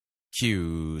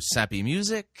Cue sappy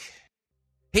music.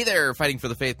 Hey there, Fighting for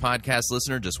the Faith podcast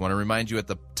listener. Just want to remind you at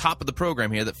the top of the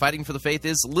program here that Fighting for the Faith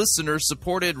is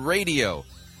listener-supported radio.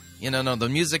 No, the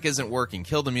music isn't working.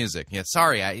 Kill the music. Yeah,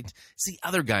 sorry, I see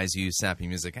other guys use sappy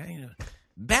music.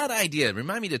 Bad idea.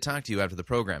 Remind me to talk to you after the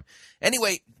program.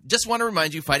 Anyway, just want to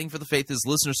remind you, Fighting for the Faith is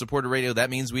listener-supported radio.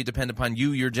 That means we depend upon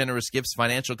you, your generous gifts,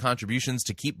 financial contributions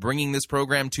to keep bringing this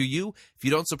program to you. If you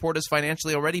don't support us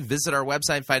financially already, visit our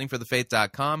website,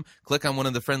 fightingforthefaith.com. Click on one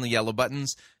of the friendly yellow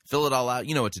buttons. Fill it all out.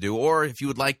 You know what to do. Or if you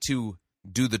would like to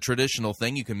do the traditional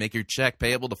thing, you can make your check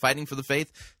payable to Fighting for the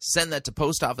Faith. Send that to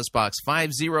Post Office Box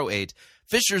 508,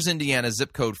 Fishers, Indiana,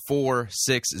 zip code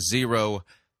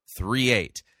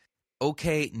 46038.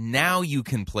 Okay, now you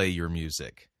can play your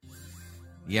music.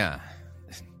 Yeah.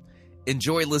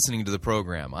 Enjoy listening to the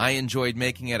program. I enjoyed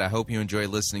making it. I hope you enjoy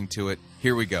listening to it.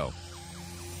 Here we go.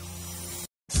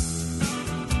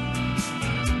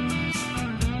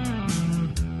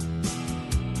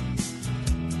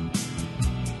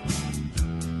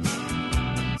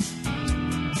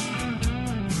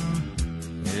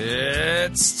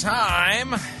 It's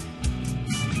time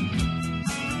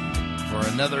for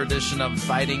another edition of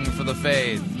Fighting for the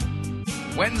Faith.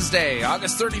 Wednesday,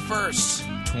 August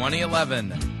 31st,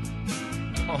 2011.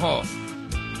 Oh,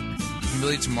 can you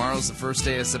believe tomorrow's the first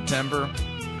day of September?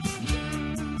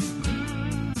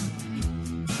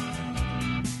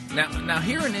 Now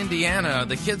here in Indiana,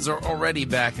 the kids are already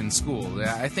back in school.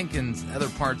 I think in other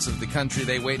parts of the country,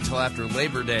 they wait until after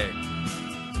Labor Day.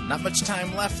 Not much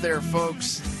time left there,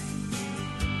 folks.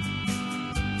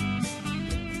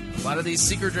 A lot of these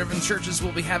seeker-driven churches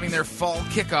will be having their fall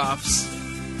kickoffs,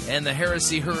 and the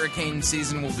heresy hurricane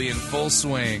season will be in full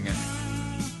swing.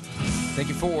 Thank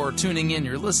you for tuning in.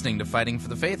 You're listening to Fighting for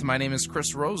the Faith. My name is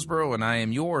Chris Roseborough, and I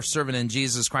am your servant in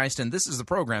Jesus Christ, and this is the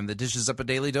program that dishes up a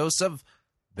daily dose of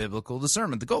biblical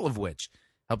discernment, the goal of which,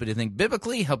 help you to think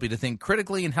biblically, help you to think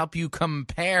critically, and help you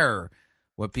compare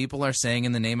what people are saying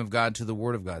in the name of God to the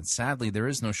Word of God. Sadly, there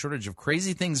is no shortage of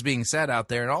crazy things being said out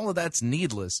there, and all of that's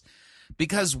needless.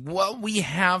 Because, well, we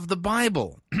have the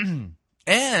Bible. And,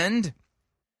 in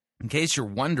case you're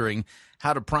wondering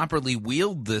how to properly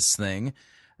wield this thing,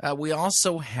 we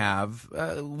also have,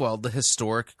 the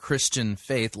historic Christian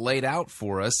faith laid out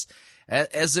for us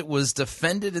as it was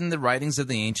defended in the writings of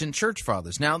the ancient church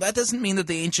fathers. Now, that doesn't mean that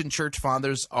the ancient church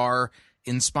fathers are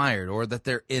inspired or that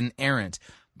they're inerrant.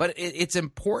 But it's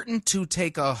important to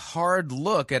take a hard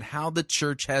look at how the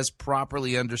church has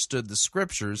properly understood the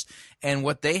Scriptures and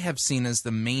what they have seen as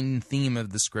the main theme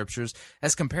of the Scriptures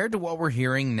as compared to what we're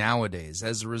hearing nowadays.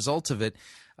 As a result of it,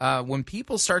 when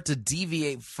people start to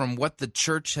deviate from what the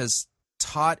church has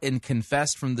taught and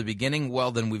confessed from the beginning,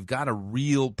 well, then we've got a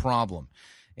real problem.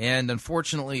 And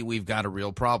unfortunately, we've got a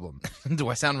real problem. Do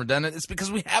I sound redundant? It's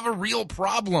because we have a real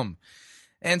problem.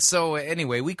 And so,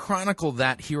 anyway, we chronicle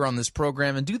that here on this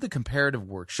program and do the comparative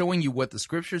work, showing you what the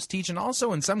Scriptures teach and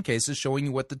also, in some cases, showing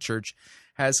you what the church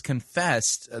has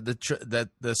confessed that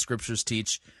the Scriptures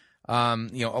teach,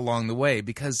 along the way.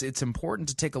 Because it's important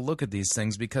to take a look at these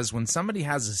things, because when somebody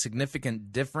has a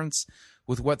significant difference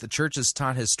with what the church has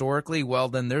taught historically, well,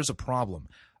 then there's a problem,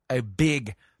 a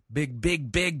big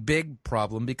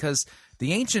problem, because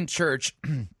the ancient church,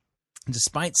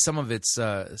 despite some of its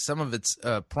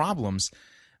problems,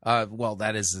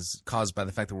 that is caused by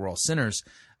the fact that we're all sinners,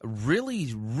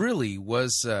 really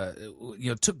was,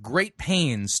 took great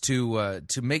pains to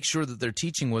make sure that their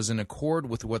teaching was in accord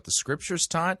with what the Scriptures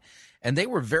taught, and they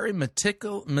were very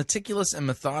meticulous and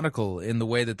methodical in the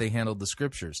way that they handled the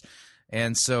Scriptures.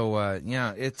 And so,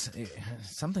 it's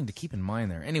something to keep in mind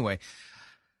there. Anyway,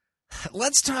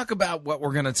 let's talk about what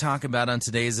we're going to talk about on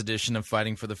today's edition of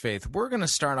Fighting for the Faith. We're going to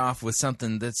start off with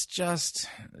something that's just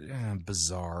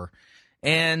bizarre.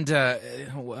 And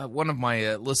one of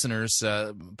my listeners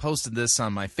posted this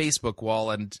on my Facebook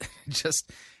wall and just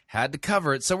had to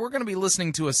cover it. So we're going to be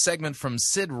listening to a segment from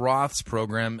Sid Roth's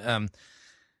program.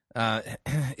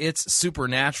 It's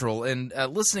Supernatural, and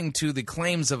listening to the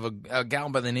claims of a gal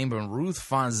by the name of Ruth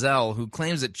Fazell, who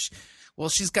claims that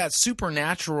she's got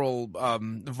supernatural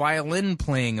violin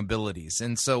playing abilities,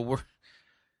 and so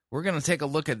we're going to take a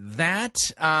look at that.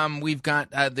 We've got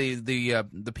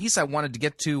the piece I wanted to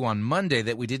get to on Monday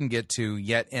that we didn't get to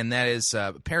yet, and that is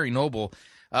Perry Noble.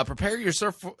 Prepare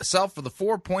yourself for the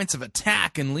 4 points of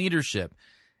attack in leadership.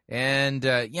 And,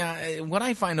 what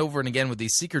I find over and again with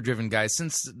these seeker-driven guys,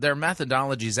 since their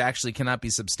methodologies actually cannot be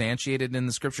substantiated in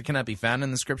the Scripture, cannot be found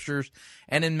in the Scriptures,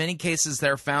 and in many cases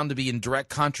they're found to be in direct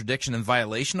contradiction and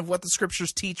violation of what the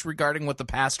Scriptures teach regarding what the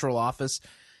pastoral office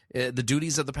the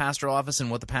duties of the pastoral office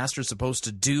and what the pastor is supposed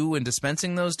to do in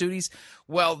dispensing those duties.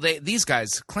 Well, these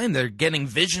guys claim they're getting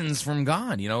visions from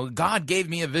God. God gave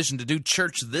me a vision to do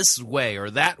church this way or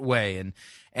that way,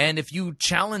 and if you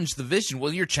challenge the vision,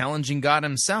 well, you're challenging God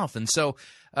himself. And so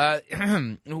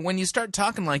when you start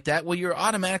talking like that, well, you're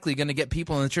automatically going to get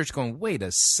people in the church going, wait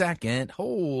a second,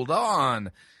 hold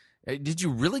on. Did you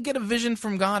really get a vision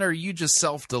from God, or are you just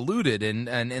self-deluded?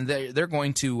 And they're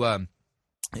going to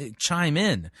chime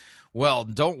in. Well,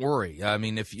 don't worry. I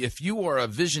mean, if you are a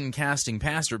vision-casting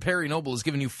pastor, Perry Noble has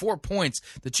given you 4 points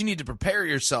that you need to prepare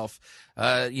yourself,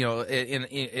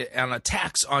 on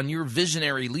attacks on your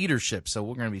visionary leadership. So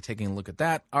we're going to be taking a look at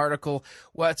that article.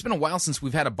 Well, it's been a while since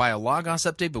we've had a BioLogos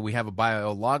update, but we have a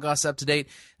BioLogos up-to-date.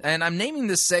 And I'm naming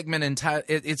this segment,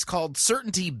 it's called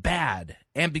Certainty Bad,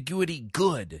 Ambiguity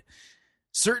Good.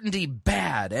 Certainty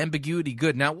bad, ambiguity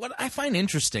good. Now, what I find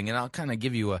interesting, and I'll kind of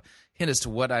give you a hint as to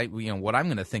what I'm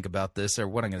going to think about this, or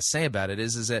what I'm going to say about it,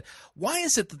 is that why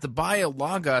is it that the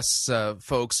BioLogos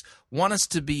folks want us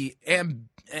to be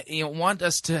want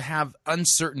us to have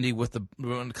uncertainty when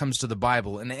it comes to the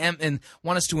Bible, and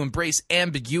want us to embrace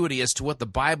ambiguity as to what the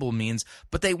Bible means,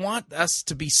 but they want us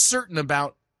to be certain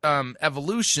about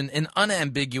evolution and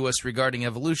unambiguous regarding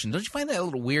evolution. Don't you find that a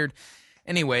little weird?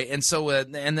 Anyway, and so,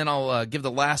 and then I'll give the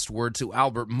last word to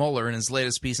Albert Mohler in his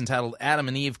latest piece entitled Adam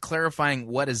and Eve, Clarifying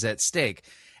What is at Stake.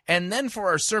 And then for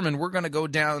our sermon, we're going to go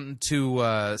down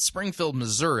to Springfield,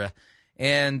 Missouri,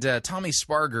 and Tommy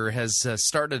Sparger has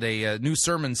started a new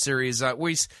sermon series where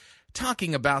he's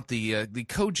talking about the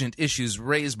cogent issues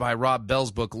raised by Rob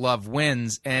Bell's book, Love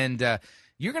Wins, and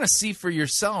you're going to see for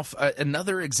yourself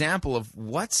another example of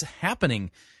what's happening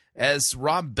as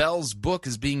Rob Bell's book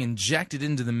is being injected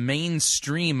into the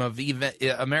mainstream of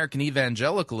American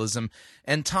evangelicalism,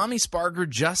 and Tommy Sparger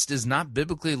just is not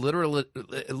biblically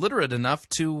literate enough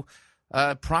to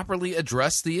properly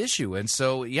address the issue. And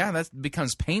so, that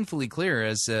becomes painfully clear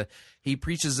as he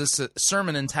preaches this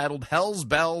sermon entitled Hell's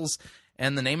Bells,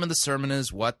 and the name of the sermon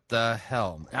is What the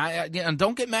Hell?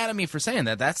 Don't get mad at me for saying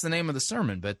that. That's the name of the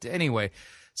sermon. But anyway,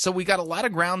 so we got a lot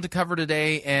of ground to cover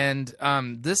today, and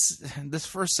this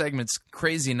first segment's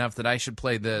crazy enough that I should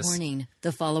play this. Warning.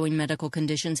 The following medical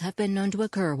conditions have been known to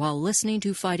occur while listening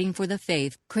to Fighting for the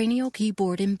Faith: cranial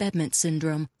keyboard embedment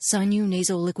syndrome,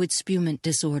 sinunasal liquid spumant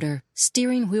disorder,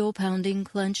 steering wheel pounding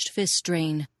clenched fist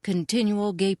strain,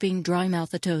 continual gaping dry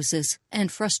mouthatosis,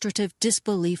 and frustrative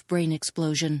disbelief brain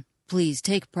explosion. Please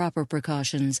take proper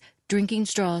precautions. Drinking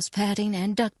straws, padding,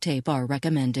 and duct tape are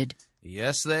recommended.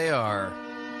 Yes, they are.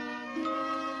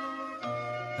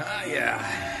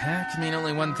 That can mean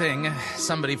only one thing.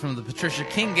 Somebody from the Patricia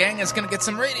King Gang is going to get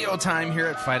some radio time here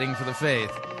at Fighting for the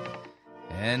Faith.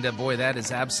 And, boy, that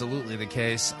is absolutely the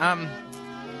case.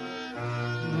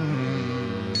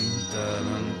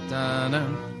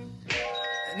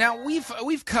 Now,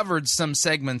 we've covered some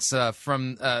segments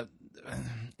from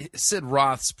Sid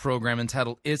Roth's program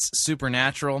entitled It's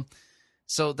Supernatural.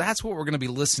 So that's what we're going to be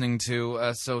listening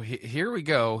to. So here we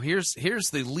go. Here's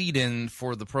the lead-in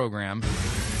for the program.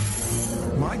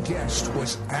 My guest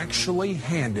was actually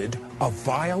handed a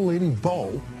violin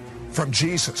bow from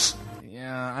Jesus.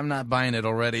 Yeah, I'm not buying it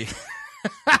already.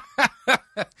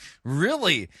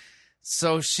 Really?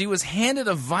 So she was handed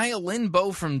a violin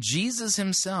bow from Jesus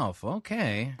himself.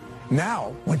 Okay.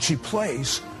 Now, when she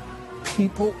plays,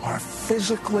 people are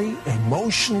physically,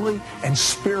 emotionally, and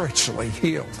spiritually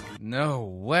healed. No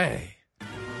way.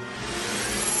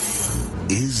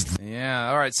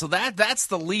 All right. So that's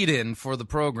the lead-in for the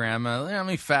program. Let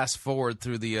me fast forward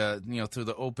through the through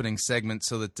the opening segment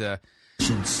so that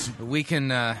we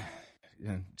can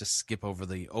just skip over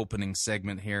the opening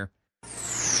segment here.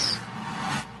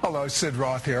 Hello, Sid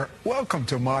Roth here. Welcome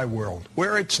to my world,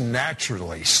 where it's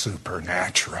naturally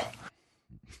supernatural.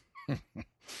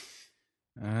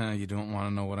 You don't want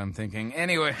to know what I'm thinking.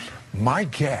 Anyway. My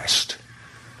guest,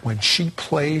 when she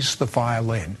plays the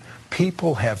violin,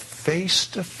 people have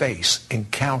face-to-face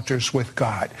encounters with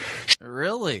God.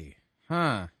 Really?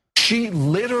 Huh. She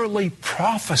literally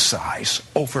prophesies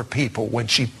over people when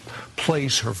she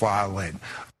plays her violin.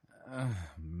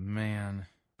 Man.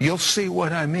 You'll see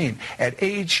what I mean. At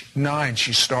age 9,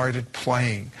 she started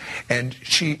playing, and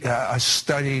she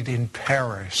studied in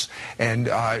Paris, and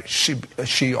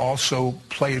she also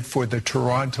played for the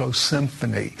Toronto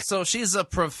Symphony. So she's a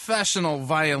professional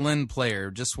violin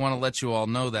player. Just want to let you all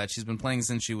know that. She's been playing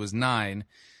since she was 9.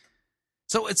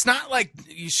 So it's not like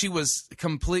she was a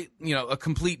complete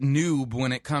noob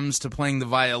when it comes to playing the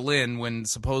violin when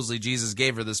supposedly Jesus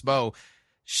gave her this bow.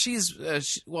 She's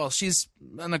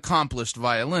an accomplished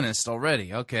violinist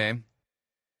already. Okay,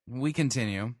 we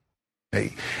continue.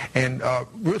 And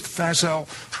Ruth Fazel,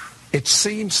 it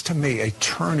seems to me a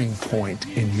turning point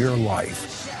in your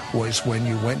life was when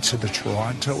you went to the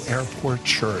Toronto Airport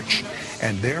Church,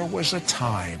 and there was a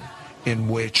time in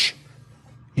which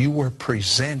you were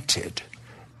presented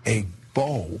a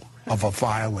bow of a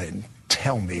violin.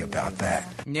 Tell me about that.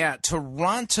 Yeah,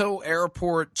 Toronto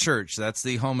Airport Church. That's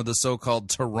the home of the so-called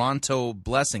Toronto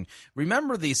Blessing.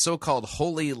 Remember the so-called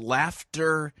Holy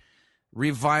Laughter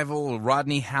Revival?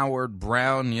 Rodney Howard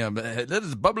Brown, let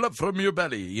it bubble up from your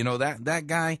belly. You know, that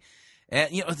guy.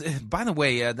 By the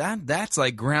way, that's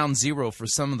like ground zero for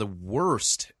some of the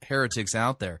worst heretics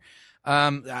out there.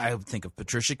 I think of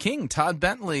Patricia King, Todd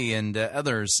Bentley, and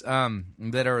others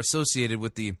that are associated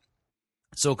with the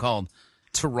so-called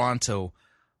Toronto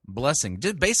Blessing.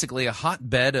 Basically a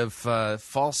hotbed of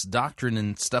false doctrine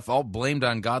and stuff, all blamed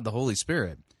on God the Holy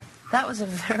Spirit. That was a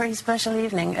very special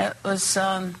evening. It was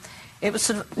sort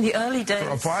of the early days. For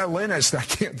a violinist, I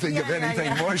can't think of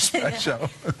anything more special.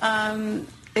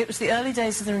 It was the early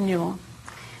days of the renewal,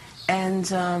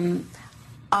 and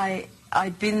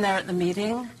I'd been there at the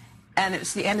meeting, and it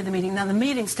was the end of the meeting. Now, the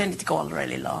meetings tended to go on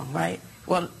really long, right?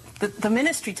 Well, the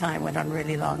ministry time went on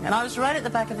really long, and I was right at the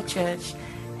back of the church,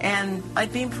 and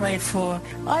I'd been prayed for.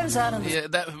 I was out on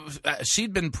the...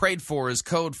 she'd been prayed for is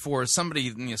code for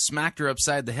somebody smacked her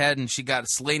upside the head, and she got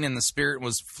slain in the spirit and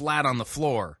was flat on the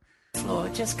floor.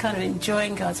 Just kind of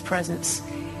enjoying God's presence.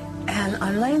 And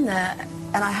I'm laying there,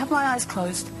 and I have my eyes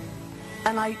closed,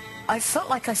 and I felt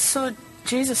like I saw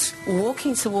Jesus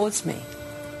walking towards me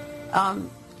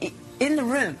in the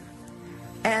room.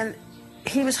 And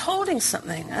he was holding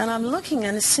something, and I'm looking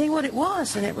and seeing what it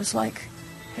was, and it was a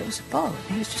bow.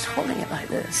 He was just holding it like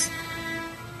this.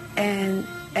 And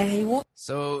he walked.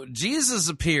 So Jesus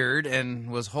appeared and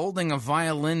was holding a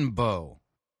violin bow.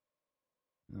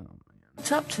 Oh, man. He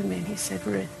walked up to me and he said,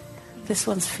 "Ruth, this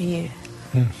one's for you."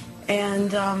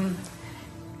 And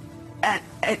I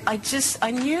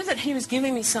knew that he was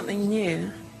giving me something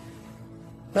new,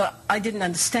 but I didn't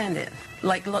understand it.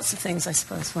 Like lots of things, I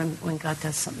suppose, when God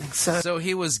does something. So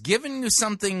he was giving you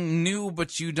something new,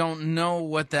 but you don't know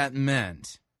what that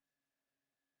meant.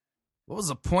 What was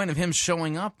the point of him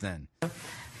showing up then?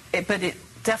 But it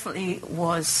definitely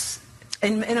was,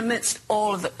 in amidst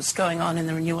all of that was going on in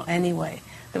the renewal anyway.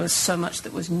 There was so much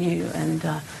that was new.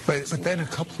 But then a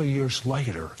couple of years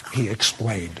later, he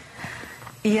explained.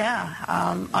 Yeah.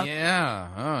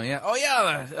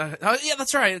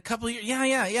 That's right. A couple of years.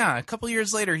 Yeah. A couple of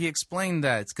years later, he explained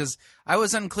that. It's because I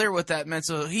was unclear what that meant.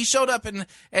 So he showed up and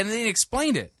then he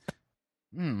explained it.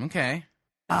 Okay.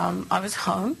 I was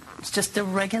home. It was just a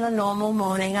regular, normal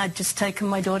morning. I'd just taken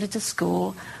my daughter to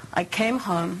school. I came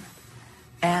home,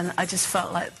 and I just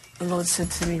felt like the Lord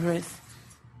said to me, "Ruth,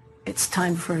 it's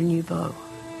time for a new bow."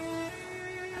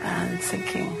 And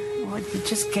thinking, well, you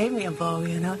just gave me a bow,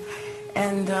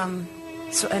 And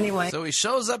so anyway. So he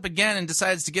shows up again and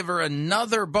decides to give her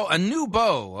another bow, a new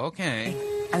bow. Okay.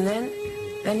 And then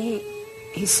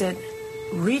he said,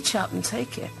 "Reach up and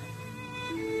take it."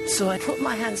 So I put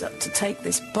my hands up to take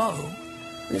this bow,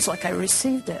 and it's like I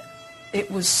received it.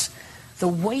 It was the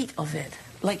weight of it,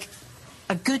 like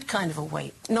a good kind of a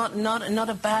weight, not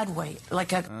a bad weight,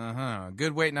 like a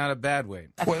good weight, not a bad weight.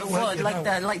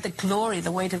 Like the glory,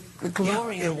 the weight of the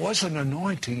glory. Yeah, it was an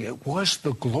anointing, it was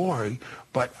the glory,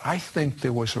 but I think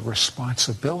there was a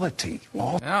responsibility.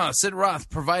 Sid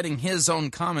Roth providing his own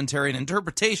commentary and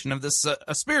interpretation of this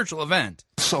a spiritual event.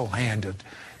 So handed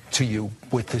to you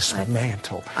with this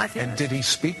mantle. And did he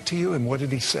speak to you, and what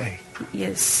did he say?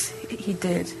 Yes, he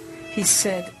did. He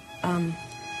said,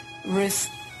 "Ruth,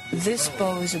 this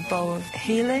bow is a bow of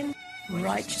healing,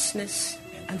 righteousness,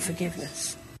 and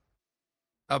forgiveness."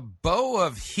 A bow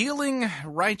of healing,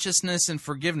 righteousness, and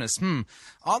forgiveness.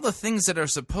 All the things that are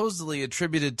supposedly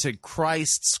attributed to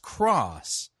Christ's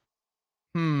cross.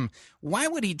 Why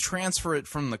would he transfer it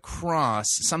from the cross,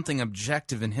 something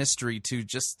objective in history, to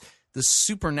just the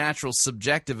supernatural,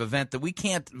 subjective event that we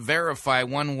can't verify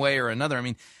one way or another? I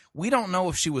mean, we don't know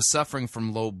if she was suffering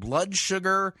from low blood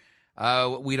sugar.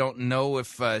 We don't know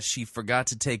if she forgot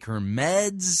to take her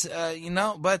meds,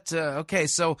 but okay,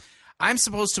 so I'm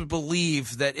supposed to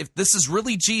believe that if this is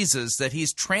really Jesus, that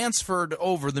he's transferred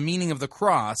over the meaning of the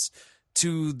cross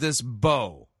to this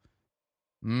bow.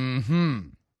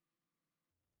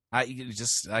 I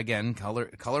just, again,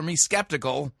 color me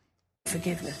skeptical.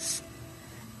 Forgiveness.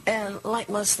 And like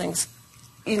most things,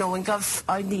 when God,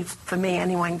 for me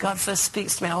anyway, when God first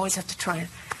speaks to me, I always have to try and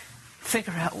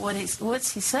figure out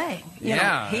what's he saying.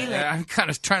 I'm kind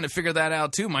of trying to figure that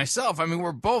out too myself. I mean,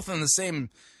 we're both in the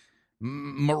same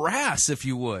morass, if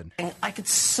you would. And I could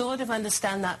sort of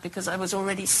understand that because I was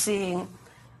already seeing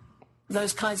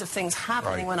those kinds of things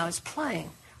happening Right. when I was playing.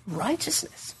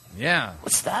 Righteousness. Yeah.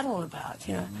 What's that all about?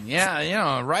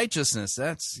 Yeah, righteousness.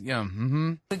 That's,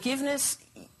 Forgiveness.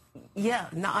 Yeah.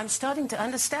 Now I'm starting to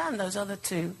understand those other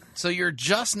two So you're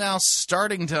just now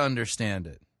starting to understand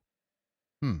it.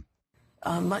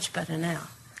 much better now.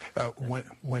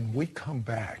 When we come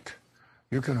back,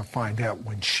 you're going to find out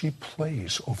when she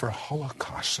plays over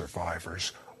Holocaust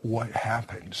survivors what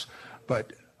happens.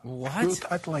 But What? Ruth,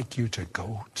 I'd like you to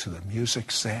go to the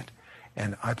music set,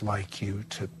 and I'd like you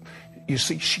to. You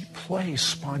see, she plays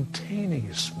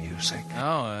spontaneous music.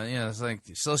 Oh, yeah, it's like,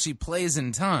 so she plays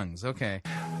in tongues. Okay.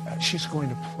 She's going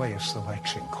to play a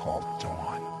selection called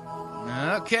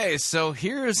Dawn. Okay, so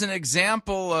here's an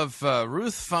example of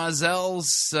Ruth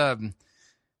Fazel's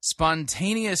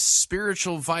spontaneous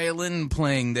spiritual violin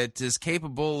playing that is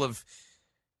capable of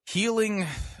healing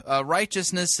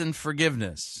righteousness and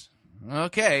forgiveness.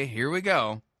 Okay, here we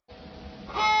go.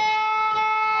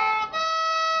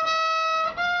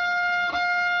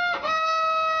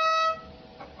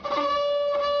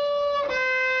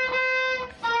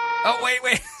 Oh,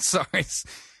 wait.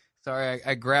 Sorry,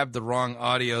 I grabbed the wrong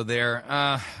audio there.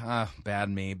 Bad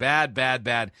me.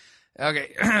 Bad.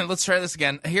 Okay, let's try this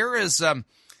again. Here is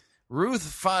Ruth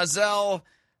Fazel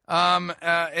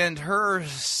and her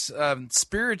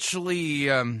spiritually,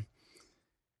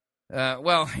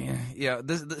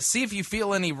 see if you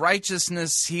feel any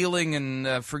righteousness, healing,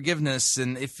 and forgiveness,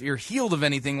 and if you're healed of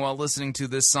anything while listening to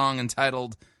this song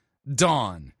entitled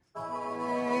Dawn.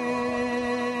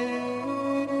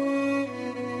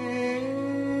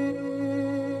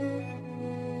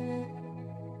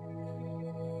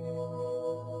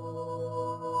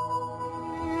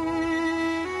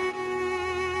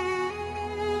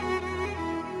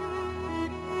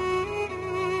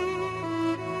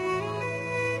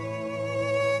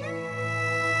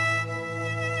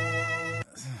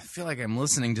 I feel like I'm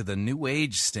listening to the New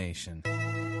Age station.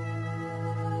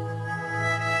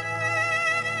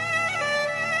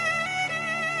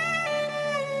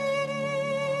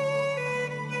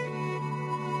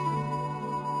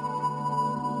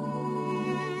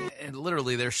 And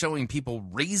literally, they're showing people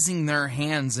raising their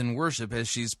hands in worship as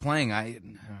she's playing.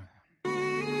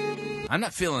 I'm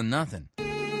not feeling nothing. You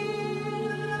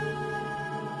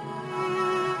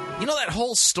know that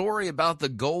whole story about the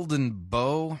golden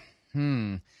bow?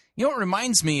 You know, it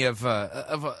reminds me of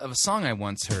a song I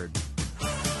once heard.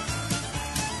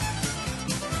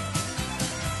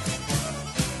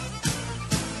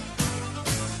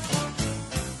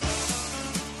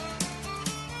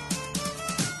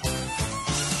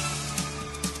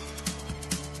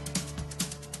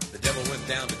 The devil went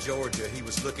down to Georgia. He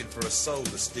was looking for a soul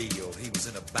to steal. He was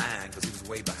in a bind because he was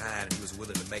way behind and he was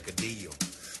willing to make a deal.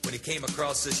 When he came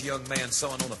across this young man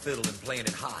sawing on a fiddle and playing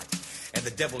it hot, and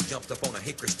the devil jumped up on a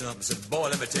hickory stump and said, "Boy,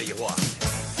 let me tell you what.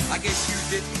 I guess you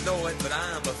didn't know it, but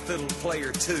I'm a fiddle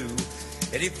player too.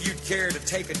 And if you'd care to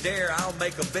take a dare, I'll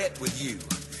make a bet with you.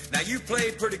 Now, you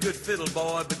played pretty good fiddle,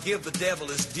 boy, but give the devil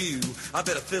his due. I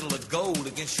bet a fiddle of gold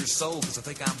against your soul because I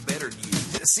think I'm better than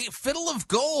you." See, fiddle of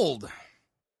gold.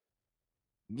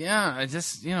 Yeah, I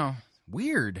just,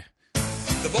 weird.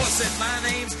 The boy said, "My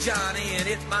name's Johnny, and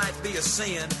it might be a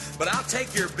sin, but I'll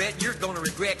take your bet and you're going to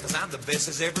regret because I'm the best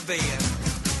there's ever been.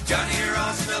 Johnny,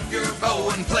 rosin up your bow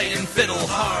and playing fiddle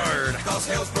hard, cause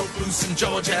hell's broke loose in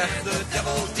Georgia and the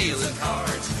devil dealing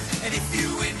cards. And if you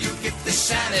win, you get this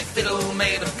shiny fiddle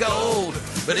made of gold,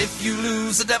 but if you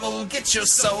lose, the devil gets your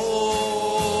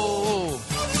soul."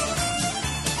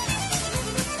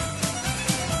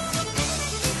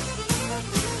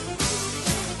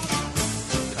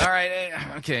 All right,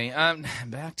 okay,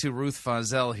 back to Ruth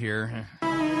Fazel here.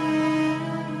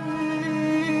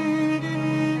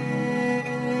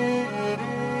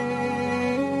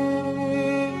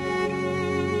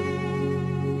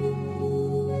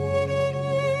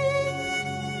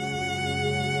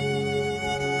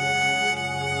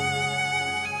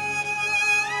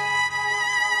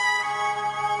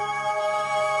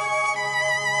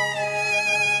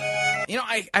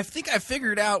 I think I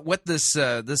figured out what this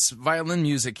violin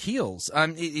music heals.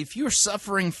 If you're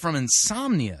suffering from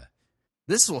insomnia,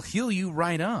 this will heal you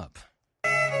right up.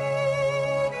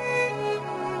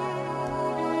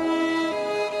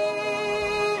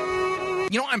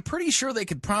 I'm pretty sure they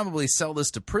could probably sell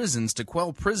this to prisons to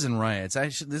quell prison riots.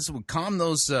 This would calm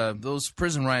those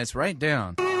prison riots right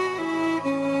down.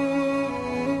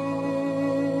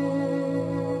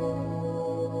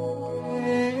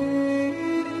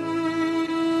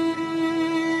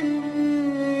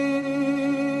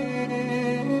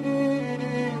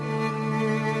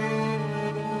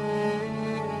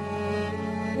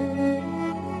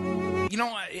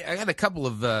 I got a couple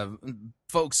of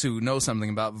folks who know something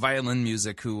about violin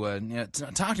music who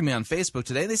talked to me on Facebook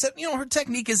today. They said, her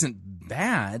technique isn't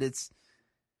bad.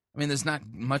 There's not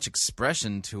much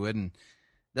expression to it, and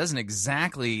doesn't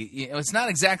exactly, it's not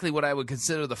exactly what I would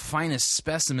consider the finest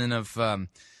specimen of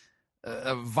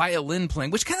violin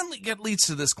playing, which kind of leads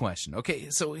to this question. Okay,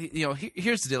 so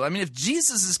here's the deal. If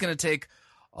Jesus is going to take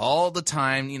all the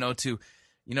time,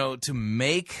 to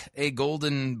make a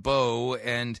golden bow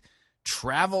and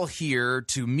travel here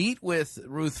to meet with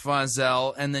Ruth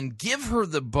Fazel and then give her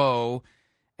the bow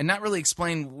and not really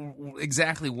explain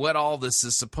exactly what all this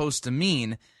is supposed to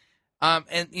mean.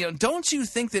 Don't you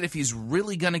think that if he's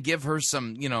really going to give her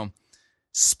some,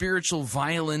 spiritual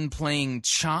violin playing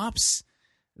chops,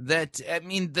 that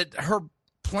her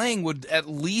playing would at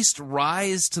least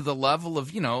rise to the level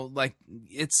of, like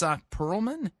Itzhak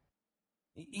Perlman?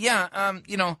 Yeah,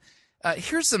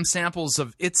 here's some samples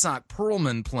of Itzhak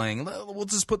Perlman playing. We'll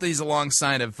just put these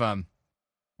alongside of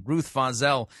Ruth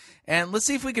Fazel, and let's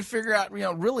see if we can figure out,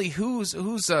 really who's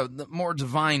the more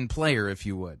divine player, if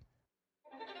you would.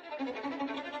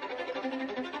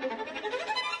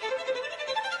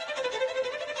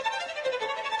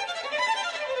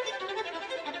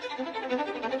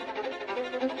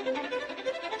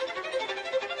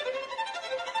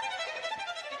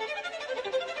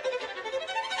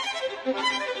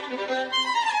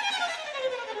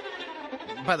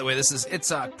 By the way, this is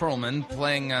Itzhak Perlman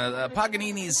playing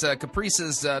Paganini's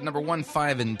Caprices number 1,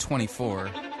 5, and 24.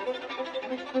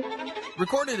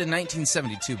 Recorded in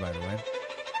 1972, by the way.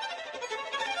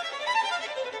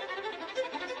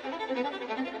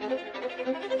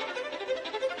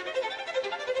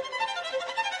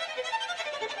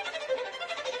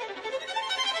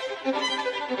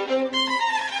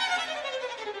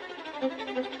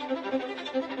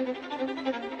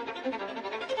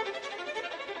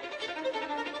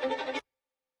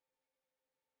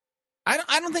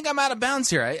 I don't think I'm out of bounds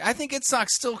here. I think Itzhak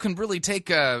still can really take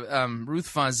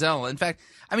Ruth Fazel. In fact,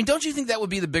 don't you think that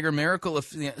would be the bigger miracle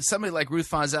if somebody like Ruth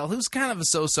Fazel, who's kind of a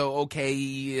so-so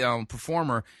okay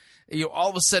performer, all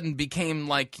of a sudden became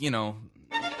like, Itzhak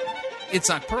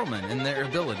Perlman in their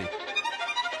ability.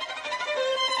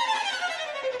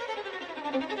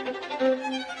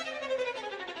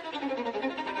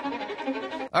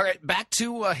 All right, back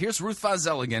to, here's Ruth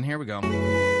Fazel again. Here we go.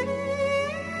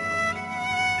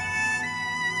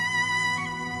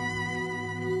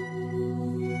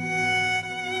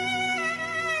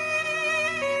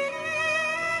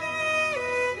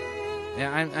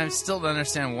 Yeah, I still don't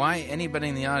understand why anybody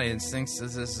in the audience thinks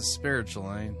this is spiritual.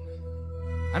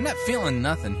 I'm not feeling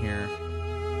nothing here.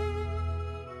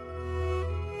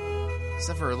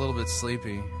 Except for a little bit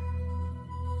sleepy.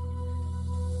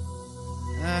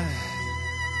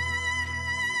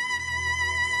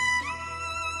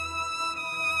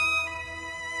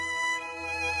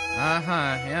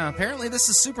 Yeah, apparently this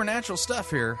is supernatural stuff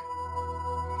here.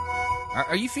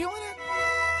 Are you feeling it?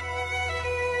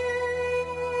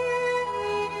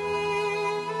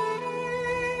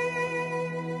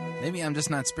 Maybe I'm just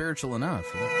not spiritual enough.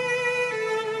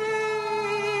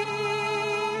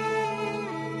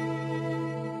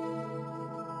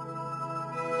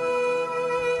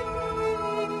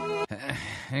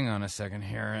 Hang on a second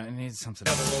here. I need something.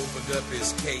 The devil opened up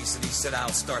his case and he said, "I'll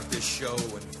start this show."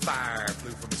 And fire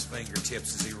flew from his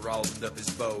fingertips as he rosined up his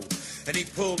bow. And he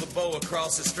pulled the bow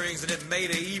across the strings and it made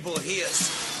an evil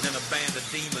hiss. And then a band of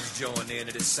demons joined in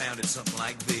and it sounded something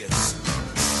like this.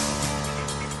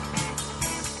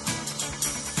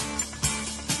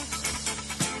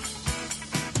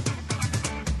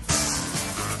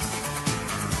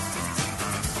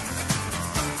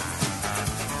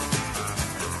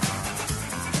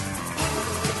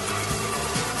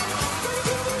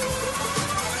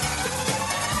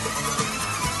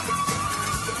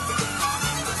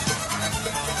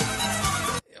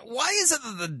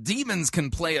 The demons can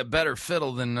play a better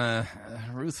fiddle than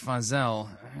Ruth Fazel.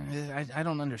 I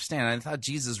don't understand. I thought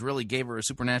Jesus really gave her a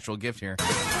supernatural gift here.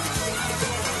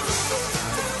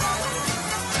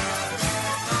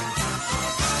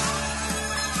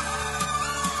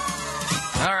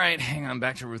 All right, hang on.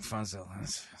 Back to Ruth Fazel.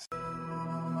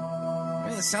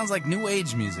 It sounds like New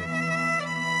Age music.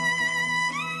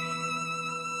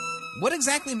 What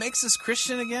exactly makes us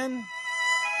Christian again?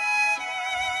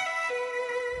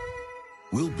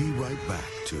 We'll be right back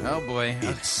to Oh boy.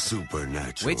 It's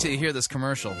Supernatural. Wait till you hear this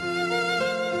commercial.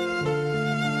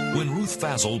 When Ruth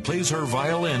Fazel plays her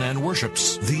violin and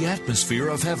worships, the atmosphere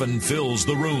of heaven fills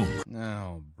the room.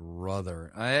 Oh,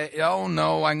 brother. Oh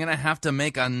no, I'm going to have to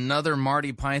make another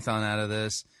Marty Python out of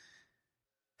this.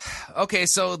 Okay,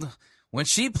 so When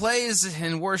she plays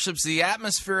and worships, the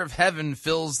atmosphere of heaven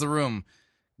fills the room.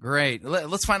 Great.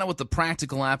 Let's find out what the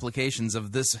practical applications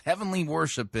of this heavenly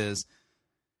worship is.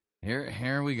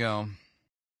 Here we go.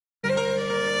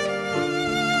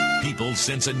 People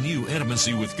sense a new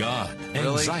intimacy with God. Really?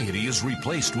 Anxiety is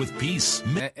replaced with peace.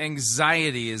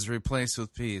 Anxiety is replaced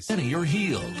with peace. Many are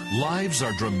healed. Lives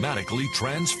are dramatically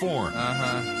transformed.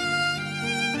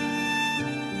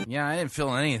 Yeah, I didn't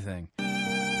feel anything.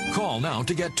 Call now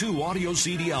to get 2 audio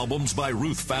CD albums by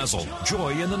Ruth Fazel,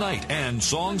 Joy in the Night, and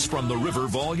Songs from the River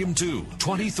Volume 2.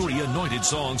 23 anointed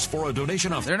songs for a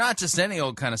donation of... They're not just any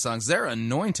old kind of songs. They're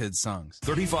anointed songs.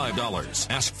 $35.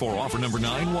 Ask for offer number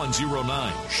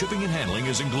 9109. Shipping and handling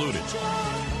is included.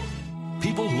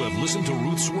 People who have listened to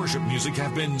Ruth's worship music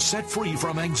have been set free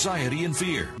from anxiety and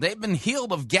fear. They've been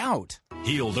healed of gout.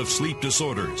 Healed of sleep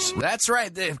disorders. That's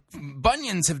right. The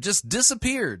bunions have just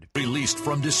disappeared. Released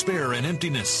from despair and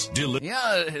emptiness.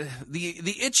 Yeah,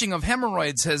 the itching of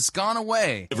hemorrhoids has gone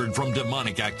away. Delivered from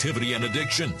demonic activity and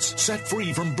addictions. Set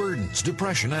free from burdens,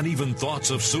 depression, and even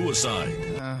thoughts of suicide.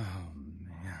 Oh,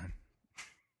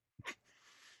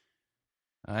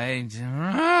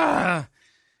 man.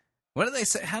 What do they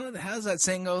say? How does that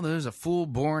saying go? There's a fool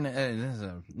born.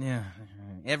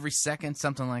 Every second,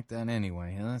 something like that.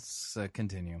 Anyway, let's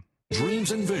continue.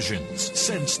 Dreams and visions.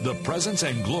 Sense the presence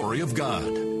and glory of God.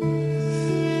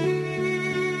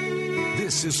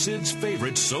 This is Sid's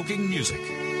favorite soaking music.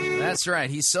 That's right.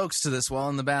 He soaks to this while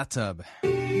in the bathtub.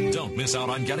 Don't miss out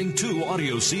on getting 2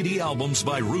 audio CD albums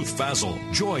by Ruth Fazel,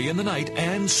 Joy in the Night,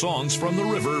 and Songs from the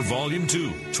River, Volume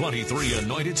 2. 23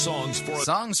 anointed songs for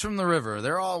Songs from the River.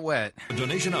 They're all wet. a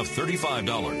donation of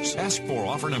 $35. Ask for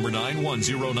offer number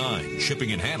 9109.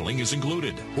 Shipping and handling is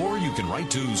included. Or you can write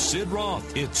to Sid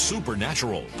Roth. It's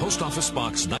Supernatural. Post Office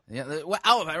Box 9. Yeah,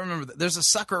 I remember that. There's a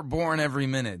sucker born every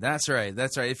minute. That's right.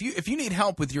 If you need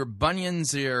help with your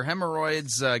bunions, your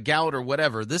hemorrhoids, gout, or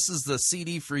whatever, this is the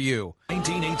CD for you.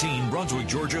 1918 Brunswick,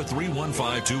 Georgia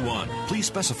 31521. Please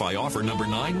specify offer number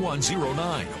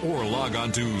 9109 or log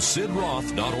on to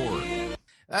sidroth.org.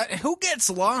 Who gets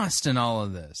lost in all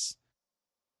of this?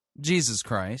 Jesus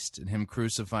Christ and Him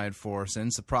crucified for our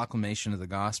sins, the proclamation of the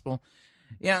gospel.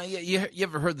 Yeah, you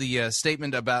ever heard the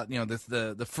statement about,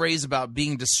 the phrase about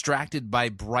being distracted by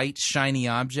bright, shiny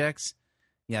objects?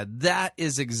 Yeah, that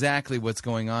is exactly what's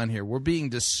going on here. We're being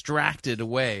distracted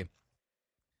away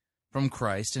from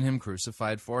Christ and Him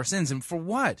crucified for our sins. And for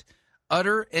what?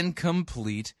 Utter and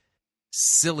complete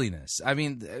silliness. I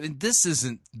mean, this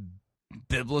isn't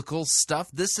biblical stuff.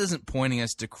 This isn't pointing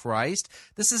us to Christ.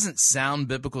 This isn't sound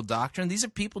biblical doctrine. These are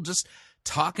people just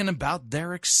talking about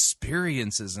their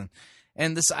experiences.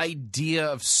 And this idea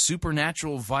of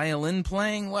supernatural violin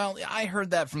playing, well, I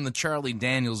heard that from the Charlie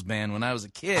Daniels Band when I was a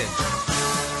kid.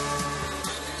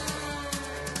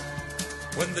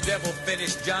 When the devil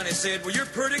finished, Johnny said, well, you're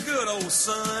pretty good, old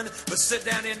son, but sit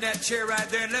down in that chair right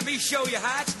there and let me show you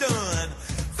how it's done.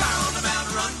 Fire on the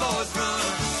mountain, run, boys, run.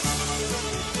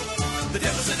 The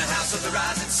devil's in the house of the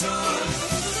rising sun.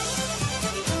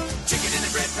 Chicken in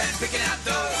the bread pan, picking out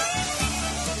dough.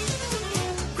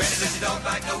 Granny does your dog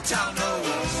bite, no child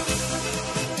knows.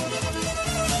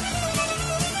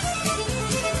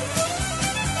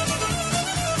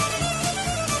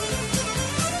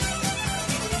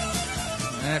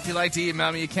 And if you'd like to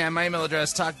email me, you can. My email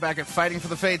address,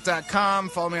 talkback@fightingforthefaith.com.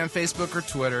 Follow me on Facebook or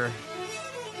Twitter.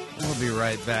 We'll be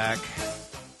right back.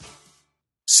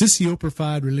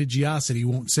 Sissy-oprified religiosity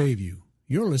won't save you.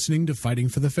 You're listening to Fighting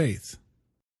for the Faith.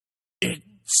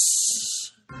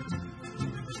 It's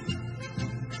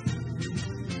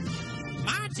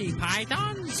Monty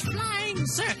Python's Flying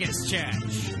Circus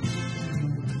Church.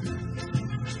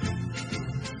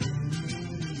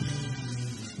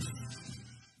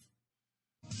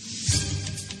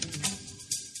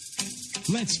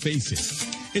 Let's face it,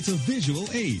 it's a visual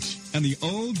age, and the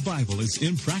old Bible is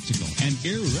impractical and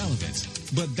irrelevant.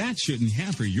 But that shouldn't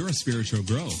hamper your spiritual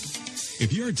growth.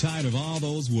 If you're tired of all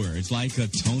those words like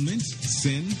atonement,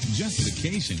 sin,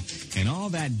 justification, and all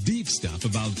that deep stuff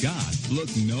about God,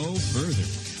 look no further.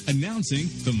 Announcing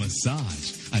The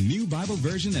Massage, a new Bible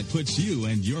version that puts you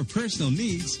and your personal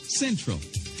needs central.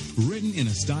 Written in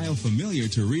a style familiar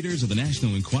to readers of the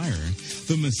National Enquirer,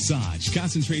 The Massage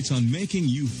concentrates on making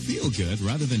you feel good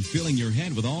rather than filling your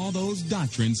head with all those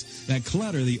doctrines that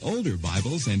clutter the older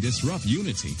Bibles and disrupt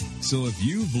unity. So if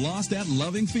you've lost that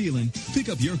loving feeling, pick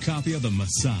up your copy of The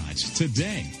Massage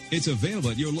today. It's available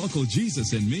at your local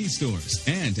Jesus and Me stores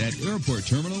and at airport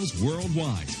terminals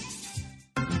worldwide.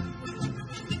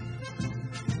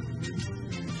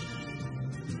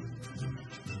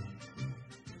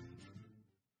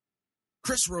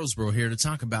 Chris Roseborough here to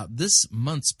talk about this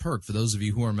month's perk for those of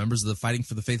you who are members of the Fighting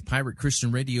for the Faith Pirate Christian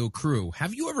Radio crew.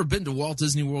 Have you ever been to Walt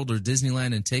Disney World or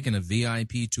Disneyland and taken a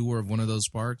VIP tour of one of those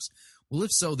parks? Well,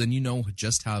 if so, then you know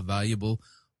just how valuable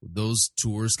those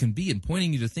tours can be in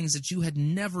pointing you to things that you had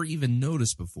never even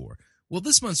noticed before. Well,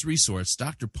 this month's resource,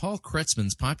 Dr. Paul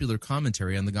Kretzmann's popular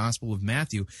commentary on the Gospel of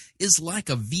Matthew, is like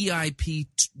a VIP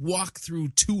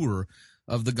walkthrough tour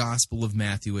of the Gospel of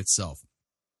Matthew itself.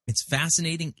 It's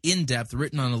fascinating, in-depth,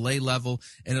 written on a lay level,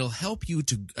 and it'll help you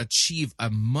to achieve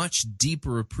a much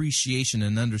deeper appreciation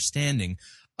and understanding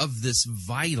of this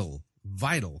vital,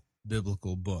 vital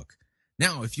biblical book.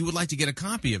 Now, if you would like to get a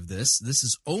copy of this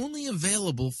is only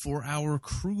available for our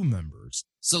crew members.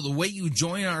 So the way you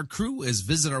join our crew is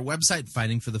visit our website,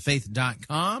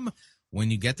 fightingforthefaith.com. When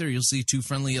you get there, you'll see two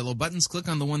friendly yellow buttons. Click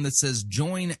on the one that says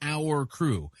Join Our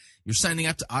Crew. You're signing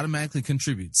up to automatically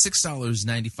contribute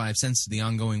 $6.95 to the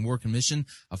ongoing work and mission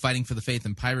of Fighting for the Faith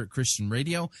and Pirate Christian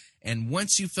Radio. And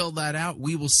once you fill that out,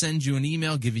 we will send you an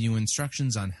email giving you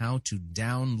instructions on how to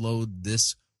download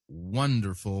this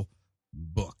wonderful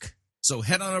book. So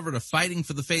head on over to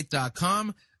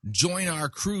fightingforthefaith.com, join our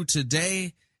crew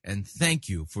today, and thank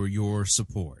you for your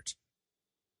support.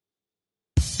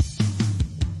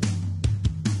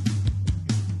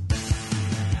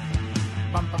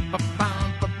 All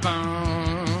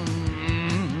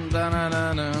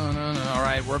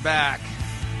right, we're back.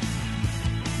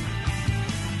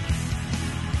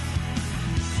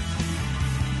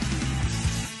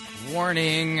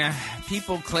 Warning,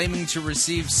 people claiming to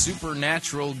receive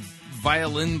supernatural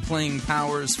violin-playing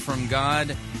powers from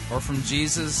God or from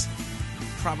Jesus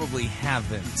probably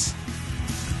haven't.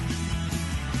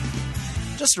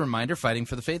 Just a reminder, Fighting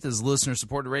for the Faith is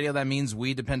listener-supported radio. That means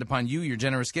we depend upon you, your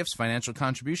generous gifts, financial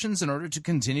contributions, in order to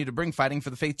continue to bring Fighting for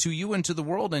the Faith to you and to the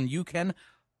world, and you can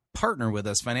partner with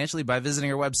us financially by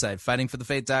visiting our website,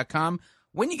 fightingforthefaith.com.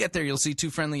 When you get there, you'll see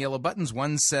two friendly yellow buttons.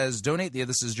 One says Donate, the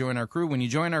other says Join Our Crew. When you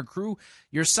join our crew,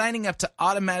 you're signing up to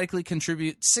automatically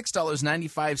contribute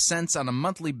 $6.95 on a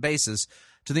monthly basis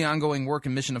to the ongoing work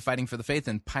and mission of Fighting for the Faith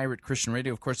and Pirate Christian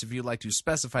Radio. Of course, if you'd like to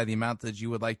specify the amount that you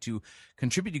would like to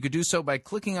contribute, you could do so by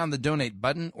clicking on the Donate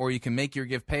button, or you can make your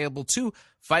gift payable to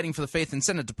Fighting for the Faith and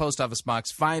send it to Post Office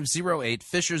Box 508,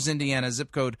 Fishers, Indiana,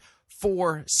 zip code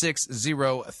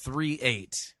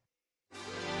 46038.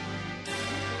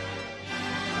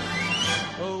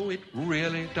 Oh, it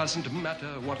really doesn't matter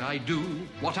what I do,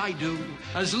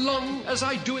 as long as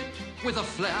I do it with a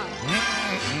flair.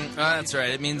 That's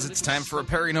right. It means it's time for a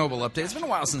Perry Noble update. It's been a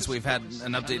while since we've had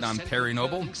an update on Perry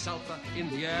Noble.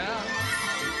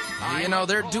 You know,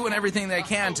 they're doing everything they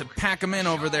can to pack them in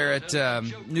over there at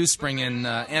New Spring in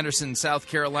Anderson, South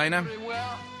Carolina.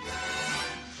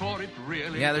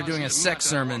 Yeah, they're doing a sex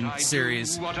sermon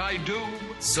series.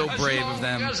 So brave of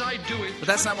them. But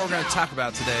that's not what we're going to talk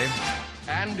about today.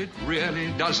 And it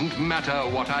really doesn't matter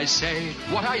what I say,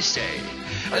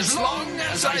 as long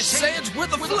as I say it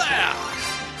with a flair.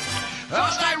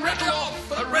 As I rattle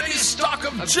off a ready stock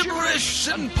of gibberish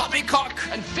and poppycock,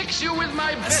 and fix you with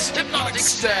my best hypnotic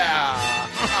stare.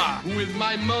 With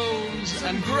my moans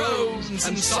and groans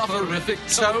and soporific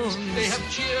tones, they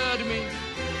have cheered me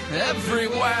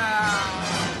everywhere.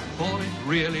 For it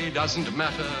really doesn't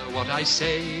matter what I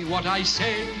say,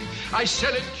 I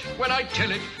sell it when I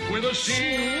tell it with a C.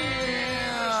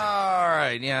 All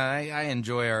right, yeah, I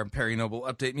enjoy our Perry Noble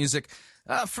update music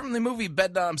from the movie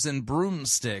Bedknobs and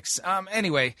Broomsticks.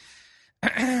 Anyway,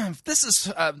 this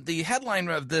is the headline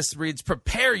of this reads,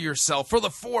 "Prepare yourself for the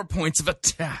 4 points of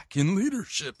attack in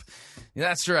leadership." Yeah,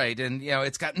 that's right, and you know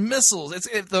it's got missiles. This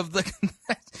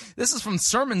is from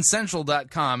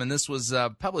SermonCentral.com, and this was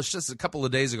published just a couple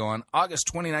of days ago on August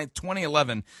 29th,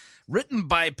 2011. Written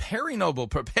by Perry Noble.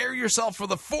 Prepare yourself for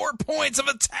the 4 points of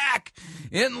attack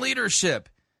in leadership.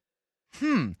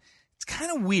 It's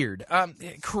kind of weird.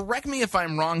 Correct me if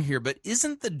I'm wrong here, but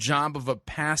isn't the job of a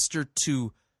pastor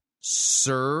to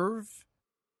serve,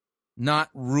 not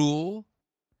rule?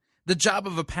 The job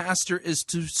of a pastor is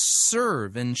to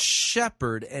serve and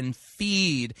shepherd and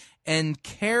feed and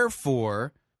care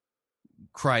for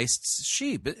Christ's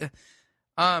sheep.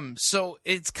 So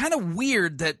it's kind of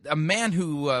weird that a man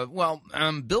who,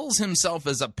 bills himself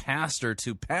as a pastor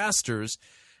to pastors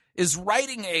is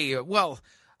writing a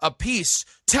piece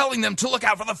telling them to look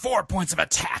out for the 4 points of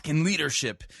attack in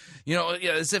leadership. You know,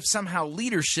 as if somehow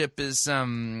leadership is, that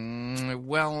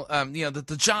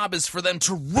the job is for them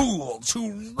to rule,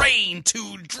 to reign,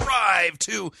 to drive,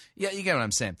 to, yeah, you get what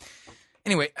I'm saying.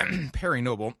 Anyway, Perry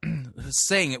Noble,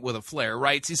 saying it with a flair,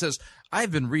 writes, he says,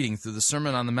 "I've been reading through the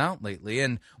Sermon on the Mount lately,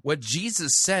 and what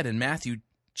Jesus said in Matthew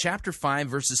chapter 5,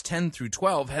 verses 10 through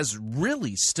 12 has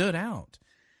really stood out.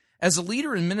 As a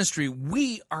leader in ministry,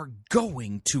 we are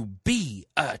going to be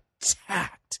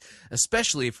attacked,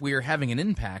 especially if we are having an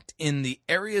impact in the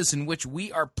areas in which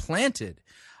we are planted.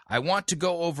 I want to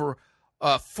go over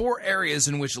 4 areas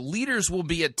in which leaders will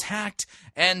be attacked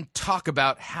and talk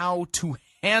about how to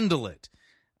handle it.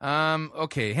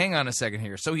 Okay, hang on a second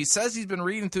here. So he says he's been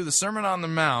reading through the Sermon on the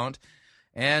Mount,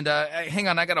 and hang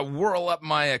on, I got to whirl up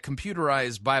my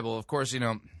computerized Bible. Of course,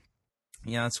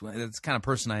 that's the kind of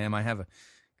person I am. I have a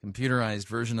computerized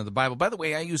version of the Bible. By the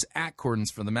way, I use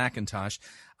Accordance for the Macintosh.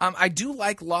 I do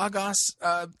like Logos,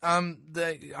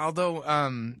 although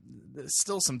there's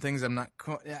still some things I'm not.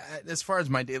 As far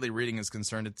as my daily reading is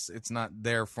concerned, it's not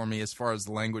there for me as far as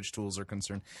the language tools are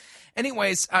concerned.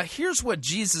 Anyways, here's what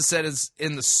Jesus said is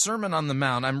in the Sermon on the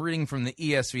Mount. I'm reading from the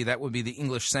ESV. That would be the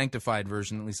English Sanctified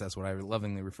Version. At least that's what I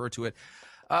lovingly refer to it.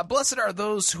 Blessed are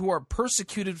those who are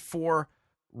persecuted for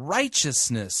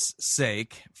righteousness'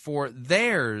 sake, for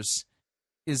theirs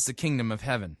is the kingdom of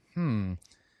heaven.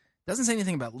 Doesn't say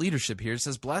anything about leadership here. It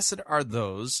says, blessed are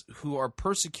those who are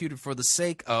persecuted for the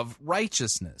sake of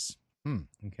righteousness.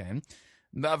 Okay.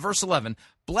 Verse 11,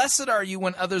 blessed are you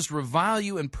when others revile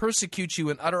you and persecute you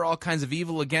and utter all kinds of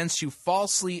evil against you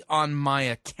falsely on my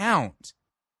account.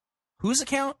 Whose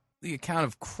account? The account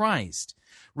of Christ.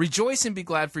 Rejoice and be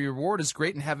glad, for your reward is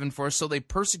great in heaven, for so they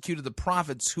persecuted the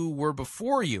prophets who were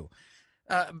before you.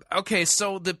 Okay,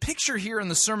 so the picture here in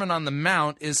the Sermon on the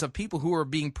Mount is of people who are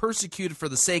being persecuted for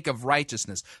the sake of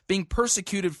righteousness, being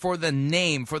persecuted for the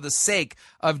name, for the sake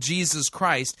of Jesus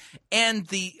Christ. And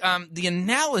the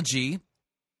analogy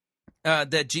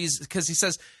that Jesus, because he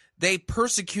says, they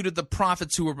persecuted the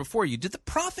prophets who were before you. Did the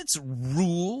prophets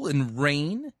rule and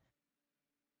reign?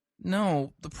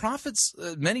 No, the prophets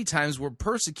many times were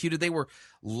persecuted. They were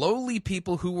lowly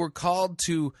people who were called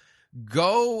to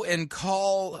go and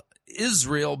call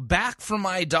Israel back from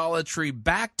idolatry,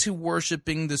 back to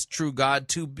worshiping this true God,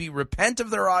 to repent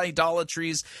of their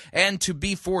idolatries and to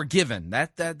be forgiven.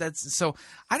 That's so.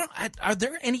 Are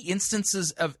there any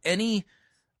instances of any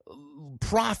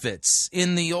prophets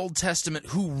in the Old Testament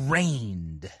who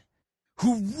reigned,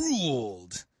 who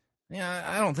ruled? Yeah,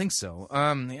 I don't think so.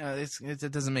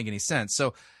 It doesn't make any sense.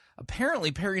 So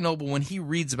apparently Perry Noble, when he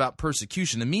reads about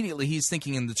persecution, immediately he's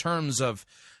thinking in the terms of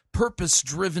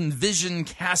purpose-driven,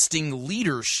 vision-casting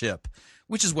leadership,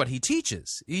 which is what he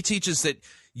teaches. He teaches that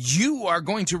you are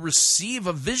going to receive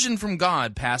a vision from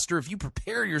God, Pastor, if you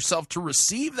prepare yourself to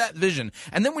receive that vision.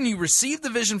 And then when you receive the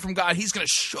vision from God, he's going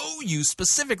to show you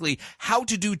specifically how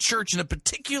to do church in a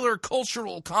particular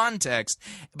cultural context.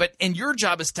 And your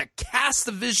job is to cast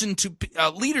the vision to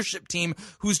a leadership team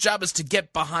whose job is to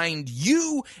get behind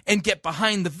you and get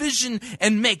behind the vision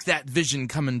and make that vision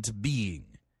come into being.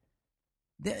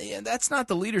 That's not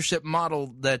the leadership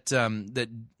model that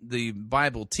the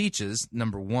Bible teaches,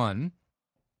 number one.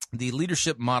 The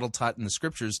leadership model taught in the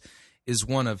Scriptures is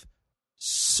one of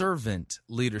servant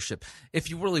leadership. If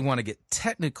you really want to get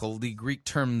technical, the Greek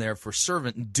term there for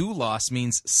servant, doulos,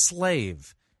 means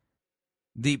slave.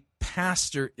 The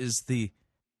pastor is the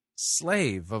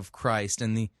slave of Christ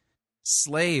and the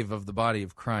slave of the body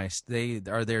of Christ. They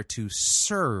are there to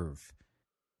serve.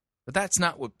 But that's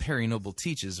not what Perry Noble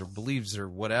teaches or believes or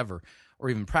whatever,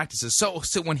 or even practices. So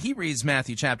when he reads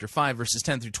Matthew chapter 5, verses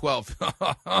 10 through 12,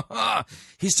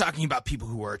 he's talking about people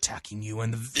who are attacking you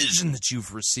and the vision that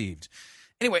you've received.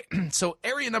 Anyway, so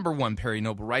area number 1, Perry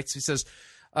Noble writes, he says,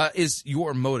 is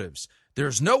your motives.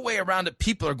 There's no way around it.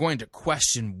 People are going to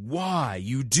question why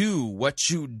you do what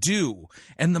you do.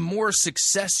 And the more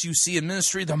success you see in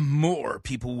ministry, the more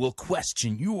people will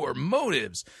question your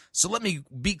motives. So let me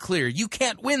be clear. You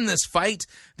can't win this fight.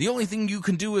 The only thing you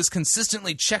can do is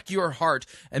consistently check your heart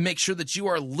and make sure that you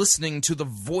are listening to the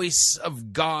voice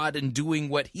of God and doing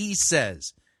what he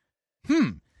says.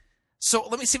 So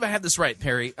let me see if I have this right,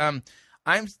 Perry.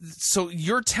 So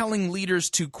you're telling leaders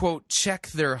to, quote, check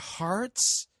their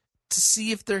hearts to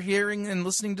see if they're hearing and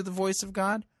listening to the voice of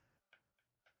God?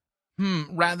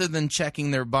 Rather than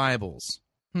checking their Bibles.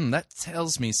 That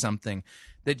tells me something,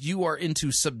 that you are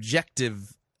into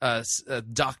subjective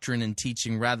doctrine and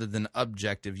teaching rather than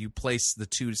objective. You place the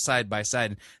two side by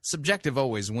side. Subjective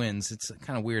always wins. It's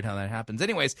kind of weird how that happens.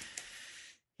 Anyways,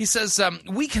 he says,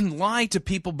 we can lie to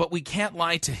people, but we can't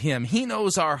lie to him. He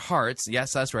knows our hearts.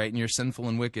 Yes, that's right. And you're sinful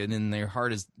and wicked, and their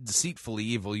heart is deceitfully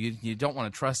evil. You don't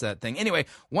want to trust that thing. Anyway,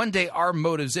 one day our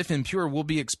motives, if impure, will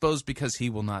be exposed because he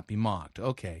will not be mocked.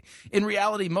 Okay. In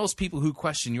reality, most people who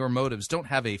question your motives don't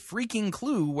have a freaking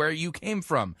clue where you came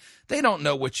from. They don't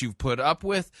know what you've put up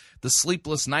with, the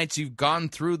sleepless nights you've gone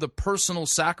through, the personal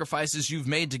sacrifices you've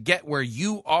made to get where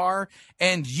you are,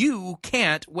 and you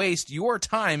can't waste your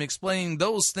time explaining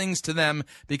those those things to them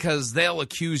because they'll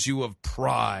accuse you of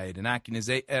pride, an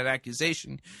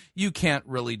accusation you can't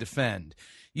really defend.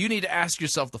 You need to ask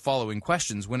yourself the following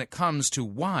questions when it comes to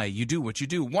why you do what you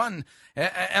do. 1,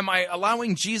 am I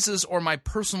allowing Jesus or my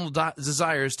personal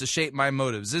desires to shape my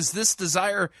motives? Is this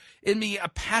desire in me a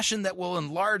passion that will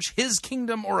enlarge his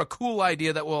kingdom or a cool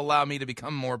idea that will allow me to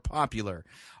become more popular?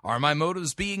 Are my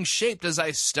motives being shaped as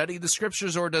I study the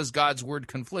scriptures, or does God's word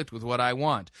conflict with what I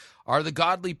want? Are the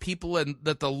godly people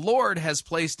that the Lord has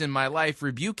placed in my life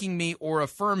rebuking me or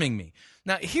affirming me?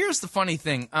 Now, here's the funny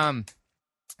thing.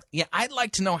 Yeah, I'd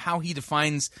like to know how he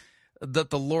defines that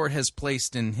the Lord has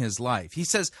placed in his life. He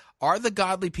says, are the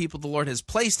godly people the Lord has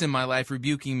placed in my life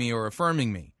rebuking me or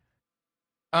affirming me?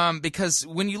 Because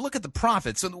when you look at the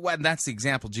prophets, and that's the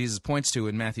example Jesus points to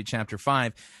in Matthew chapter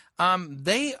 5,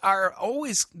 they are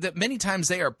always, that many times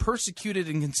they are persecuted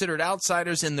and considered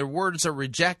outsiders, and their words are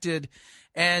rejected.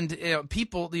 And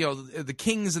people, the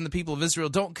kings and the people of Israel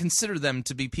don't consider them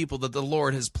to be people that the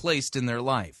Lord has placed in their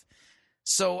life.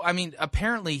 So, I mean,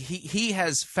 apparently he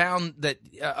has found that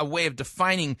a way of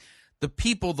defining the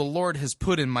people the Lord has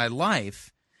put in my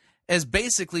life as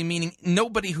basically meaning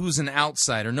nobody who's an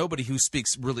outsider, nobody who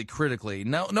speaks really critically,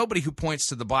 nobody who points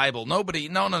to the Bible, no.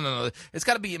 It's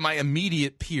got to be my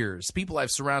immediate peers, people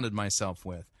I've surrounded myself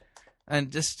with.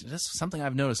 And just something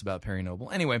I've noticed about Perry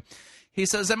Noble. Anyway, he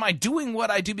says, am I doing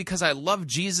what I do because I love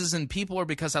Jesus and people, or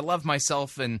because I love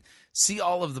myself and see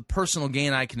all of the personal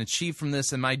gain I can achieve from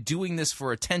this? Am I doing this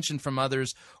for attention from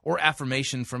others or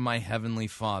affirmation from my Heavenly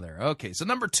Father? Okay, so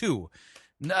number 2,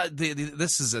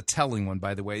 this is a telling one,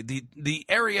 by the way. The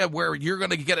area where you're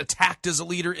going to get attacked as a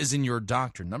leader is in your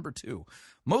doctrine. Number 2,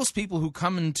 most people who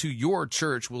come into your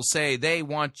church will say they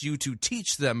want you to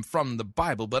teach them from the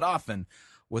Bible, but often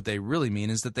what they really mean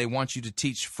is that they want you to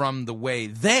teach from the way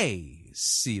they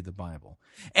see the Bible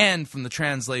and from the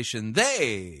translation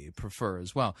they prefer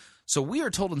as well. So we are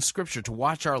told in Scripture to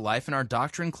watch our life and our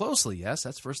doctrine closely. Yes,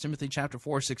 that's 1 Timothy chapter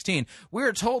 4:16. We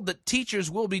are told that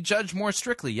teachers will be judged more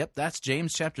strictly. Yep, that's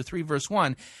James chapter 3, verse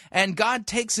 1. And God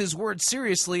takes his word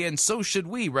seriously, and so should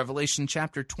we. Revelation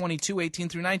chapter 22, 18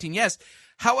 through 19. Yes,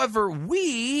 however,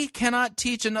 we cannot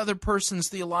teach another person's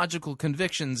theological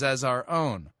convictions as our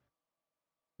own.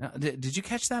 Now, did you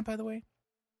catch that, by the way?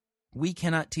 We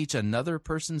cannot teach another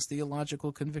person's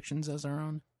theological convictions as our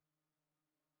own?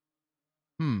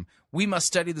 We must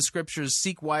study the Scriptures,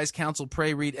 seek wise counsel,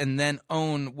 pray, read, and then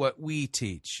own what we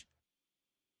teach.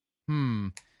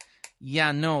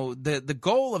 Yeah, no, the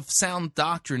goal of sound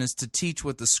doctrine is to teach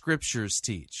what the Scriptures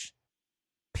teach.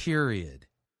 Period.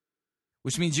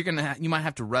 Which means you might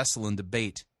have to wrestle and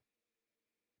debate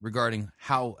regarding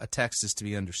how a text is to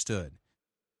be understood.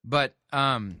 But,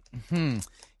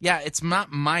 yeah, it's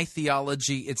not my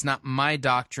theology, it's not my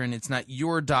doctrine, it's not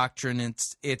your doctrine,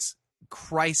 it's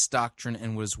Christ's doctrine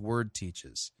and what his word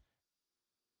teaches.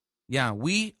 Yeah,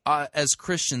 we as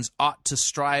Christians ought to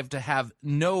strive to have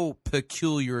no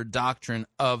peculiar doctrine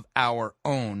of our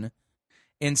own.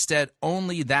 Instead,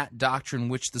 only that doctrine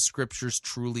which the Scriptures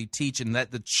truly teach and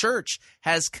that the church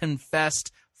has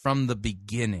confessed from the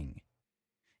beginning.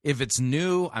 If it's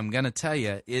new, I'm going to tell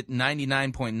you,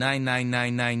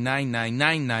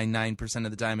 99.999999999% of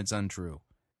the time it's untrue.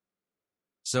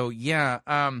 So, yeah,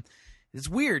 it's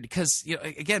weird because,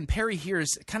 again, Perry here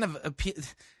is kind of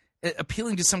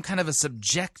appealing to some kind of a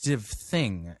subjective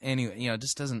thing. Anyway, it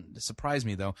just doesn't surprise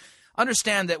me, though.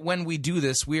 Understand that when we do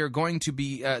this, we are going to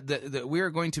be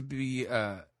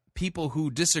people who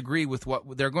disagree with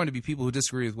there are going to be people who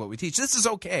disagree with what we teach. This is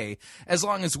okay as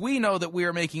long as we know that we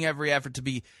are making every effort to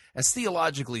be as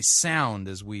theologically sound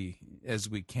as we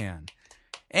can.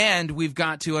 And we've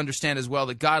got to understand as well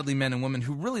that godly men and women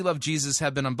who really love Jesus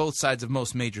have been on both sides of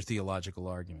most major theological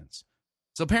arguments.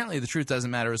 So apparently the truth doesn't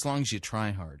matter as long as you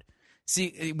try hard.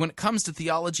 See, when it comes to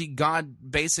theology, God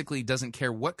basically doesn't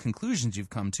care what conclusions you've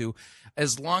come to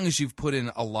as long as you've put in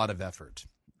a lot of effort.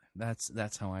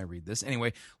 That's how I read this.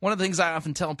 Anyway, one of the things I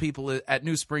often tell people at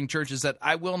New Spring Church is that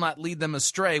I will not lead them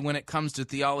astray when it comes to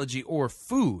theology or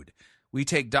food. We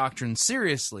take doctrine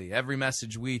seriously. Every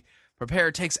message we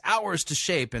prepare takes hours to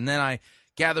shape, and then I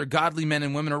gather godly men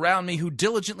and women around me who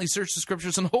diligently search the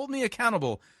Scriptures and hold me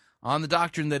accountable on the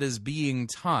doctrine that is being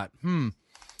taught. I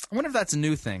wonder if that's a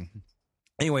new thing.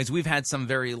 Anyways, we've had some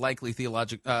very lively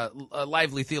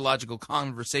theological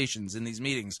conversations in these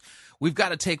meetings. We've got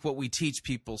to take what we teach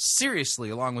people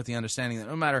seriously, along with the understanding that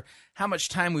no matter how much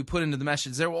time we put into the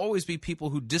message, there will always be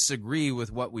people who disagree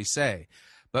with what we say.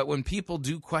 But when people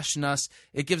do question us,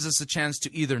 it gives us a chance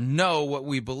to either know what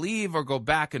we believe or go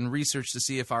back and research to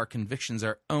see if our convictions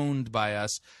are owned by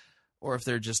us or if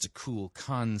they're just a cool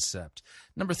concept.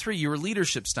 Number 3, your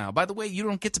leadership style. By the way, you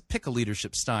don't get to pick a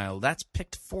leadership style. That's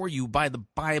picked for you by the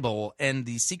Bible, and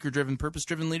the seeker-driven,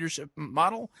 purpose-driven leadership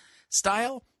model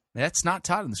style, that's not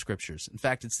taught in the Scriptures. In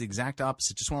fact, it's the exact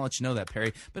opposite. Just want to let you know that,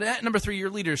 Perry. But at number 3, your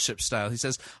leadership style. He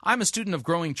says, I'm a student of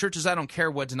growing churches. I don't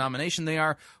care what denomination they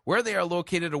are, where they are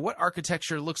located, or what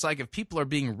architecture looks like. If people are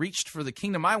being reached for the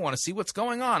kingdom, I want to see what's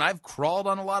going on. I've crawled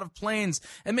on a lot of planes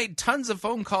and made tons of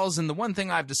phone calls, and the one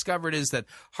thing I've discovered is that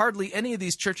hardly any of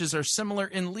these churches are similar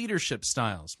in leadership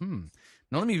styles.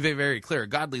 Now, let me be very clear.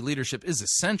 Godly leadership is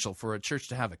essential for a church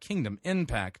to have a kingdom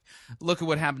impact. Look at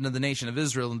what happened to the nation of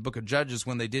Israel in the book of Judges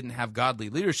when they didn't have godly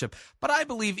leadership. But I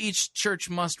believe each church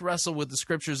must wrestle with the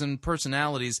Scriptures and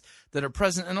personalities that are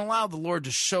present and allow the Lord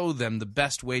to show them the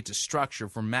best way to structure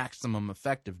for maximum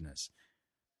effectiveness.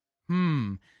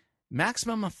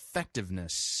 Maximum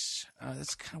effectiveness.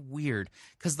 That's kind of weird,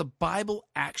 because the Bible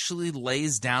actually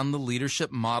lays down the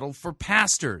leadership model for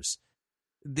pastors.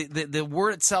 The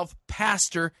word itself,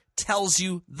 pastor, tells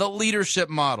you the leadership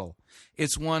model.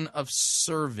 It's one of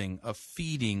serving, of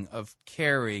feeding, of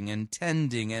caring and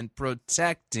tending and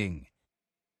protecting.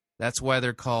 That's why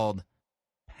they're called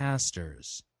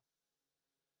pastors.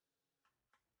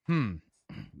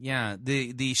 Yeah,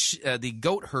 the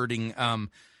goat herding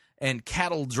and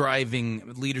cattle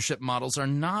driving leadership models are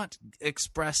not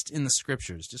expressed in the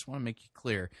Scriptures. Just want to make it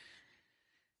clear.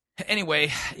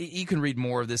 Anyway, you can read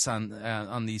more of this on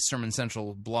the Sermon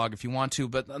Central blog if you want to,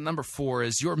 but number 4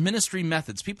 is your ministry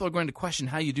methods. People are going to question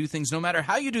how you do things, no matter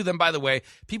how you do them. By the way,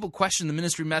 people question the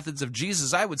ministry methods of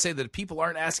Jesus. I would say that if people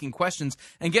aren't asking questions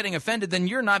and getting offended, then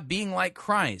you're not being like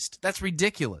Christ. That's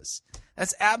ridiculous.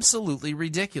 That's absolutely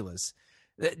ridiculous.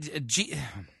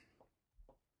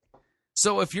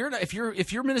 So if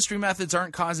your ministry methods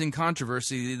aren't causing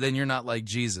controversy, then you're not like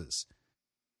Jesus.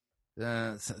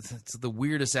 It's the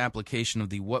weirdest application of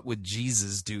the "what would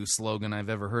Jesus do" slogan I've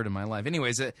ever heard in my life.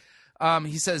 Anyways,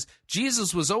 he says,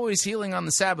 Jesus was always healing on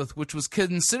the Sabbath, which was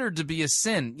considered to be a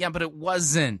sin. Yeah, but it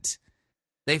wasn't.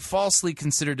 They falsely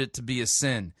considered it to be a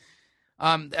sin.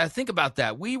 Think about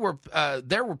that.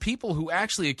 There were people who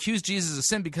actually accused Jesus of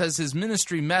sin because his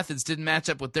ministry methods didn't match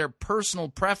up with their personal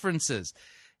preferences.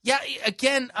 Yeah,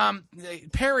 again,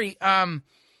 Perry,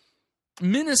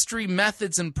 ministry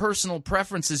methods and personal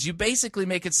preferences, you basically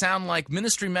make it sound like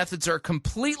ministry methods are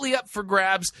completely up for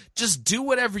grabs. Just do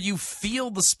whatever you feel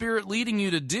the Spirit leading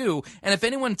you to do. And if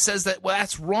anyone says that, well,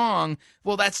 that's wrong,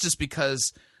 well, that's just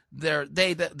because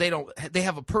they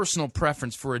have a personal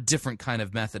preference for a different kind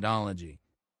of methodology.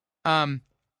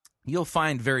 You'll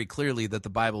find very clearly that the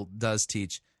Bible does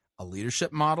teach a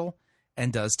leadership model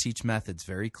and does teach methods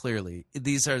very clearly.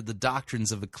 These are the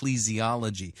doctrines of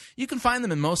ecclesiology. You can find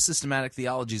them in most systematic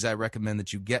theologies. I recommend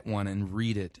that you get one and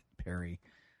read it, Perry.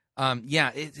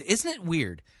 Isn't it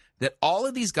weird that all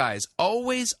of these guys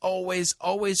always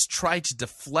try to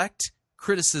deflect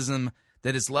criticism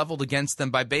that is leveled against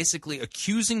them by basically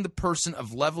accusing the person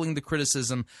of leveling the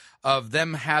criticism of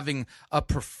them having a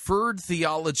preferred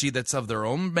theology that's of their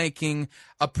own making,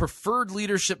 a preferred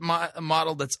leadership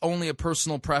model that's only a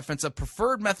personal preference, a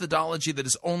preferred methodology that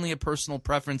is only a personal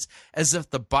preference, as if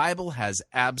the Bible has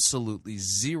absolutely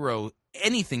zero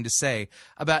anything to say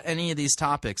about any of these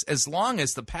topics. As long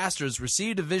as the pastor has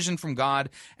received a vision from God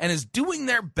and is doing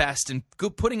their best and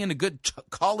putting in a good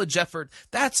college effort,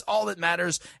 that's all that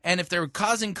matters. And if they're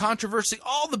causing controversy,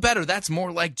 all the better. That's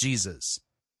more like Jesus.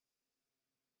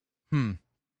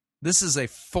 This is a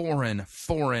foreign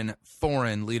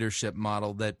leadership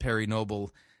model that Perry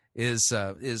Noble is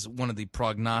one of the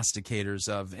prognosticators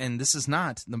of. And this is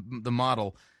not the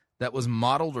model that was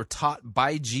modeled or taught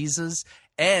by Jesus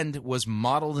and was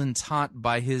modeled and taught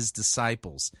by his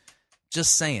disciples.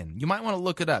 Just saying. You might want to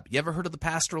look it up. You ever heard of the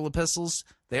pastoral epistles?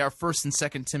 They are 1st and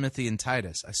 2nd Timothy and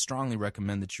Titus. I strongly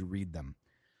recommend that you read them.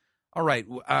 All right,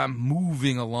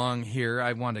 moving along here.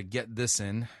 I want to get this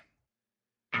in.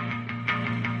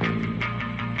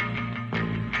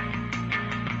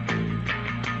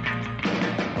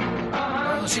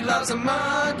 Oh, she loves the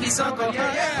monkeys, Uncle,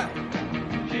 yeah.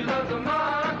 She loves the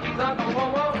monkeys, Uncle,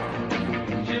 whoa,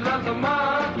 whoa. She loves the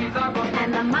monkeys, Uncle.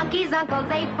 And the monkeys, Uncle,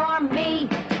 they for me.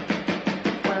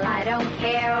 Well, I don't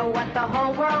care what the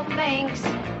whole world thinks.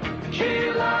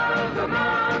 She loves the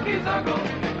monkeys, Uncle.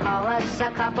 Call us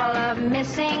a couple of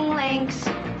missing links.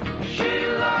 She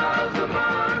loves the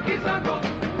monkeys, Uncle.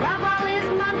 Love all his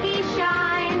monkey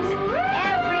shines.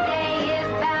 Every day is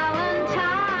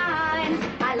Valentine's.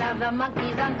 I love the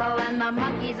monkeys, Uncle, and the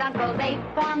monkeys, Uncle, they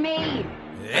for me.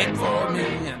 They for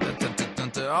me.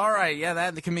 don't. All right, yeah,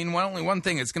 that can mean only one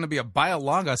thing. It's going to be a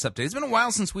BioLogos update. It's been a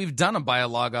while since we've done a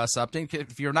BioLogos update.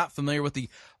 If you're not familiar with the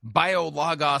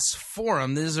BioLogos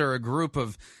Forum, these are a group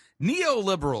of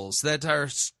neoliberals that are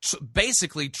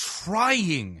basically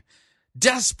trying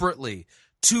desperately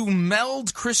to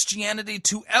meld Christianity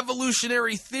to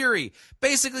evolutionary theory.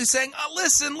 Basically saying,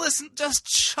 listen, just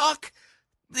chuck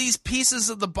these pieces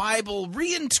of the Bible,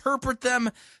 reinterpret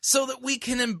them so that we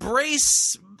can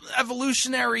embrace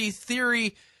evolutionary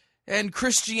theory and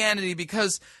Christianity,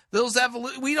 because those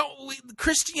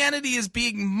Christianity is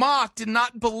being mocked and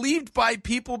not believed by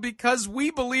people because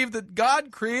we believe that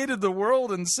God created the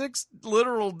world in 6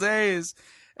 literal days.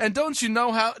 And don't you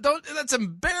know that's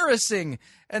embarrassing.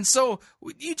 And so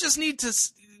you just need to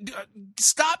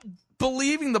stop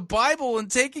believing the Bible and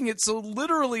taking it so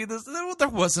literally. There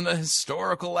wasn't a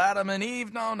historical Adam and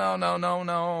Eve. No.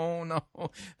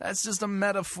 That's just a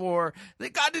metaphor.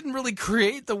 God didn't really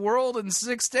create the world in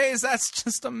 6 days. That's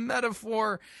just a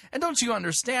metaphor. And don't you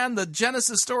understand, the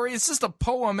Genesis story is just a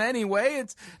poem anyway.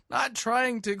 It's not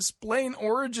trying to explain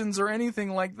origins or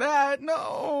anything like that.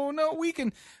 No,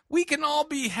 we can all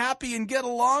be happy and get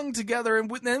along together, and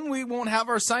then we won't have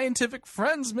our scientific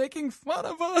friends making fun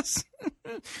of us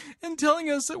and telling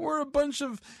us that we're a bunch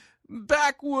of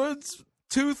backwoods,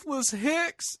 toothless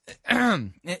hicks.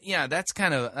 Yeah, that's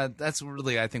that's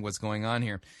really, I think, what's going on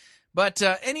here. But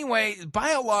anyway,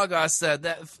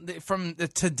 BioLogos, from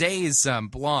today's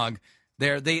blog,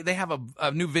 they have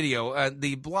a new video.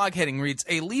 The blog heading reads,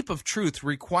 "A Leap of Truth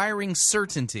Requiring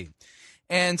Certainty."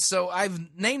 And so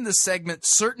I've named the segment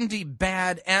Certainty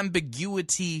Bad,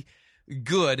 Ambiguity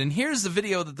Good. And here's the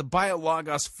video that the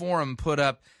BioLogos Forum put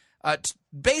up,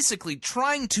 basically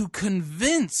trying to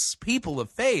convince people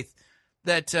of faith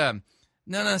that,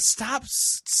 stop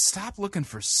looking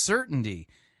for certainty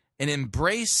and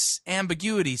embrace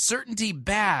ambiguity. Certainty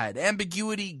bad,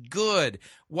 ambiguity good.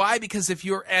 Why? Because if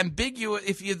you're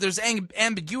ambiguous, there's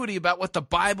ambiguity about what the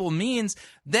Bible means,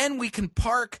 then we can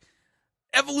park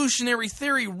evolutionary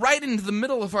theory right into the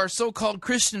middle of our so-called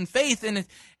Christian faith, and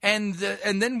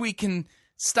then we can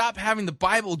stop having the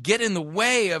Bible get in the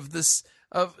way of this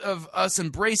of us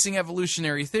embracing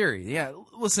evolutionary theory. Yeah,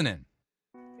 listen in.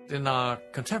 In our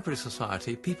contemporary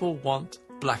society, people want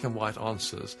black and white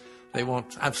answers. They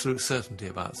want absolute certainty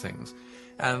about things.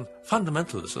 And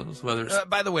fundamentalism, whether it's...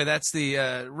 by the way, that's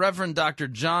the Reverend Dr.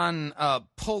 John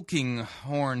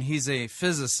Polkinghorne. He's a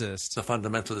physicist. The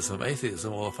fundamentalism of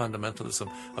atheism or the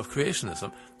fundamentalism of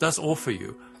creationism does offer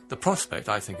you the prospect,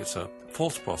 I think it's a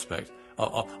false prospect,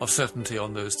 of certainty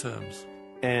on those terms.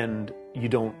 And you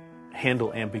don't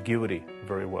handle ambiguity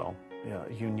very well. Yeah,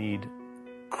 you need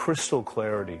crystal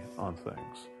clarity on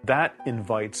things. That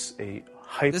invites a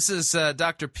This is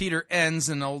Dr. Peter Enns,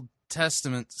 an Old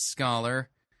Testament scholar.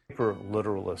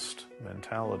 Hyper-literalist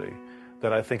mentality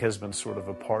that I think has been sort of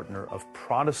a partner of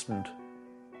Protestant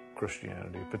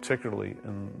Christianity, particularly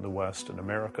in the West and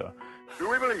America. Do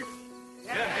we believe?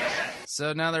 Yes.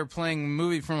 So now they're playing a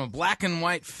movie from a black and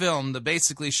white film that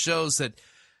basically shows that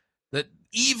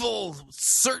evil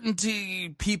certainty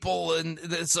people, and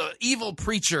this evil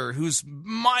preacher who's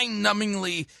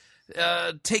mind-numbingly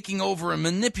taking over and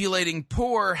manipulating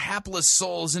poor, hapless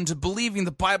souls into believing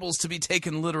the Bible's to be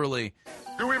taken literally.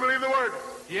 Do we believe the Word?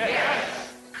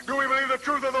 Yes. Do we believe the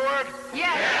truth of the Word?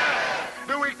 Yes.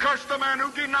 Do we curse the man who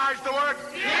denies the Word?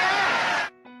 Yes.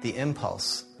 The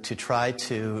impulse to try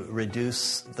to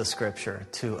reduce the Scripture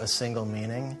to a single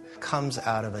meaning comes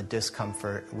out of a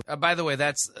discomfort. By the way,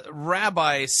 that's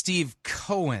Rabbi Steve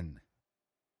Cohen.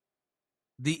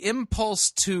 The impulse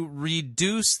to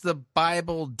reduce the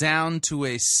Bible down to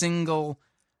a single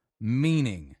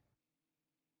meaning.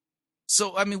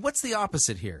 So, I mean, what's the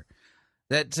opposite here?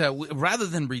 That rather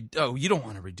than you don't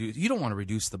want to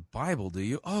reduce the Bible, do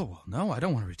you? Oh, well, no, I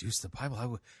don't want to reduce the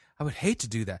Bible. I would hate to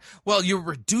do that. Well, you're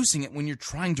reducing it when you're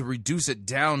trying to reduce it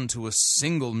down to a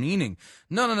single meaning.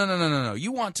 No.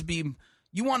 You want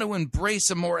to embrace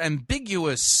a more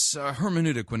ambiguous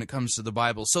hermeneutic when it comes to the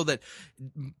Bible, so that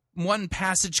one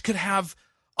passage could have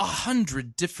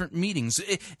 100 different meanings.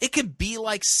 It could be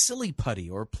like silly putty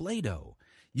or Play-Doh.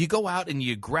 You go out and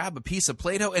you grab a piece of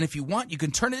Play-Doh, and if you want, you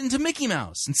can turn it into Mickey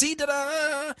Mouse. And see,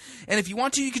 da-da! And if you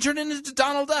want to, you can turn it into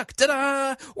Donald Duck,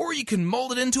 da-da! Or you can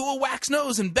mold it into a wax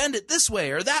nose and bend it this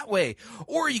way or that way.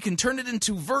 Or you can turn it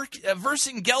into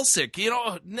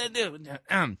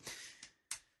Vercingetorix,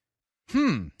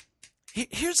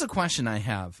 Here's a question I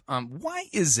have. Why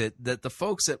is it that the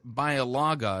folks at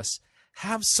BioLogos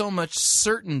have so much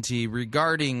certainty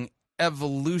regarding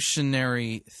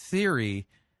evolutionary theory,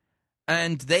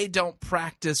 and they don't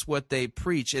practice what they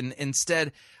preach, and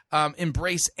instead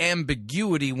embrace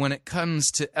ambiguity when it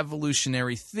comes to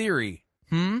evolutionary theory?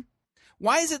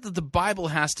 Why is it that the Bible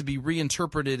has to be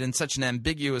reinterpreted in such an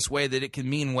ambiguous way that it can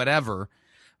mean whatever,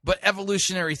 but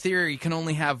evolutionary theory can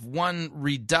only have one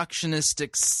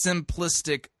reductionistic,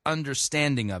 simplistic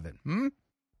understanding of it?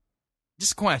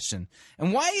 Just a question.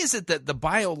 And why is it that the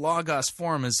BioLogos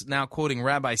Forum is now quoting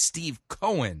Rabbi Steve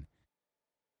Cohen?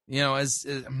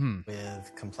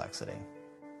 With complexity.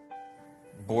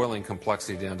 Boiling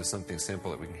complexity down to something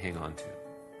simple that we can hang on to.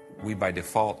 We, by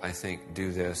default, I think,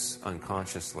 do this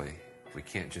unconsciously. We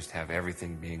can't just have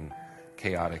everything being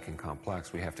chaotic and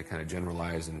complex. We have to kind of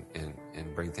generalize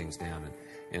and bring things down.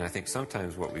 And I think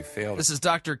sometimes what we fail... This is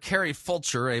Dr. Carrie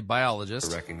Fulcher, a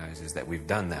biologist. ...to recognize is that we've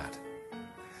done that.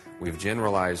 We've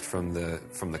generalized from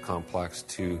the complex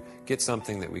to get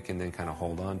something that we can then kind of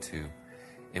hold on to.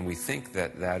 And we think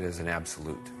that that is an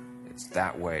absolute. It's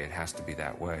that way. It has to be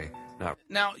that way.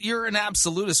 Now, you're an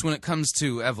absolutist when it comes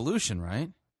to evolution, right?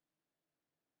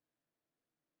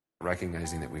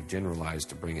 Recognizing that we've generalized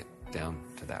to bring it down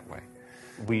to that way.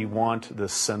 We want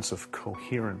this sense of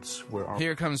coherence where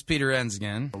Here comes Peter Enns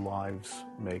again. Our lives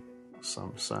make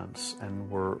some sense, and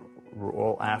we're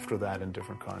all after that in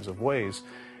different kinds of ways.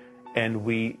 And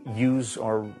we use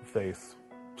our faith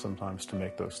sometimes to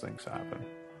make those things happen.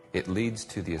 It leads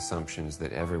to the assumptions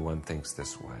that everyone thinks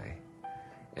this way.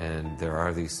 And there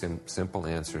are these simple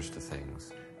answers to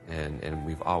things. And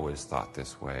we've always thought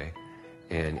this way.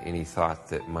 And any thought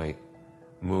that might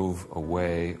move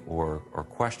away or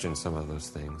question some of those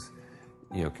things,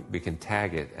 we can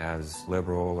tag it as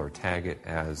liberal or tag it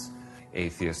as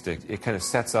atheistic. It kind of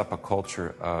sets up a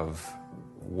culture of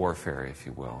warfare, if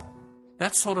you will.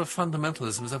 That sort of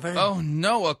fundamentalism is a very... Oh,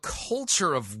 no, a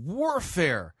culture of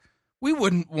warfare. We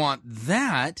wouldn't want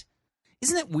that.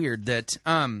 Isn't it weird that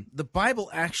the Bible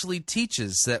actually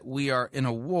teaches that we are in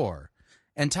a war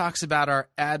and talks about our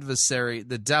adversary,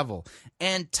 the devil,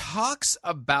 and talks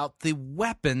about the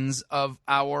weapons of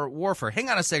our warfare? Hang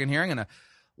on a second here. I'm going to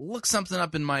look something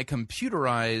up in my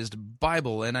computerized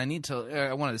Bible, and I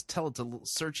want to tell it to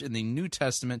search in the New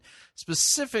Testament.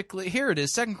 Specifically, here it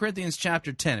is, 2 Corinthians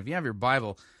chapter 10. If you have your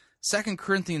Bible, 2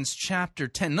 Corinthians chapter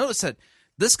 10. Notice that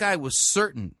this guy was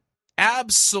certain,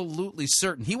 absolutely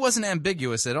certain. He wasn't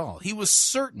ambiguous at all. He was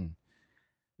certain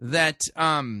that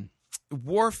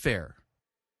warfare,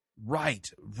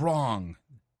 right, wrong,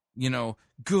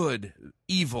 good,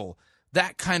 evil,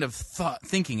 that kind of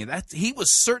thinking, he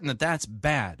was certain that that's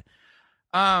bad.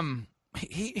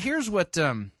 Here's what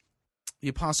the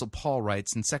Apostle Paul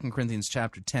writes in 2 Corinthians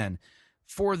chapter 10.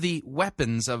 For the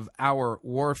weapons of our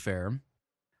warfare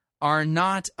are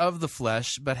not of the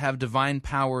flesh, but have divine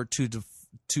power to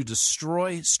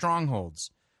destroy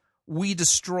strongholds. We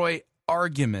destroy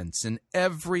arguments and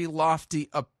every lofty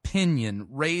opinion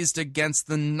raised against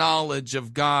the knowledge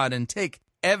of God, and take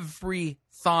every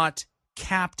thought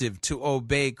captive to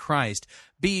obey Christ,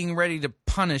 being ready to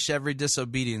punish every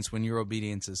disobedience when your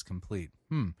obedience is complete.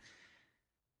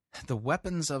 The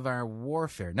weapons of our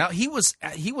warfare. Now, he was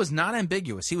not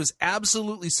ambiguous. He was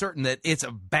absolutely certain that it's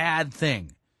a bad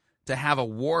thing to have a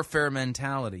warfare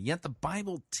mentality. Yet the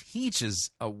Bible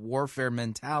teaches a warfare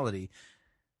mentality.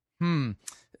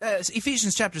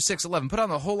 Ephesians chapter 6:11. Put on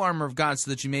the whole armor of God so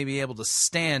that you may be able to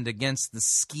stand against the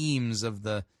schemes of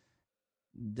the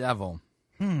devil.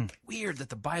 Weird that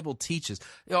the Bible teaches.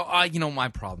 My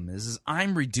problem is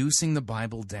I'm reducing the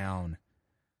Bible down.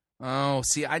 Oh,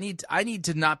 see, I need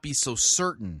to not be so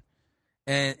certain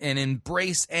and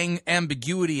embrace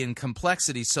ambiguity and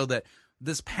complexity, so that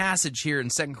this passage here in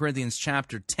 2 Corinthians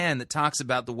chapter 10 that talks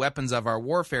about the weapons of our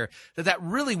warfare, that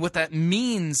really what that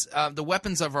means, the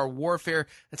weapons of our warfare,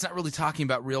 that's not really talking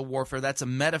about real warfare. That's a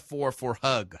metaphor for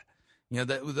hug.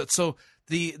 So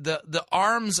the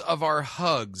arms of our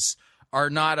hugs are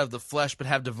not of the flesh, but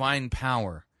have divine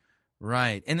power.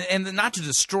 Right. And not to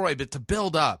destroy, but to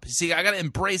build up. See, I got to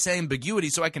embrace ambiguity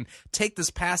so I can take this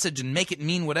passage and make it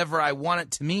mean whatever I want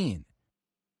it to mean.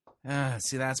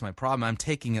 See, that's my problem. I'm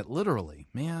taking it literally.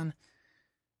 Man.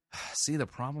 See the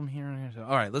problem here?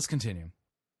 All right, let's continue.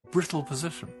 Brittle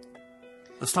position.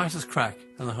 The slightest crack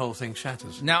and the whole thing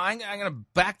shatters. Now, I'm going to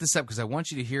back this up because I want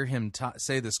you to hear him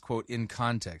say this quote in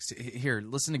context. Here,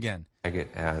 listen again. Tag it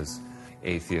as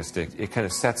atheistic. It kind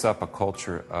of sets up a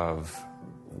culture of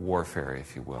warfare,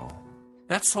 if you will.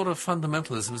 That sort of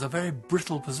fundamentalism is a very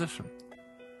brittle position.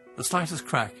 The slightest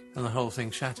crack and the whole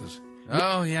thing shatters.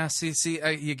 Oh, yeah. See,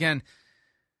 again,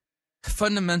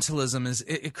 fundamentalism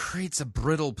it creates a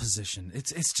brittle position.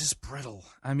 It's just brittle.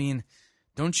 I mean,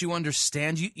 don't you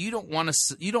understand? You don't want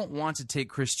to take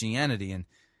Christianity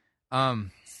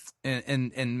and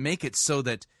make it so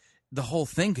that the whole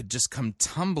thing could just come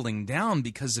tumbling down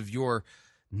because of your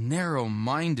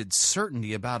narrow-minded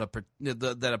certainty about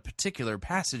that a particular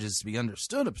passage is to be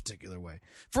understood a particular way.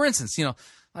 For instance,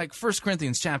 like 1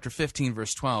 Corinthians chapter 15,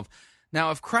 verse 12,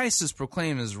 "Now if Christ is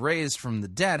proclaimed as raised from the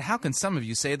dead, how can some of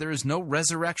you say there is no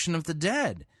resurrection of the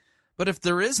dead? But if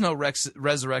there is no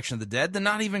resurrection of the dead, then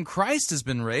not even Christ has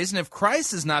been raised. And if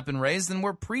Christ has not been raised, then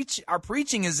our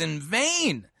preaching is in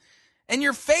vain, and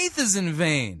your faith is in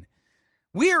vain.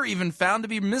 We are even found to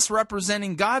be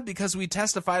misrepresenting God because we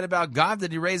testified about God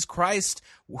that he raised Christ,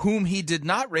 whom he did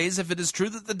not raise, if it is true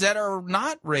that the dead are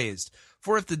not raised.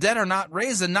 For if the dead are not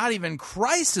raised, then not even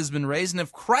Christ has been raised. And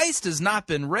if Christ has not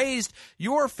been raised,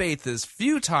 your faith is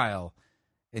futile,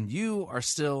 and you are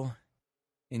still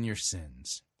in your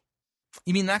sins."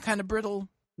 You mean that kind of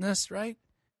brittleness, right?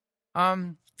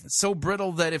 So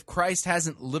brittle that if Christ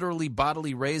hasn't literally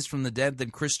bodily raised from the dead,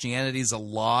 then Christianity is a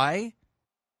lie?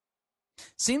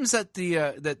 Seems that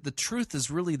the truth is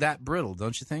really that brittle,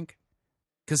 don't you think?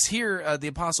 Because here the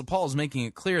Apostle Paul is making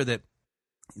it clear that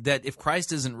if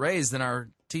Christ isn't raised, then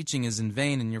our teaching is in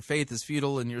vain, and your faith is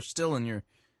futile, and you're still in your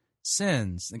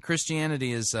sins. And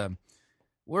Christianity is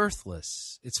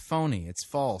worthless. It's phony. It's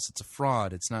false. It's a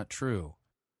fraud. It's not true.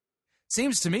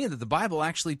 Seems to me that the Bible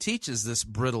actually teaches this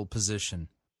brittle position.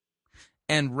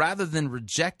 And rather than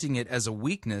rejecting it as a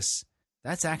weakness,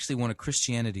 that's actually one of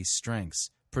Christianity's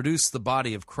strengths. Produce the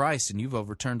body of Christ, and you've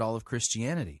overturned all of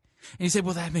Christianity. And you say,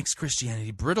 well, that makes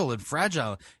Christianity brittle and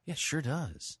fragile. Yeah, sure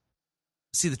does.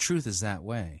 See, the truth is that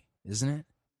way, isn't it?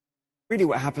 Really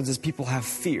what happens is people have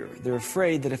fear. They're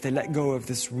afraid that if they let go of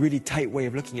this really tight way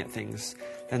of looking at things,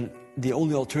 then the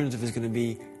only alternative is going to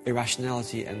be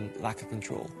irrationality and lack of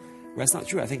control. Well, that's not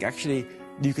true. I think actually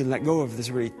you can let go of this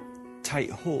really tight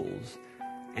hold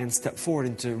and step forward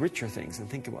into richer things and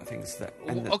think about things that...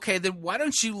 Okay, then why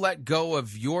don't you let go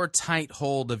of your tight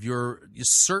hold of your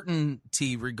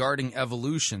certainty regarding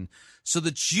evolution so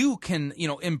that you can,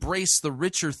 embrace the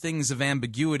richer things of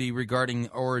ambiguity regarding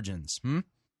origins?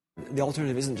 The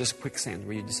alternative isn't just quicksand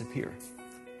where you disappear.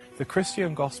 The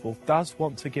Christian gospel does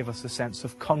want to give us a sense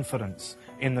of confidence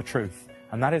in the truth,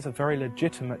 and that is a very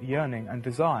legitimate yearning and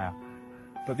desire.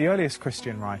 But the earliest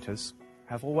Christian writers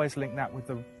have always linked that with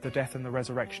the death and the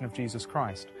resurrection of Jesus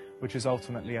Christ, which is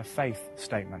ultimately a faith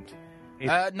statement.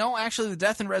 No, actually, the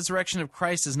death and resurrection of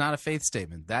Christ is not a faith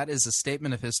statement. That is a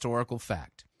statement of historical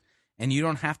fact. And you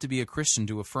don't have to be a Christian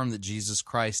to affirm that Jesus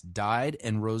Christ died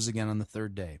and rose again on the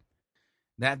third day.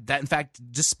 That in fact,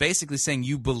 just basically saying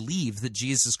you believe that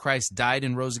Jesus Christ died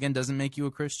and rose again doesn't make you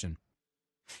a Christian.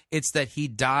 It's that he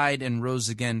died and rose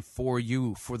again for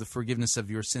you, for the forgiveness of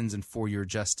your sins and for your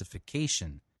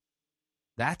justification.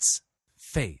 That's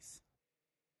faith.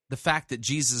 The fact that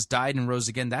Jesus died and rose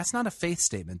again, that's not a faith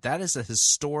statement. That is a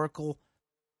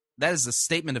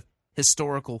statement of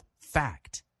historical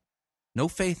fact. No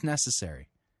faith necessary.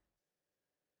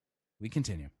 We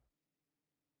continue.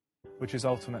 Which is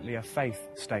ultimately a faith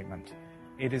statement.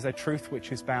 It is a truth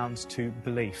which is bound to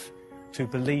belief, to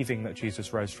believing that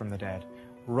Jesus rose from the dead,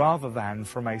 rather than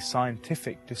from a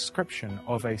scientific description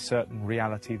of a certain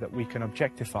reality that we can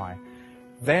objectify.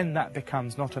 Then that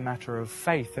becomes not a matter of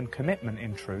faith and commitment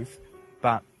in truth,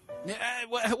 but...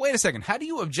 Wait a second. How do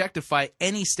you objectify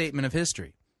any statement of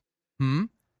history?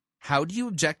 How do you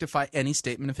objectify any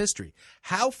statement of history?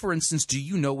 How, for instance, do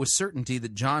you know with certainty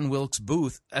that John Wilkes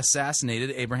Booth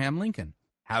assassinated Abraham Lincoln?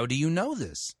 How do you know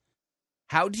this?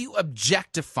 How do you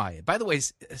objectify it? By the way,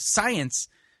 science...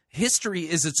 History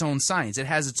is its own science. It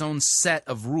has its own set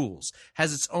of rules,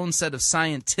 has its own set of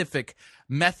scientific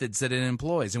methods that it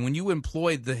employs. And when you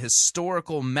employ the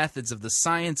historical methods of the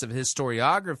science of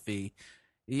historiography,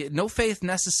 no faith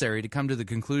necessary to come to the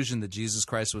conclusion that Jesus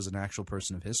Christ was an actual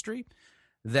person of history,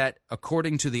 that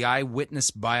according to the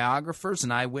eyewitness biographers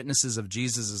and eyewitnesses of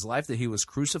Jesus' life, that he was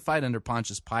crucified under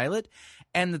Pontius Pilate,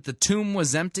 and that the tomb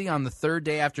was empty on the third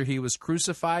day after he was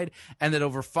crucified, and that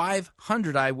over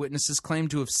 500 eyewitnesses claimed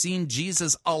to have seen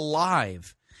Jesus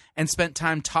alive and spent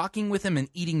time talking with him and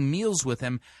eating meals with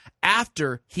him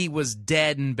after he was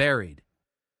dead and buried.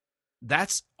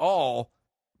 That's all.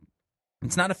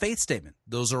 It's not a faith statement.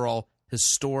 Those are all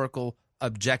historical,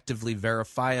 objectively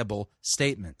verifiable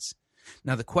statements.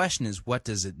 Now, the question is, what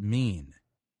does it mean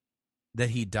that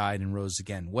he died and rose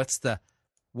again?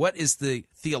 What is the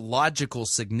theological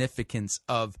significance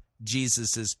of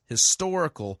Jesus'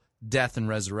 historical death and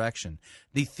resurrection?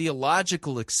 The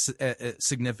theological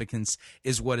significance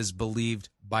is what is believed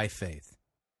by faith.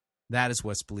 That is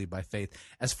what's believed by faith.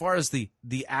 As far as the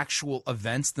actual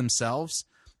events themselves,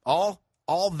 all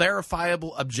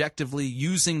verifiable objectively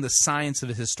using the science of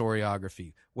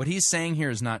historiography. What he's saying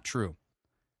here is not true.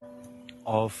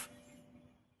 Of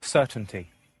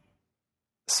Certainty.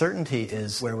 Certainty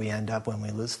is where we end up when we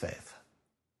lose faith.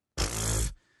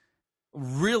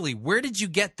 Really? Where did you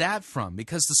get that from?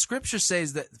 Because the Scripture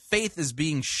says that faith is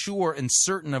being sure and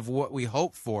certain of what we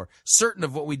hope for, certain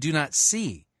of what we do not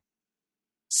see.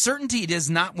 Certainty is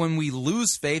not when we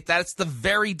lose faith. That's the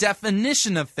very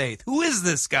definition of faith. Who is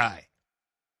this guy?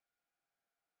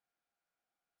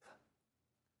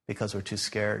 Because we're too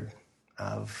scared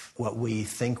of what we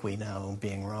think we know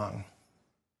being wrong.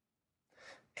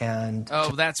 And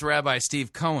that's Rabbi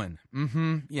Steve Cohen.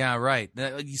 Yeah, right.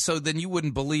 So then you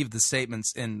wouldn't believe the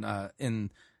statements in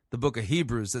the book of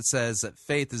Hebrews that says that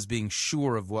faith is being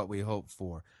sure of what we hope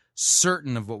for,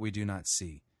 certain of what we do not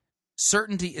see.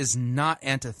 Certainty is not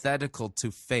antithetical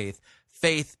to faith.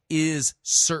 Faith is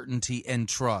certainty and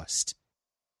trust.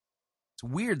 It's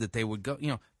weird that they would go,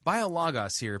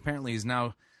 Biologos here apparently is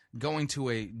now going to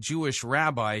a Jewish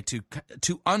rabbi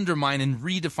to undermine and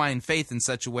redefine faith in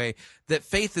such a way that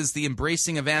faith is the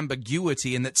embracing of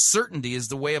ambiguity and that certainty is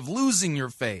the way of losing your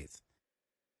faith.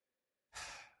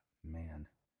 Man.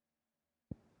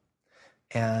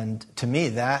 And to me,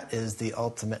 that is the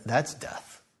ultimate, that's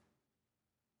death.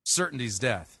 Certainty's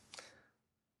death.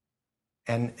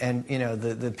 And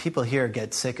the people here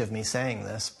get sick of me saying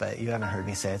this, but you haven't heard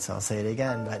me say it, so I'll say it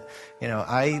again. But,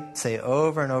 I say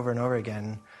over and over and over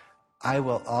again, I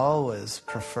will always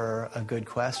prefer a good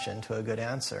question to a good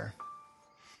answer.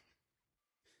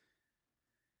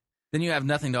 Then you have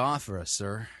nothing to offer us,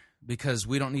 sir, because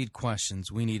we don't need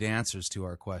questions. We need answers to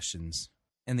our questions.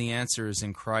 And the answer is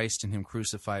in Christ and Him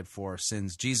crucified for our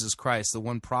sins. Jesus Christ, the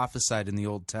one prophesied in the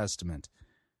Old Testament.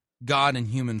 God in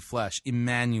human flesh,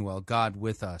 Emmanuel, God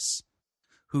with us,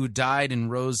 who died and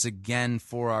rose again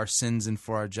for our sins and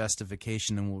for our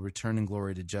justification and will return in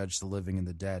glory to judge the living and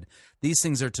the dead. These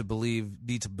things are to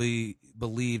be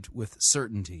believed with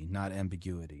certainty, not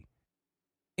ambiguity.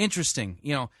 Interesting.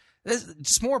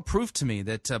 It's more proof to me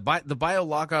that the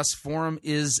BioLogos Forum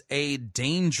is a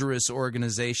dangerous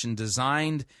organization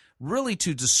designed really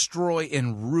to destroy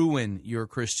and ruin your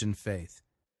Christian faith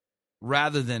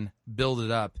rather than build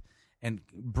it up and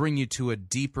bring you to a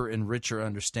deeper and richer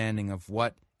understanding of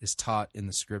what is taught in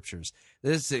the Scriptures.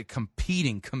 This is a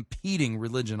competing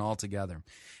religion altogether.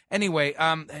 Anyway,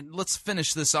 let's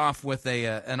finish this off with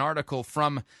an article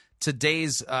from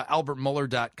today's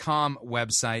AlbertMuller.com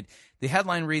website. The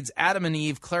headline reads, Adam and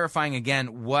Eve clarifying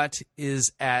again what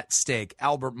is at stake.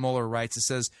 Albert Muller writes, it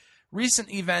says,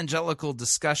 recent evangelical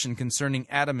discussion concerning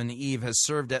Adam and Eve has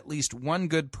served at least one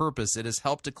good purpose. It has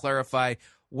helped to clarify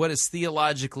what is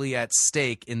theologically at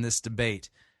stake in this debate.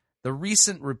 The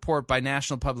recent report by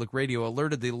National Public Radio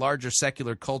alerted the larger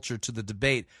secular culture to the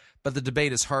debate, but the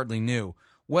debate is hardly new.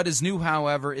 What is new,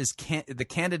 however, is the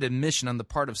candid admission on the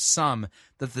part of some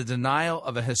that the denial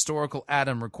of a historical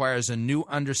Adam requires a new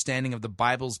understanding of the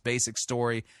Bible's basic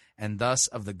story and thus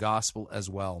of the gospel as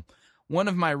well. One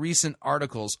of my recent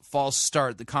articles, False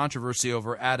Start, the controversy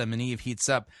over Adam and Eve heats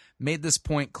up, made this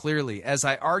point clearly. As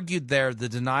I argued there, the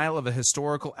denial of a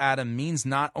historical Adam means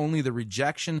not only the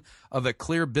rejection of a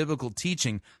clear biblical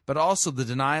teaching, but also the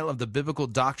denial of the biblical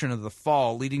doctrine of the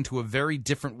fall, leading to a very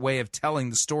different way of telling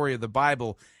the story of the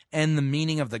Bible and the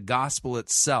meaning of the gospel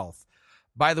itself.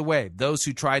 By the way, those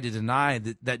who try to deny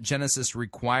that Genesis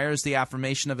requires the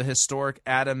affirmation of a historic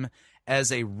Adam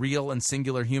as a real and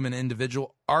singular human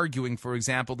individual, arguing, for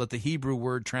example, that the Hebrew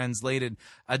word translated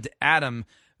Adam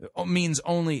means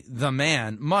only the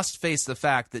man, must face the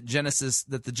fact that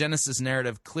the Genesis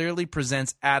narrative clearly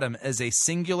presents Adam as a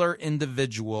singular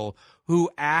individual who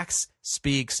acts,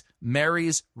 speaks,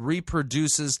 marries,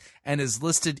 reproduces, and is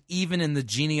listed even in the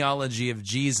genealogy of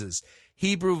Jesus.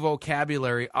 Hebrew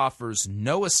vocabulary offers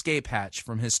no escape hatch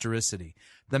from historicity.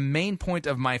 The main point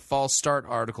of my False Start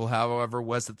article, however,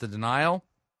 was that the denial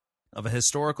of a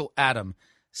historical Adam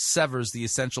severs the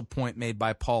essential point made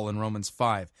by Paul in Romans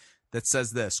 5 that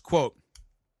says this, quote,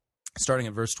 starting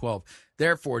at verse 12,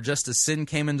 therefore, just as sin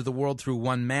came into the world through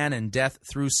one man and death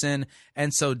through sin,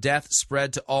 and so death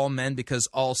spread to all men because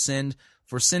all sinned.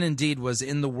 For sin indeed was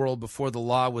in the world before the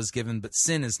law was given, but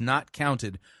sin is not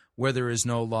counted where there is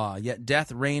no law. Yet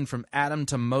death reigned from Adam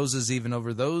to Moses, even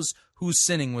over those whose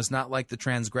sinning was not like the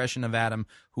transgression of Adam,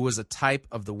 who was a type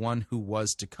of the one who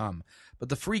was to come. But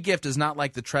the free gift is not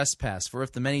like the trespass, for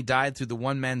if the many died through the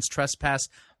one man's trespass,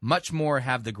 much more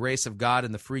have the grace of God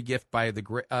and the free gift by the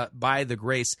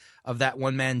grace of that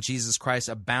one man, Jesus Christ,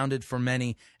 abounded for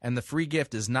many. And the free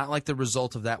gift is not like the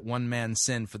result of that one man's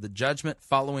sin, for the judgment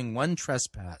following one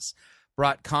trespass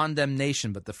brought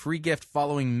condemnation, but the free gift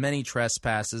following many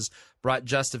trespasses brought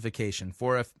justification.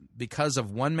 For if, because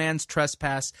of one man's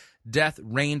trespass, death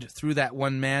reigned through that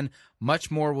one man, much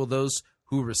more will those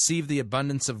who receive the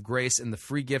abundance of grace and the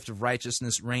free gift of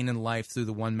righteousness reign in life through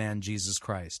the one man, Jesus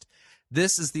Christ.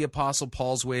 This is the Apostle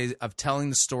Paul's way of telling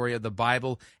the story of the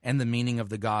Bible and the meaning of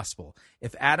the gospel.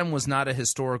 If Adam was not a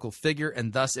historical figure,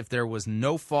 and thus if there was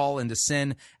no fall into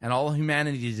sin, and all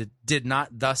humanity did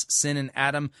not thus sin in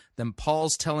Adam, then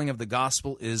Paul's telling of the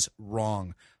gospel is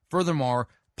wrong. Furthermore,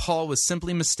 Paul was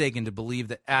simply mistaken to believe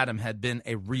that Adam had been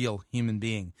a real human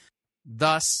being.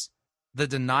 Thus, the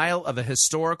denial of a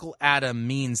historical Adam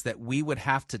means that we would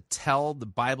have to tell the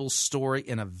Bible's story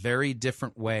in a very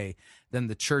different way than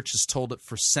the church has told it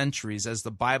for centuries, as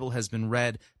the Bible has been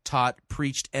read, taught,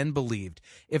 preached, and believed.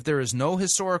 If there is no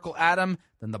historical Adam,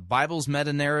 then the Bible's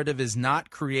meta-narrative is not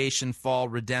creation, fall,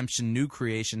 redemption, new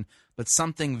creation, but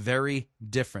something very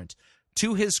different.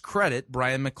 To his credit,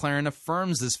 Brian McLaren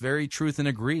affirms this very truth and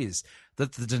agrees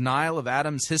that the denial of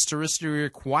Adam's historicity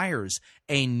requires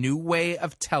a new way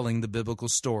of telling the biblical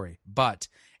story. But,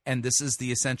 and this is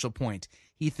the essential point,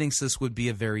 he thinks this would be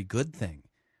a very good thing.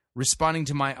 Responding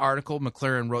to my article,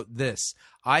 McLaren wrote this: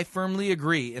 I firmly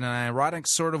agree in an ironic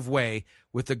sort of way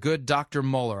with the good Dr.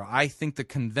 Muller. I think the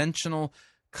conventional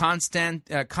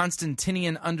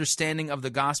Constantinian understanding of the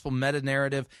gospel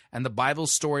meta-narrative and the Bible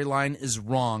storyline is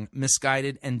wrong,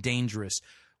 misguided, and dangerous.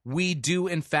 We do,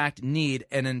 in fact, need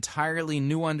an entirely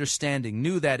new understanding,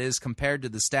 new, that is, compared to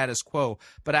the status quo,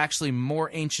 but actually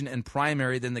more ancient and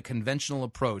primary than the conventional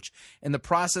approach. In the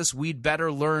process, we'd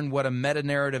better learn what a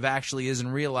meta-narrative actually is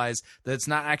and realize that it's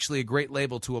not actually a great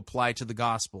label to apply to the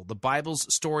gospel. The Bible's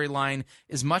storyline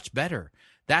is much better.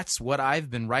 That's what I've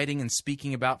been writing and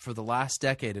speaking about for the last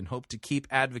decade, and hope to keep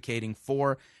advocating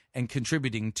for and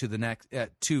contributing to the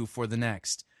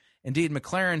next. Indeed,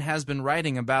 McLaren has been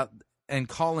writing about and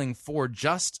calling for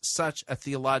just such a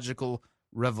theological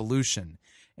revolution.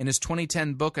 In his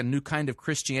 2010 book, A New Kind of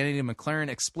Christianity, McLaren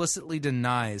explicitly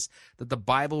denies that the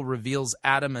Bible reveals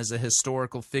Adam as a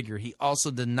historical figure. He also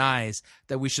denies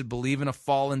that we should believe in a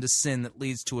fall into sin that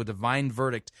leads to a divine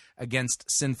verdict against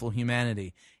sinful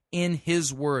humanity. In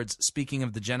his words, speaking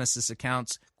of the Genesis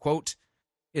accounts, quote,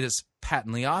 "It is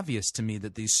patently obvious to me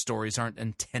that these stories aren't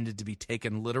intended to be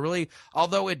taken literally,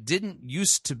 although it didn't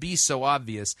used to be so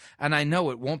obvious, and I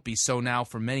know it won't be so now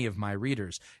for many of my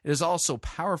readers. It is also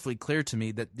powerfully clear to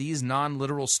me that these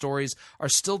non-literal stories are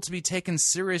still to be taken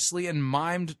seriously and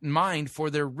mined for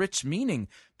their rich meaning,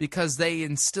 because they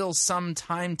instill some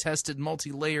time-tested,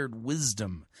 multi-layered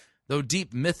wisdom, though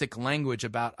deep mythic language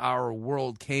about our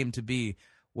world came to be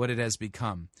what it has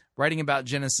become." Writing about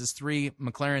Genesis 3,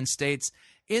 McLaren states,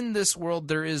 "In this world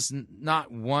there is not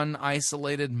one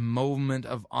isolated moment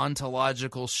of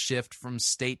ontological shift from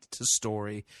state to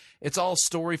story. It's all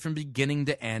story from beginning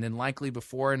to end, and likely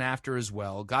before and after as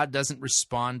well. God doesn't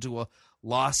respond to a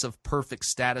loss of perfect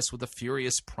status with a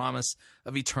furious promise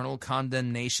of eternal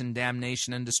condemnation,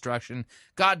 damnation, and destruction.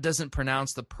 God doesn't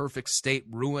pronounce the perfect state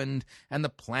ruined and the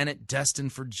planet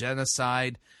destined for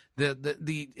genocide.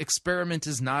 The experiment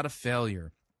is not a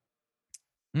failure."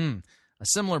 A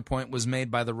similar point was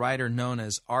made by the writer known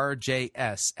as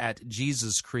RJS at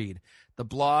Jesus Creed, the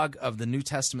blog of the New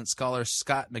Testament scholar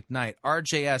Scott McKnight.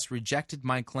 RJS rejected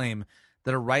my claim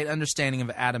that a right understanding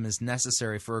of Adam is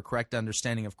necessary for a correct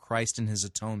understanding of Christ and his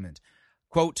atonement.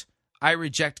 Quote, "I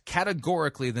reject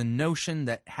categorically the notion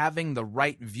that having the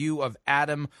right view of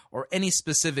Adam or any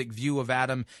specific view of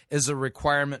Adam is a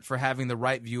requirement for having the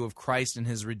right view of Christ and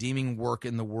his redeeming work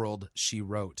in the world," she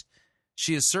wrote.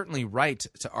 She is certainly right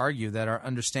to argue that our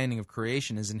understanding of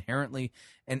creation is inherently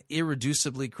and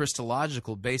irreducibly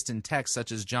Christological, based in texts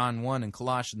such as John 1 and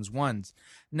Colossians 1.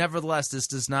 Nevertheless, this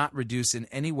does not reduce in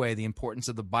any way the importance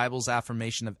of the Bible's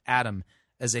affirmation of Adam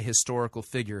as a historical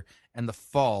figure and the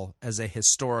fall as a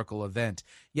historical event.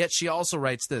 Yet she also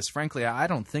writes this: "Frankly, I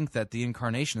don't think that the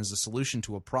incarnation is a solution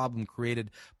to a problem created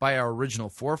by our original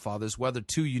forefathers, whether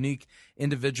two unique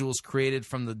individuals created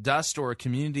from the dust or a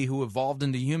community who evolved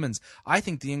into humans. I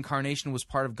think the incarnation was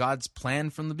part of God's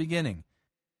plan from the beginning."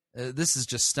 This is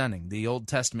just stunning. The Old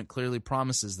Testament clearly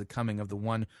promises the coming of the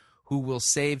one who will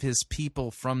save his people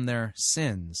from their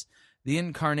sins. The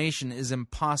incarnation is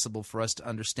impossible for us to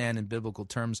understand in biblical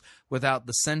terms without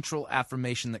the central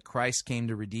affirmation that Christ came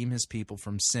to redeem his people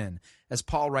from sin. As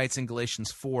Paul writes in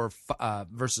Galatians 4,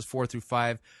 verses 4 through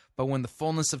 5, "But when the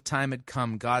fullness of time had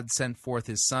come, God sent forth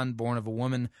his Son, born of a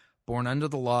woman, born under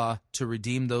the law, to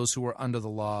redeem those who were under the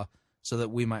law, so that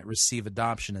we might receive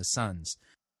adoption as sons."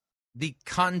 The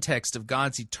context of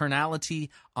God's eternality,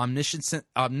 omniscience,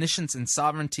 and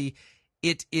sovereignty,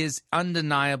 it is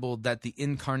undeniable that the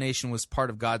incarnation was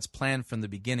part of God's plan from the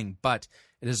beginning, but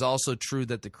it is also true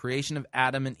that the creation of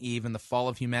Adam and Eve and the fall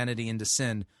of humanity into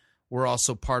sin were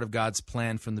also part of God's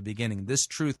plan from the beginning. This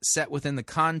truth, set within the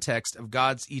context of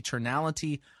God's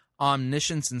eternality,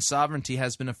 omniscience, and sovereignty,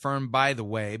 has been affirmed, by the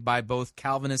way, by both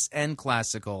Calvinists and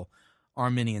classical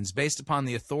Arminians. Based upon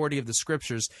the authority of the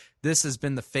Scriptures, this has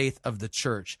been the faith of the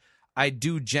Church. I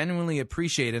do genuinely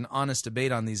appreciate an honest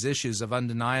debate on these issues of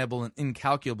undeniable and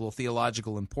incalculable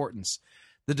theological importance.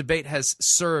 The debate has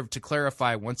served to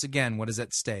clarify once again what is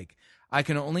at stake. I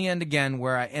can only end again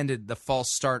where I ended the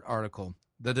False Start article.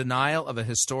 The denial of a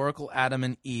historical Adam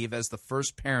and Eve as the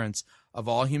first parents of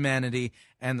all humanity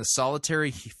and the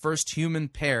solitary first human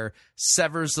pair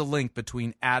severs the link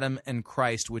between Adam and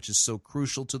Christ, which is so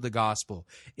crucial to the gospel.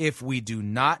 If we do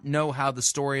not know how the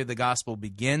story of the gospel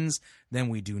begins, then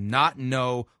we do not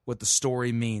know what the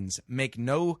story means. Make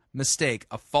no mistake,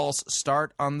 a false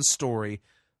start on the story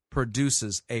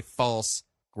produces a false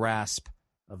grasp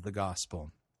of the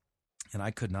gospel. And I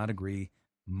could not agree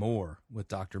more with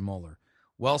Dr. Mohler.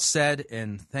 Well said,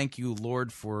 and thank you,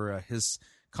 Lord, for his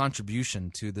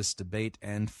contribution to this debate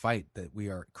and fight that we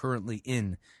are currently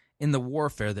in the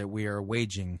warfare that we are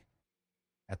waging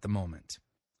at the moment.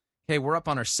 Okay, we're up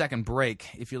on our second break.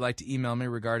 If you'd like to email me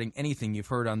regarding anything you've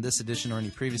heard on this edition or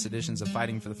any previous editions of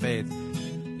Fighting for the Faith,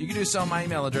 you can do so on my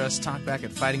email address,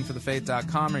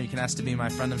 talkback@fightingforthefaith.com, or you can ask to be my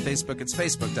friend on Facebook. It's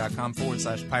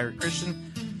facebook.com/Pirate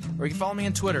Christian, or you can follow me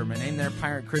on Twitter. My name there,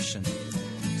 Pirate Christian.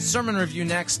 Sermon review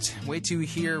next. Wait to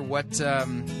hear what's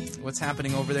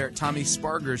happening over there at Tommy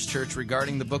Sparger's church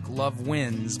regarding the book Love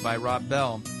Wins by Rob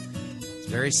Bell. It's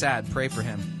very sad. Pray for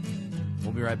him.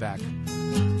 We'll be right back.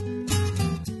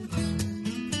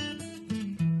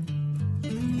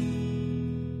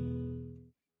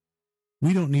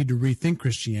 We don't need to rethink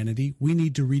Christianity. We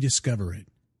need to rediscover it.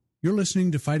 You're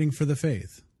listening to Fighting for the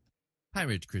Faith.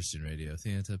 Pirate Christian Radio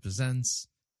Theater presents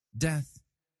Death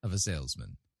of a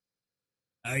Salesman.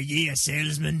 Are ye a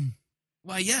salesman?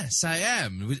 Why, yes, I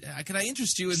am. Can I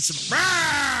interest you in some...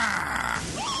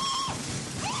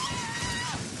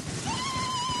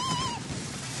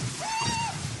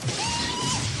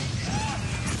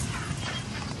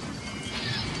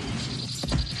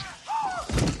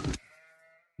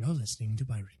 You're listening to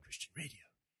Pirate Christian Radio.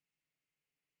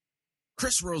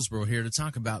 Chris Roseborough here to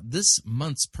talk about this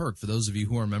month's perk for those of you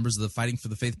who are members of the Fighting for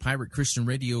the Faith Pirate Christian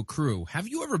Radio crew. Have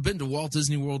you ever been to Walt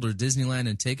Disney World or Disneyland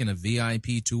and taken a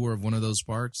VIP tour of one of those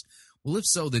parks? Well, if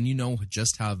so, then you know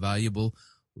just how valuable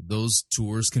those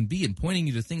tours can be in pointing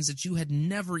you to things that you had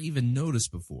never even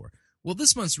noticed before. Well,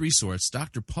 this month's resource,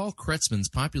 Dr. Paul Kretzmann's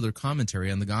popular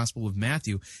commentary on the Gospel of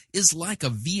Matthew, is like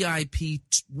a VIP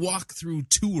walk-through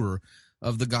tour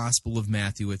of the Gospel of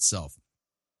Matthew itself.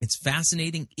 It's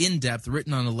fascinating, in-depth,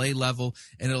 written on a lay level,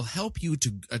 and it'll help you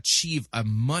to achieve a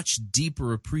much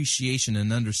deeper appreciation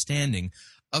and understanding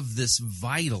of this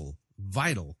vital,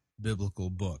 vital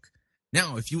biblical book.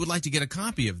 Now, if you would like to get a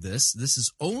copy of this, this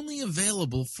is only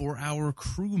available for our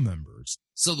crew members.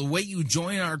 So the way you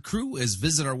join our crew is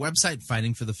visit our website,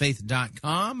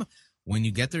 fightingforthefaith.com. When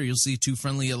you get there, you'll see two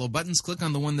friendly yellow buttons. Click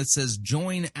on the one that says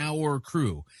Join Our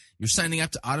Crew. You're signing up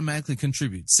to automatically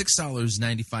contribute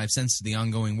 $6.95 to the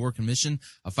ongoing work and mission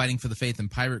of Fighting for the Faith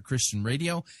and Pirate Christian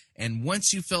Radio. And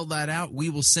once you fill that out, we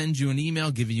will send you an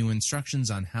email giving you instructions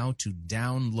on how to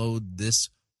download this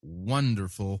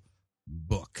wonderful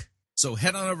book. So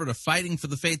head on over to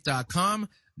fightingforthefaith.com,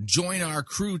 join our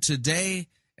crew today,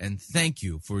 and thank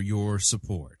you for your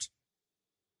support.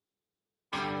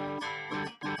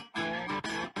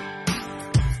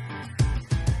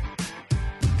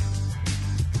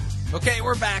 Okay,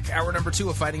 we're back. Hour number 2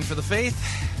 of Fighting for the Faith.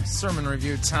 Sermon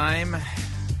review time.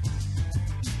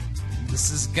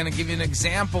 This is going to give you an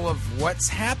example of what's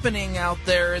happening out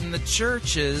there in the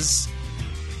churches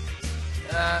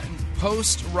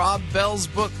post Rob Bell's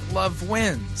book, Love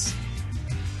Wins.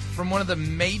 From one of the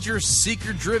major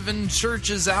seeker-driven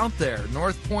churches out there,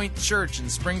 North Point Church in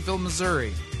Springfield,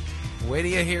 Missouri. Wait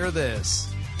till you hear this.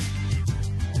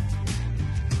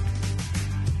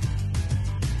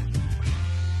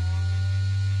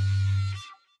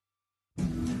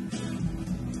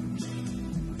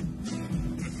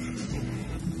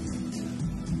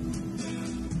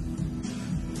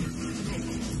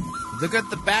 The good,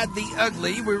 the bad, the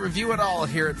ugly. We review it all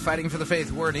here at Fighting for the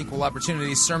Faith. We're an equal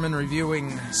opportunity sermon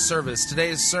reviewing service.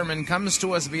 Today's sermon comes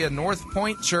to us via North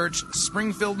Point Church,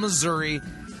 Springfield, Missouri.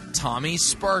 Tommy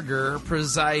Sparger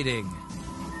presiding.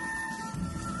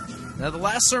 Now, the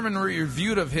last sermon we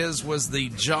reviewed of his was the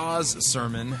Jaws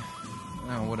sermon.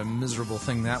 Oh, what a miserable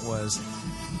thing that was.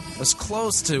 It was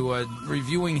close to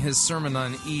reviewing his sermon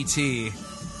on E.T.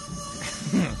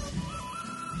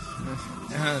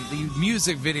 The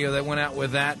music video that went out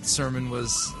with that sermon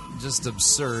was just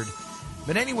absurd.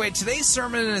 But anyway, today's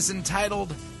sermon is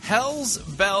entitled, Hell's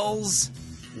Bells,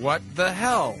 What the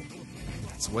Hell?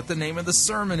 That's what the name of the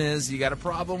sermon is. You got a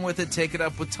problem with it, take it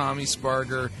up with Tommy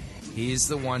Sparger. He's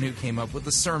the one who came up with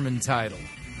the sermon title.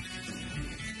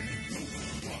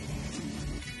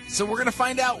 So we're going to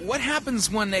find out what happens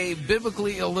when a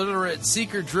biblically illiterate,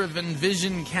 seeker-driven,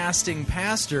 vision-casting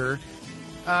pastor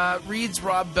reads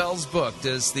Rob Bell's book.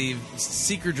 Does the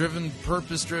seeker-driven,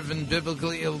 purpose-driven,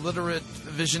 biblically illiterate,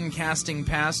 vision-casting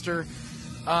pastor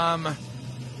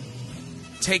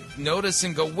take notice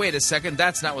and go, wait a second,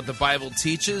 that's not what the Bible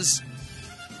teaches?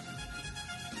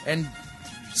 And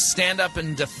stand up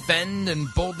and defend and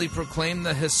boldly proclaim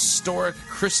the historic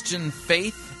Christian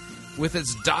faith with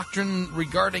its doctrine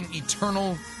regarding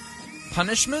eternal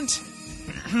punishment?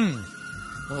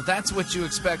 Well, that's what you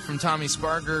expect from Tommy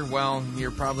Sparger. Well,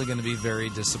 you're probably going to be very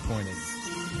disappointed.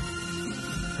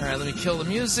 All right, let me kill the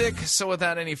music. So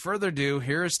without any further ado,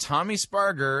 here's Tommy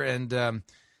Sparger and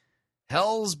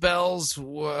Hell's Bells,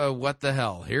 what the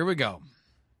hell? Here we go.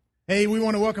 Hey, we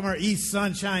want to welcome our East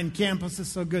Sunshine campus. It's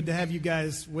so good to have you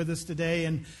guys with us today.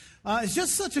 And it's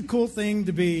just such a cool thing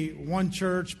to be one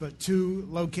church but two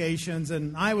locations.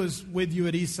 And I was with you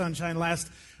at East Sunshine last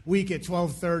week at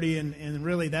 12:30, and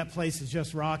really that place is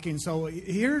just rocking. So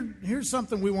here's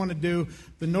something we want to do.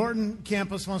 The Norton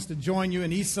campus wants to join you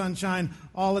in East Sunshine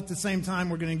all at the same time.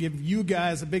 We're going to give you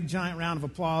guys a big giant round of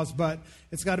applause, but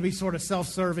it's got to be sort of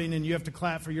self-serving, and you have to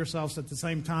clap for yourselves at the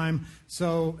same time.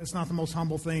 So it's not the most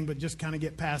humble thing, but just kind of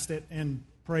get past it and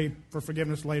pray for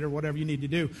forgiveness later, whatever you need to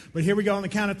do. But here we go on the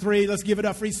count of three. Let's give it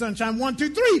up for East Sunshine. 1,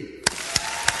 2, 3.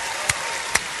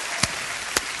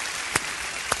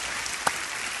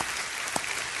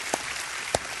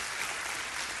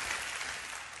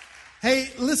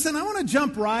 Hey, listen, I want to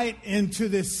jump right into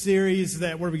this series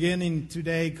that we're beginning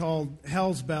today called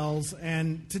Hell's Bells.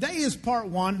 And today is part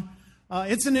 1.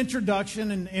 It's an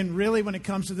introduction, and really when it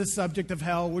comes to this subject of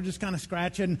hell, we're just kind of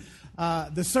scratching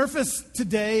the surface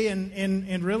today.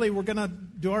 And really we're going to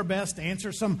do our best to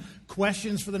answer some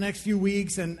questions for the next few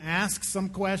weeks and ask some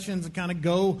questions and kind of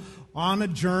go on a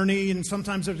journey. And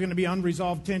sometimes there's going to be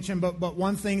unresolved tension. But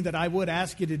one thing that I would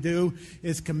ask you to do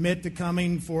is commit to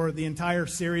coming for the entire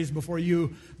series before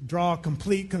you draw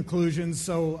complete conclusions.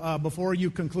 So before you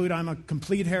conclude, I'm a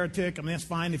complete heretic. I mean, that's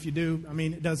fine if you do. I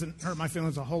mean, it doesn't hurt my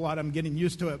feelings a whole lot. I'm getting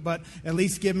used to it. But at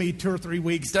least give me 2 or 3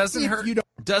 weeks. Doesn't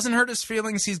hurt his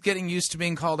feelings. He's getting used to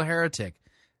being called a heretic.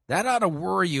 That ought to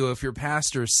worry you if your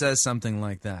pastor says something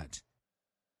like that.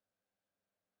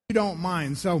 You don't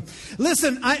mind. So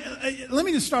listen, let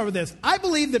me just start with this. I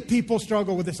believe that people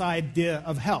struggle with this idea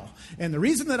of hell. And the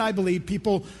reason that I believe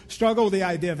people struggle with the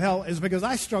idea of hell is because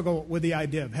I struggle with the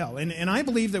idea of hell. And I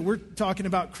believe that we're talking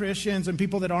about Christians and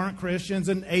people that aren't Christians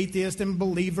and atheists and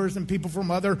believers and people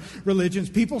from other religions.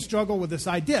 People struggle with this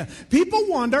idea. People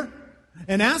wonder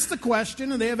and ask the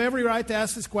question, and they have every right to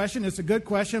ask this question. It's a good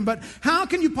question. But how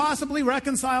can you possibly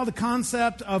reconcile the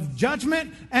concept of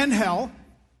judgment and hell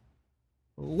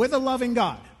with a loving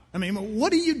God? I mean,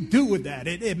 what do you do with that?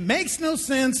 It makes no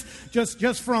sense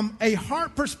just from a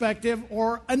heart perspective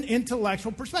or an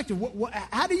intellectual perspective.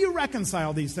 How do you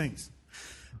reconcile these things?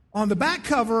 On the back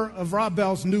cover of Rob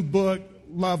Bell's new book,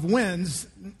 Love Wins,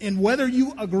 and whether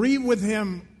you agree with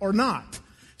him or not,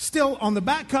 still, on the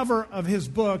back cover of his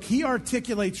book, he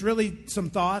articulates really some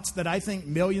thoughts that I think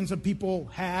millions of people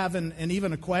have, and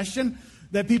even a question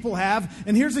that people have.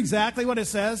 And here's exactly what it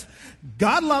says.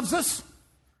 God loves us.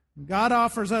 God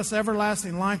offers us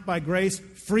everlasting life by grace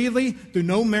freely through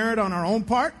no merit on our own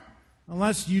part,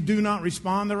 unless you do not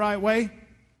respond the right way.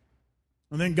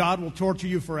 And then God will torture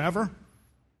you forever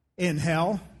in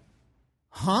hell.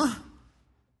 Huh?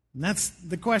 And that's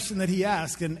the question that he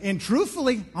asked. And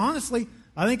truthfully, honestly,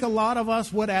 I think a lot of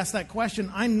us would ask that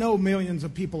question. I know millions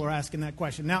of people are asking that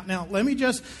question. Now let me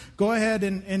just go ahead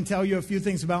and tell you a few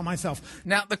things about myself.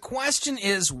 Now, the question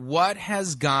is, what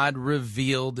has God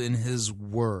revealed in his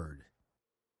word?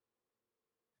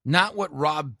 Not what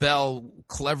Rob Bell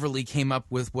cleverly came up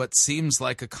with, what seems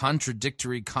like a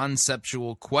contradictory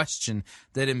conceptual question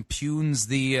that impugns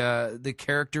the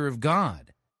character of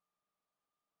God.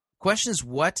 Question is,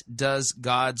 what does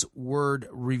God's word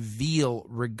reveal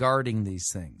regarding these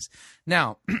things?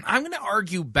 Now, I'm going to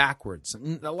argue backwards.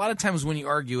 A lot of times when you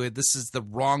argue it, this is the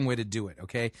wrong way to do it,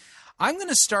 okay? I'm going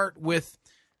to start with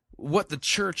what the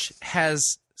church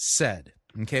has said,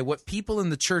 okay? What people in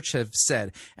the church have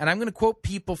said. And I'm going to quote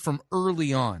people from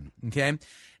early on, okay?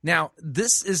 Now,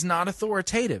 this is not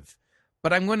authoritative,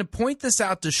 but I'm going to point this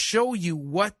out to show you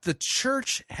what the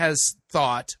church has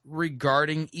thought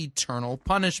regarding eternal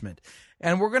punishment.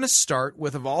 And we're going to start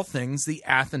with, of all things, the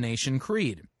Athanasian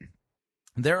Creed.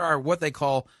 there are what they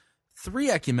call 3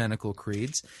 ecumenical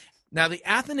creeds. Now, the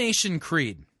Athanasian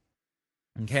Creed,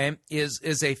 okay, is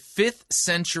a 5th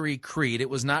century creed. It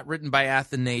was not written by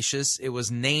Athanasius. It was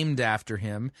named after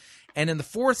him. And in the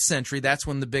 4th century, that's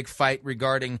when the big fight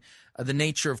regarding the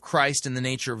nature of Christ and the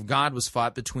nature of God was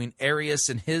fought between Arius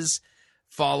and his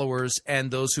followers and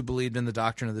those who believed in the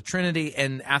doctrine of the Trinity.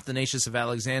 And Athanasius of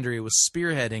Alexandria was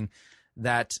spearheading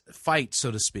that fight,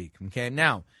 so to speak. Okay,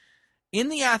 now, in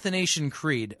the Athanasian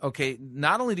Creed, okay,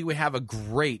 not only do we have a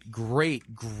great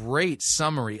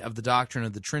summary of the doctrine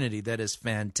of the Trinity that is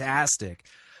fantastic,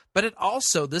 but it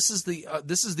also, this is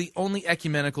the only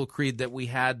ecumenical creed that we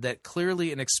had that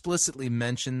clearly and explicitly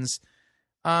mentions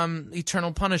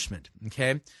eternal punishment.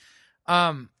 Okay,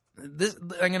 I'm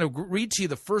going to read to you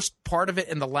the first part of it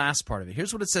and the last part of it.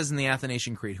 Here's what it says in the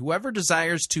Athanasian Creed: "Whoever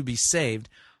desires to be saved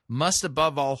must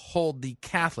above all hold the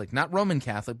Catholic," not Roman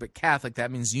Catholic, but Catholic,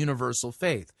 that means universal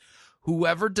faith.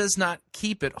 "Whoever does not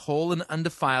keep it whole and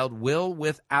undefiled will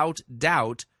without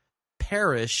doubt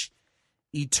perish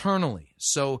eternally."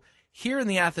 So here in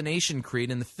the Athanasian Creed,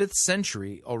 in the 5th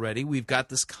century already, we've got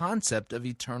this concept of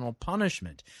eternal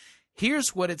punishment.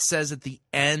 Here's what it says at the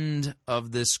end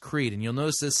of this creed, and you'll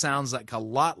notice this sounds like a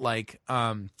lot like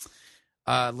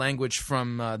language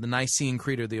from the Nicene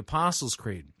Creed or the Apostles'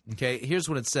 Creed. Okay, here's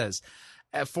what it says: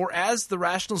 "For as the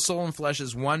rational soul and flesh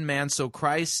is one man, so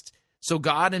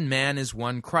God and man is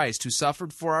one Christ, who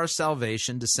suffered for our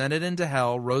salvation, descended into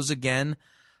hell, rose again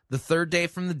the 3rd day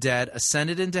from the dead,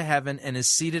 ascended into heaven, and is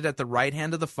seated at the right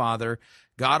hand of the Father,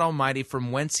 God Almighty,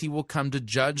 from whence he will come to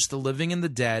judge the living and the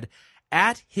dead.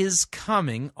 At his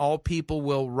coming, all people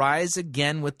will rise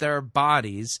again with their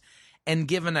bodies and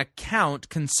give an account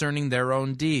concerning their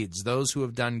own deeds. Those who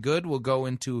have done good will go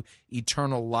into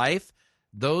eternal life,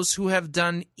 those who have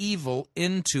done evil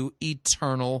into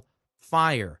eternal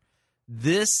fire."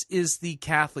 This is the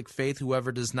Catholic faith.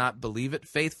 Whoever does not believe it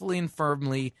faithfully and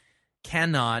firmly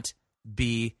cannot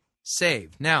be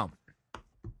saved. Now,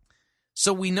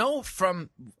 so we know from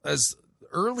as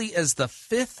early as the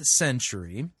 5th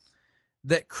century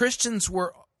that Christians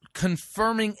were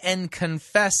confirming and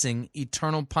confessing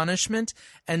eternal punishment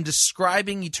and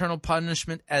describing eternal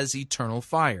punishment as eternal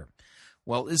fire.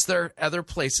 Well, is there other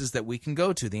places that we can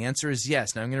go to? The answer is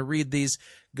yes. Now I'm going to read these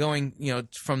going,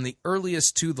 from the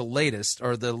earliest to the latest,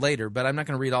 or the later, but I'm not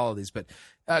going to read all of these. But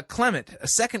Clement,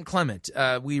 Second Clement,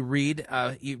 we read,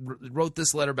 he wrote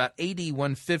this letter about AD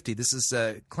 150. This is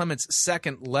Clement's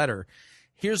second letter.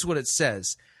 Here's what it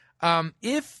says: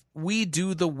 "If we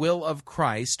do the will of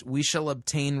Christ, we shall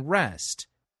obtain rest.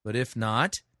 But if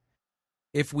not,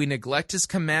 if we neglect his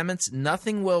commandments,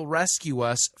 nothing will rescue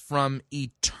us from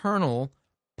eternal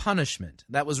punishment."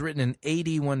 That was written in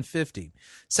AD 150.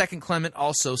 Second Clement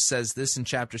also says this in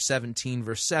chapter 17,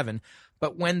 verse 7,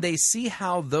 "But when they see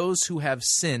how those who have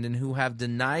sinned and who have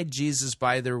denied Jesus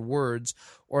by their words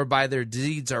or by their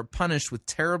deeds are punished with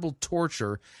terrible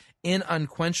torture in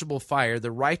unquenchable fire,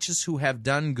 the righteous who have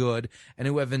done good and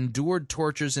who have endured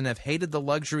tortures and have hated the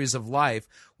luxuries of life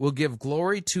will give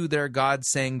glory to their God,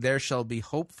 saying, there shall be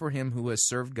hope for him who has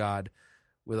served God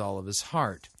with all of his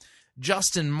heart."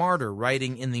 Justin Martyr,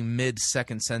 writing in the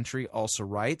mid-2nd century, also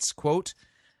writes, quote,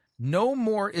 "No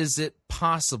more is it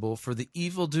possible for the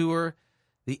evildoer,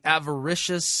 the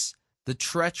avaricious, the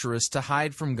treacherous to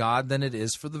hide from God than it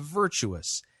is for the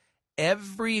virtuous.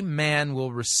 Every man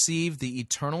will receive the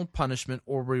eternal punishment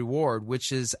or reward which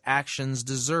his actions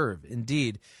deserve.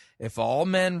 Indeed, if all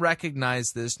men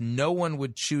recognize this, no one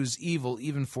would choose evil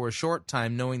even for a short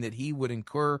time, knowing that he would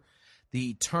incur the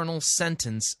eternal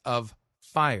sentence of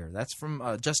fire." That's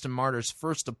from Justin Martyr's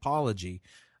First Apology,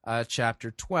 chapter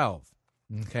 12.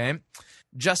 Okay,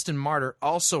 Justin Martyr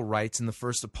also writes in the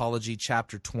First Apology,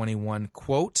 chapter 21,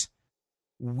 quote,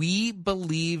 "We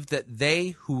believe that they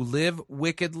who live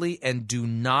wickedly and do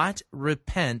not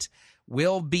repent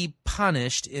will be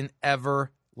punished in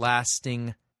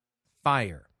everlasting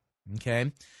fire."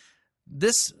 Okay,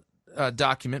 this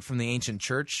document from the ancient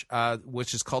church,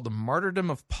 which is called the Martyrdom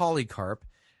of Polycarp,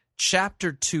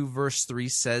 chapter 2, verse 3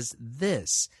 says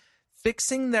this: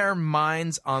 "Fixing their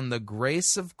minds on the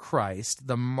grace of Christ,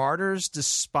 the martyrs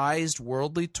despised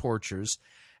worldly tortures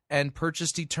and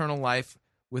purchased eternal life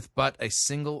with but a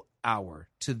single hour.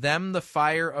 To them the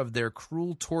fire of their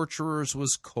cruel torturers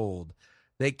was cold.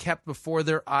 They kept before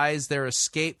their eyes their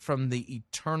escape from the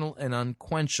eternal and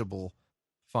unquenchable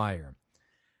fire."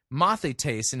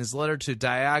 Mathetes, in his letter to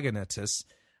Diognetus,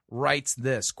 writes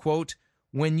this, quote,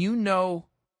 "When you know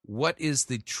what is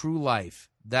the true life,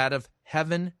 that of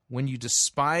heaven, when you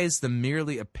despise the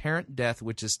merely apparent death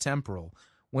which is temporal,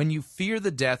 When you fear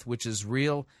the death which is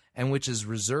real and which is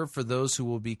reserved for those who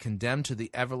will be condemned to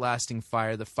the everlasting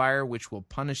fire, the fire which will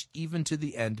punish even to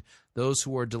the end those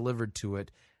who are delivered to it,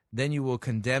 then you will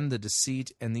condemn the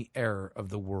deceit and the error of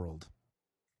the world.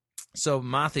 So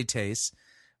Mathetes,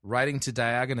 writing to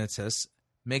Diognetus,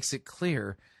 makes it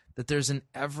clear that there's an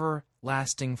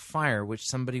everlasting fire which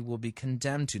somebody will be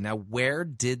condemned to. Now, where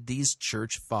did these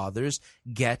church fathers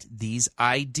get these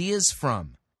ideas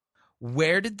from?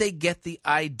 Where did they get the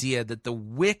idea that the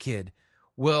wicked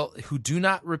who do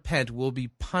not repent will be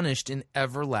punished in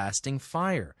everlasting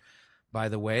fire? By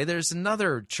the way, there's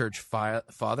another church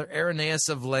father, Irenaeus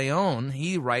of Lyon.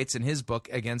 He writes in his book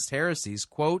Against Heresies,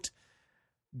 quote,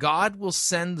 God will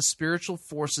send the spiritual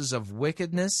forces of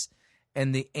wickedness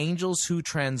and the angels who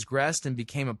transgressed and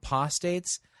became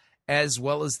apostates, as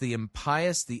well as the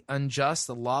impious, the unjust,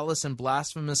 the lawless, and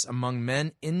blasphemous among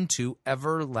men into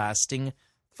everlasting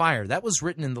fire. That was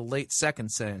written in the late 2nd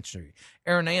century.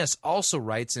 Irenaeus also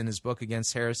writes in his book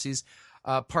Against Heresies,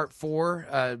 part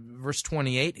 4, verse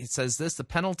 28, he says this, the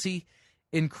penalty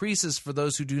increases for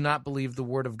those who do not believe the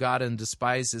word of God and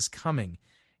despise his coming.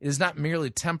 It is not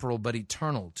merely temporal, but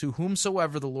eternal. To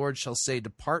whomsoever the Lord shall say,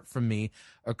 depart from me,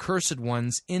 accursed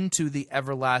ones, into the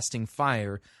everlasting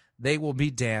fire, they will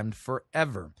be damned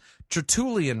forever.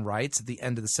 Tertullian writes at the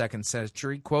end of the 2nd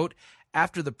century, quote,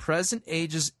 after the present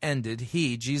age is ended,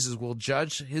 he, Jesus, will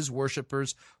judge his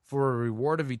worshippers for a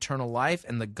reward of eternal life,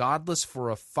 and the godless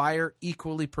for a fire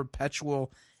equally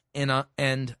perpetual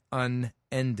and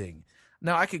unending.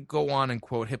 Now, I could go on and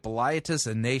quote Hippolytus,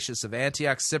 Ignatius of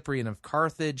Antioch, Cyprian of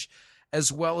Carthage,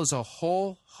 as well as a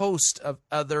whole host of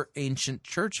other ancient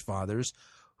church fathers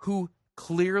who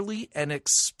clearly and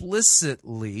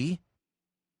explicitly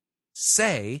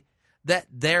say that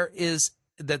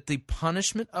that the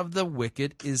punishment of the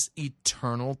wicked is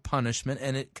eternal punishment,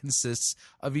 and it consists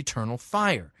of eternal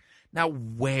fire. Now,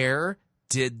 where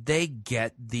did they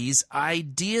get these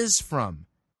ideas from?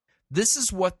 This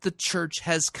is what the church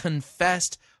has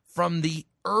confessed from the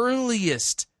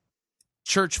earliest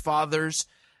church fathers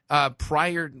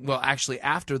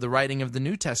after the writing of the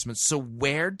New Testament. So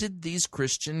where did these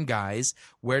Christian guys,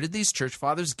 where did these church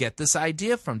fathers get this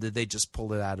idea from? Did they just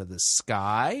pull it out of the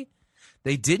sky?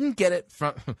 They didn't get it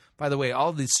from, by the way,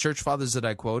 all these church fathers that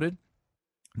I quoted,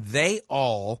 they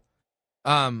all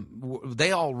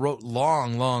wrote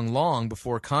long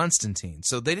before Constantine.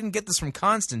 So they didn't get this from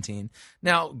Constantine.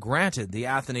 Now, granted, the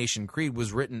Athanasian Creed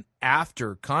was written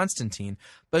after Constantine,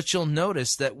 but you'll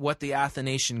notice that what the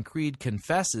Athanasian Creed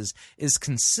confesses is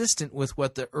consistent with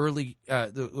what the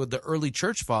early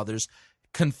church fathers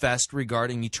confessed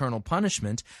regarding eternal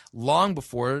punishment long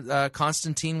before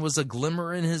Constantine was a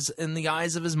glimmer in the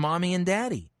eyes of his mommy and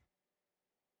daddy.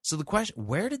 So the question,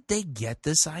 where did they get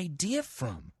this idea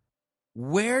from?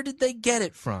 Where did they get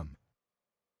it from?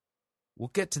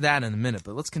 We'll get to that in a minute,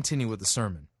 but let's continue with the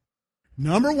sermon.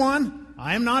 Number one,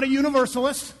 I am not a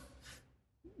universalist.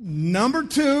 Number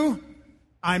two,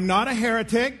 I'm not a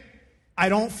heretic. I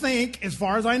don't think, as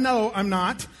far as I know, I'm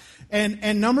not.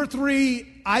 And number three,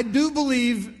 I do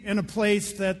believe in a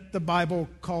place that the Bible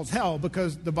calls hell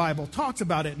because the Bible talks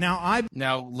about it.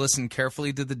 Now listen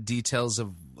carefully to the details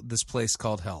of this place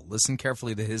called hell. Listen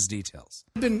carefully to his details.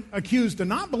 I've been accused of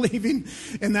not believing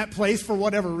in that place for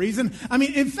whatever reason. I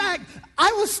mean, in fact,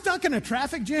 I was stuck in a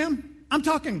traffic jam. I'm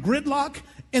talking gridlock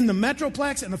in the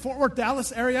Metroplex in the Fort Worth,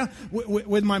 Dallas area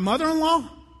with my mother-in-law,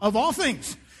 of all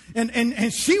things.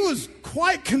 And she was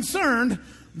quite concerned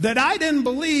that I didn't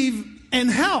believe in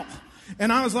hell.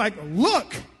 And I was like,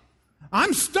 look,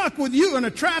 I'm stuck with you in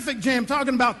a traffic jam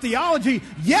talking about theology.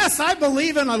 Yes, I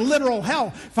believe in a literal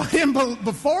hell. If I didn't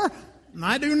before,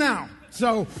 I do now.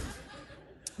 So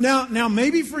now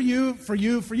maybe for you,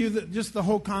 just the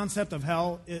whole concept of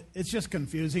hell, it's just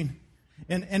confusing.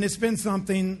 And it's been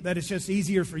something that it's just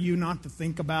easier for you not to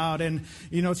think about. And,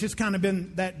 it's just kind of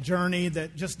been that journey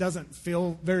that just doesn't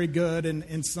feel very good.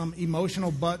 And some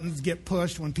emotional buttons get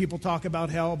pushed when people talk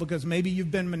about hell because maybe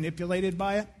you've been manipulated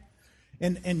by it.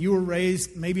 And you were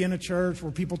raised maybe in a church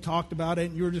where people talked about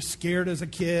it and you were just scared as a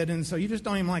kid. And so you just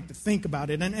don't even like to think about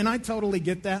it. And I totally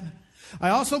get that. I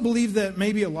also believe that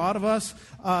maybe a lot of us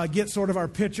get sort of our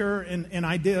picture and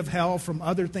idea of hell from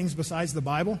other things besides the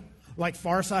Bible, like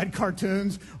Far Side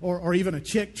cartoons or even a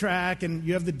Chick tract. And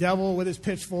you have the devil with his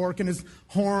pitchfork and his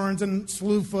horns and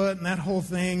Slewfoot and that whole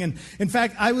thing. And in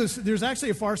fact, there's actually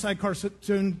a Far Side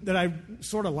cartoon that I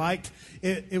sort of liked.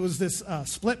 It was this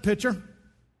split picture.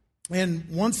 And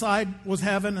one side was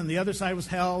heaven and the other side was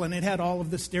hell, and it had all of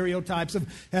the stereotypes of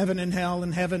heaven and hell.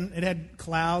 And heaven, it had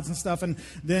clouds and stuff, and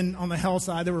then on the hell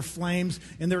side there were flames.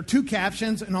 And there were two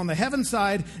captions, and on the heaven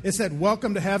side it said,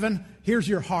 "Welcome to heaven, here's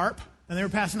your harp." And they were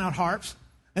passing out harps.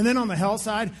 And then on the hell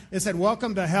side it said,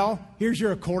 "Welcome to hell, here's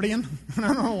your accordion." And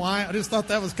I don't know why, I just thought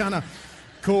that was kind of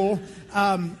cool.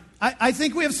 I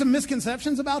think we have some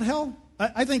misconceptions about hell.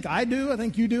 I think I do. I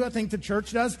think you do. I think the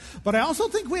church does. But I also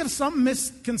think we have some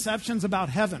misconceptions about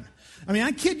heaven. I mean,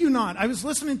 I kid you not. I was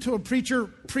listening to a preacher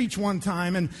preach one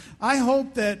time, and I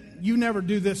hope that you never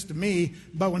do this to me.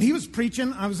 But when he was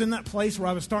preaching, I was in that place where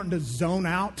I was starting to zone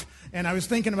out, and I was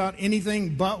thinking about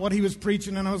anything but what he was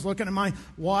preaching, and I was looking at my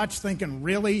watch thinking,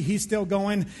 really? He's still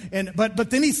going? But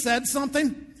then he said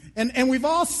something. And we've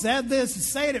all said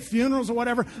this, say it at funerals or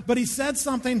whatever, but he said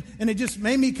something and it just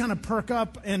made me kind of perk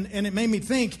up and it made me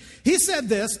think. He said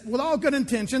this with all good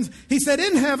intentions. He said,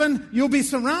 "In heaven, you'll be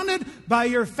surrounded by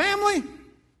your family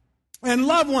and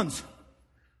loved ones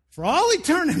for all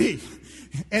eternity."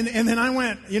 And then I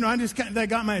went, that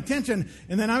got my attention.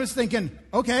 And then I was thinking,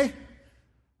 okay,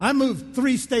 I moved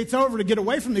 3 states over to get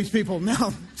away from these people.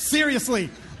 Now, seriously,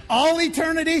 all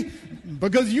eternity?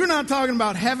 Because you're not talking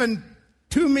about heaven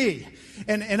to me.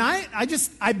 And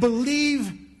I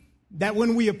believe that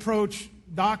when we approach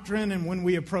doctrine and when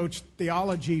we approach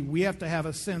theology, we have to have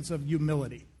a sense of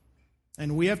humility.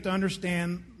 And we have to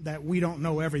understand that we don't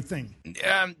know everything.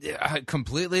 I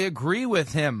completely agree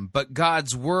with him, but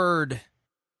God's Word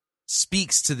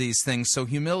speaks to these things, so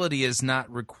humility is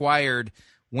not required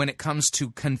when it comes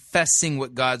to confessing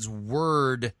what God's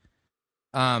Word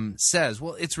says.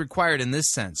 Well, it's required in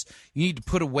this sense. You need to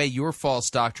put away your false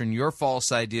doctrine, your false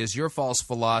ideas, your false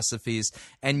philosophies,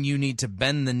 and you need to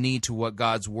bend the knee to what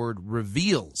God's Word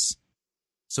reveals.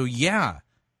 So yeah,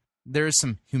 there is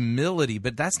some humility,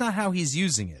 but that's not how he's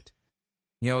using it.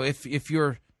 If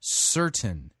you're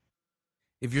certain,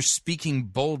 if you're speaking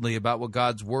boldly about what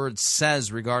God's Word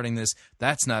says regarding this,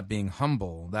 that's not being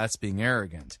humble, that's being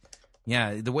arrogant.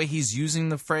 Yeah, the way he's using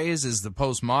the phrase is the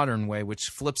postmodern way, which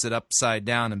flips it upside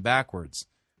down and backwards.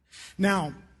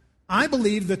 Now, I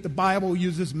believe that the Bible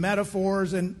uses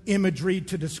metaphors and imagery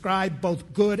to describe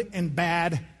both good and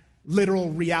bad literal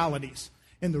realities.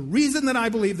 And the reason that I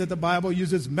believe that the Bible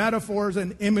uses metaphors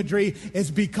and imagery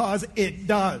is because it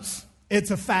does.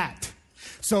 It's a fact.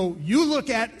 So you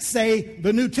look at, say,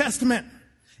 the New Testament,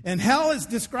 and hell is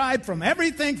described from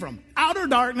everything from outer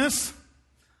darkness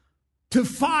to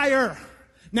fire.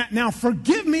 Now,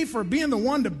 forgive me for being the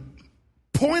one to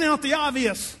point out the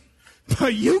obvious,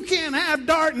 but you can't have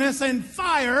darkness and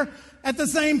fire at the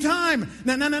same time.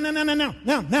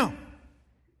 No.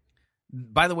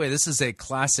 By the way, this is a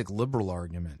classic liberal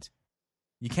argument.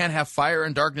 You can't have fire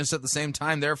and darkness at the same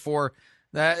time, therefore,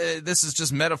 this is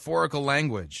just metaphorical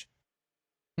language.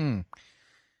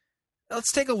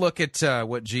 Let's take a look at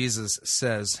what Jesus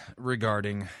says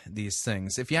regarding these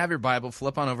things. If you have your Bible,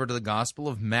 flip on over to the Gospel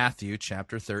of Matthew,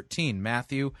 chapter 13.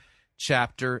 Matthew,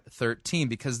 chapter 13,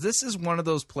 because this is one of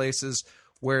those places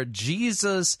where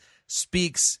Jesus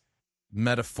speaks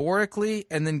metaphorically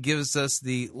and then gives us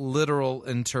the literal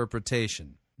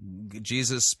interpretation.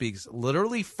 Jesus speaks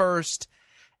literally first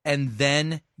and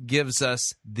then gives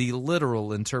us the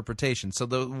literal interpretation. So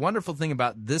the wonderful thing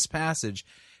about this passage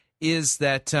is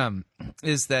that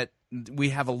we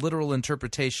have a literal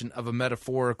interpretation of a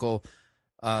metaphorical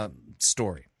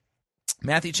story.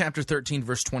 Matthew chapter 13,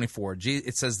 verse 24,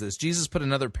 it says this, "Jesus put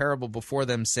another parable before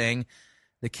them, saying,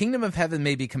 'The kingdom of heaven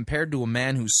may be compared to a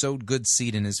man who sowed good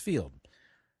seed in his field.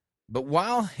 But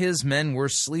while his men were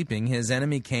sleeping, his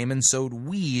enemy came and sowed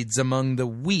weeds among the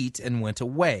wheat and went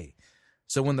away.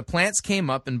 So when the plants came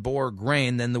up and bore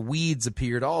grain, then the weeds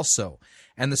appeared also.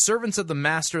 And the servants of the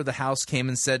master of the house came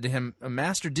and said to him,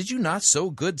 Master, did you not sow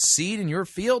good seed in your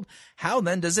field? How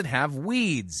then does it have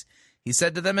weeds? He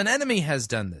said to them, An enemy has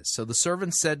done this. So the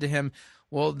servants said to him,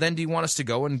 Well, then do you want us to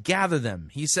go and gather them?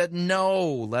 He said, No,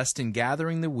 lest in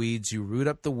gathering the weeds you root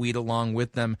up the wheat along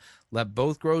with them. Let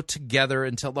both grow together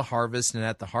until the harvest, and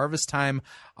at the harvest time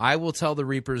I will tell the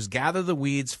reapers, Gather the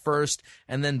weeds first,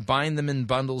 and then bind them in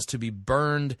bundles to be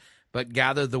burned, but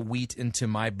gather the wheat into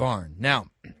my barn. Now,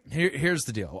 here's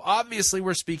the deal. Obviously,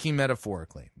 we're speaking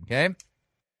metaphorically, okay?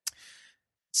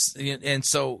 And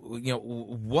so,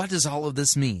 what does all of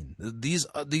this mean? This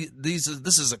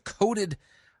is a coded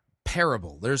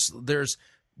parable. There's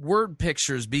word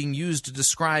pictures being used to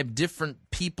describe different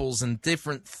peoples and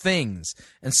different things.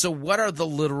 And so what are the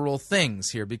literal things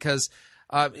here? Because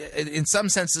in some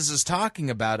sense this is talking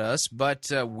about us,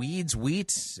 but weeds,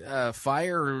 wheat,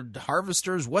 fire,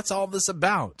 harvesters, what's all this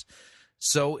about?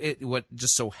 So what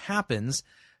just so happens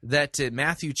that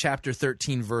Matthew chapter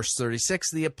 13, verse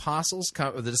 36, the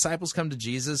disciples come to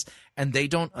Jesus, and they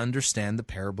don't understand the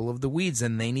parable of the weeds,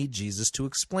 and they need Jesus to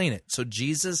explain it. So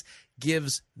Jesus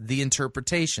gives the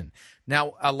interpretation.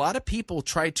 Now, a lot of people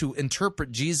try to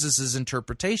interpret Jesus'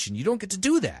 interpretation. You don't get to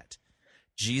do that.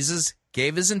 Jesus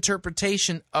gave his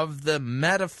interpretation of the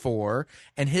metaphor,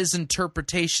 and his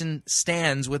interpretation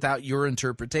stands without your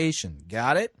interpretation.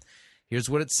 Got it?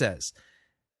 Here's what it says.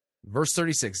 Verse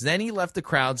 36, then he left the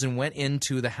crowds and went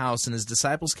into the house, and his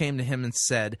disciples came to him and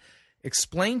said,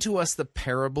 explain to us the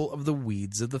parable of the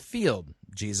weeds of the field.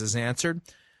 Jesus answered,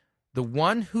 the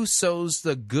one who sows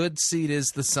the good seed is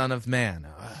the Son of Man.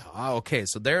 Okay,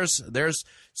 so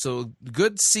so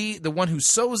good seed, the one who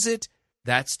sows it,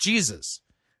 that's Jesus.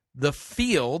 The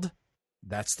field,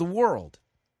 that's the world.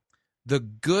 The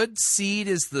good seed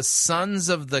is the sons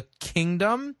of the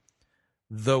kingdom.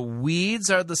 The weeds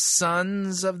are the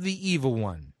sons of the evil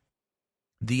one.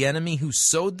 The enemy who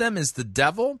sowed them is the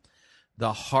devil.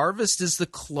 The harvest is the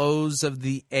close of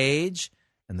the age,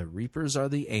 and the reapers are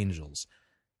the angels.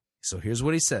 So here's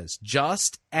what he says.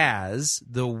 Just as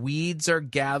the weeds are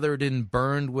gathered and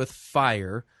burned with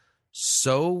fire,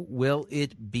 so will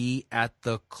it be at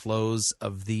the close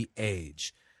of the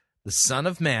age. The Son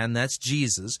of Man, that's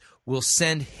Jesus, will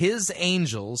send his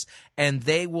angels, and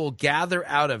they will gather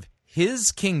out of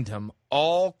his kingdom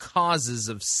all causes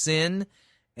of sin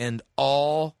and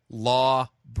all law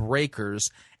breakers,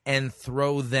 and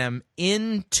throw them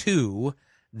into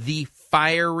the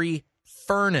fiery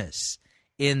furnace.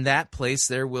 In that place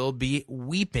there will be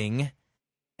weeping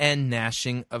and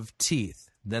gnashing of teeth.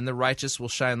 Then the righteous will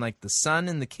shine like the sun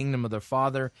in the kingdom of their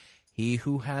Father. He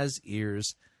who has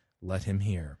ears, let him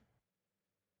hear.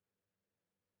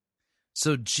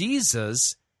 So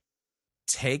Jesus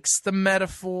takes the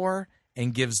metaphor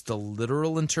and gives the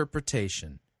literal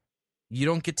interpretation. You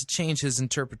don't get to change his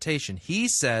interpretation. He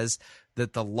says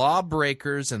that the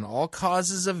lawbreakers and all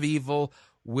causes of evil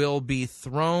will be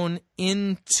thrown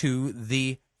into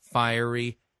the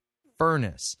fiery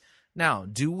furnace. Now,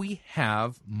 do we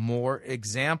have more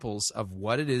examples of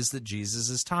what it is that Jesus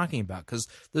is talking about? Because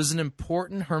there's an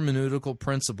important hermeneutical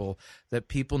principle that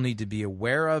people need to be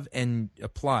aware of and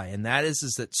apply, and that is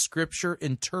that Scripture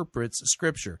interprets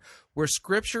Scripture. Where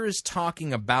Scripture is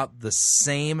talking about the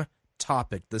same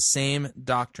topic, the same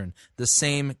doctrine, the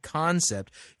same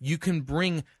concept, you can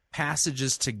bring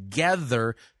passages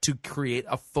together to create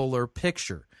a fuller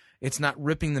picture. It's not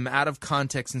ripping them out of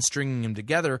context and stringing them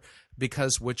together,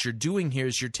 because what you're doing here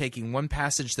is you're taking one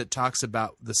passage that talks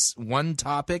about this one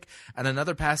topic and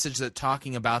another passage that's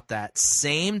talking about that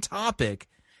same topic,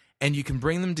 and you can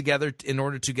bring them together in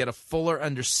order to get a fuller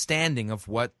understanding of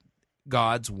what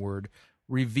God's Word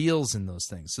reveals in those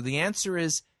things. So the answer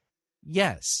is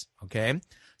yes, okay?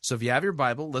 So if you have your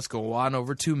Bible, let's go on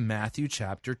over to Matthew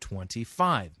chapter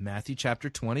 25. Matthew chapter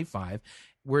 25,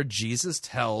 where Jesus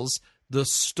tells the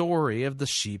story of the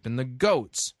sheep and the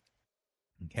goats.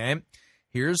 Okay?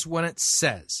 Here's what it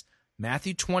says.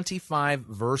 Matthew 25,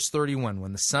 verse 31.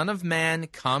 When the Son of Man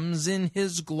comes in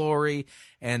his glory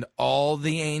and all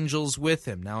the angels with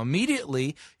him. Now,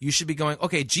 immediately, you should be going,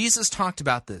 okay, Jesus talked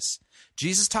about this.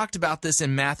 Jesus talked about this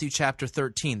in Matthew chapter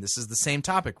 13. This is the same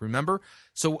topic, remember?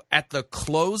 So at the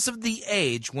close of the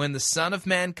age, when the Son of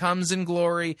Man comes in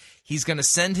glory, he's going to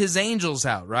send his angels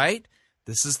out, right?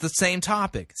 This is the same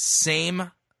topic. Same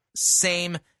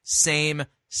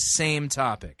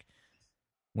topic.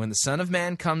 When the Son of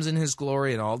Man comes in his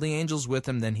glory and all the angels with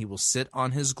him, then he will sit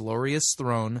on his glorious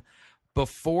throne.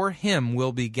 Before him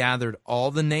will be gathered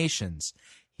all the nations.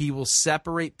 He will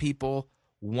separate people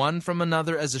one from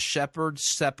another as a shepherd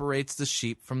separates the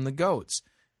sheep from the goats.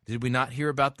 Did we not hear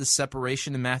about this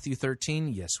separation in Matthew 13?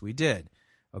 Yes, we did.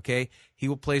 Okay, he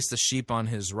will place the sheep on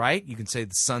his right. You can say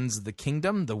the sons of the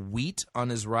kingdom, the wheat on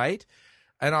his right.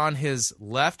 And on his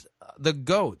left, the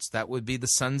goats. That would be the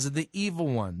sons of the evil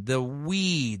one, the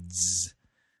weeds.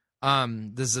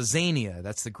 The zizania,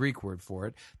 that's the Greek word for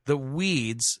it. The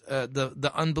weeds,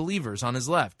 the unbelievers on his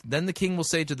left. Then the king will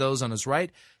say to those on his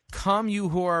right, come, you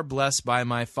who are blessed by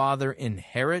my Father,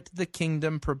 inherit the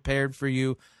kingdom prepared for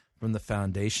you from the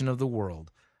foundation of the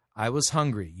world. I was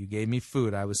hungry, you gave me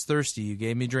food. I was thirsty, you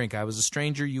gave me drink. I was a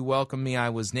stranger, you welcomed me. I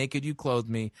was naked, you clothed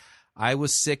me. I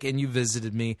was sick, and you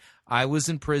visited me. I was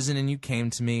in prison, and you came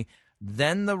to me.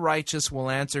 Then the righteous will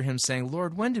answer him, saying,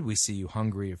 Lord, when did we see you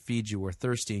hungry, or feed you, or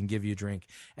thirsty, and give you drink?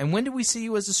 And when did we see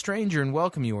you as a stranger, and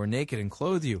welcome you, or naked, and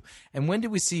clothe you? And when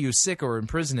did we see you sick, or in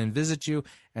prison, and visit you?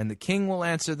 And the king will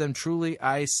answer them, truly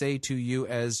I say to you,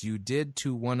 as you did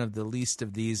to one of the least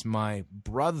of these my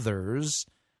brothers,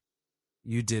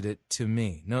 you did it to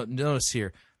me. Notice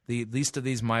here, the least of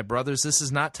these my brothers. This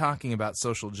is not talking about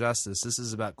social justice. This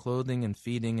is about clothing and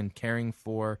feeding and caring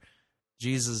for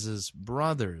Jesus'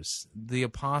 brothers, the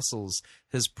apostles,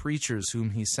 his preachers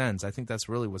whom he sends. I think that's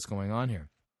really what's going on here.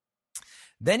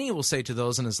 Then he will say to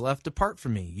those on his left, depart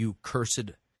from me, you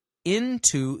cursed,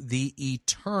 into the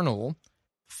eternal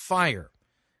fire.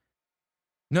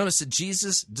 Notice that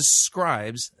Jesus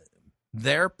describes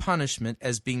their punishment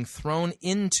as being thrown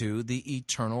into the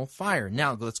eternal fire.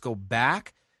 Now, let's go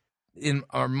back in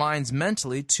our minds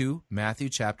mentally to Matthew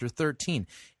chapter 13.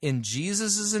 In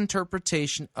Jesus'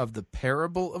 interpretation of the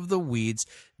parable of the weeds,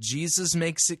 Jesus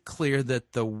makes it clear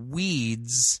that the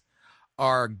weeds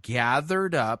are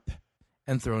gathered up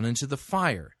and thrown into the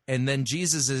fire. And then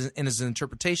Jesus, in his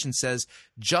interpretation, says,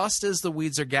 just as the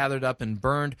weeds are gathered up and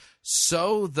burned,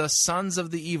 so the sons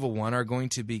of the evil one are going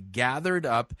to be gathered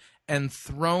up and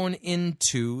thrown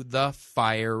into the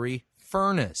fiery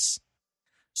furnace.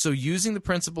 So using the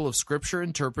principle of Scripture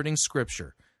interpreting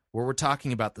Scripture, where we're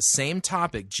talking about the same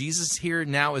topic, Jesus here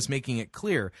now is making it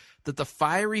clear that the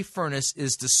fiery furnace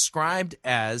is described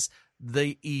as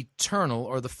the eternal,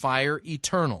 or the fire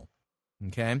eternal.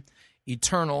 Okay?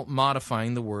 Eternal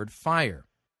modifying the word fire.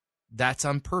 That's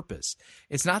on purpose.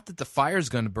 It's not that the fire is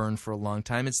going to burn for a long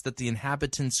time. It's that the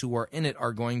inhabitants who are in it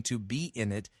are going to be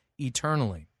in it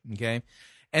eternally. Okay?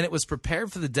 And it was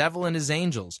prepared for the devil and his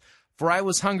angels. For I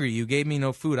was hungry, you gave me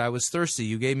no food. I was thirsty,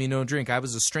 you gave me no drink. I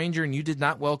was a stranger, and you did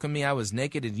not welcome me. I was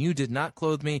naked, and you did not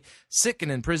clothe me. Sick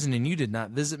and in prison, and you did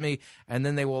not visit me. And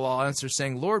then they will all answer,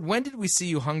 saying, Lord, when did we see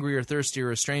you hungry or thirsty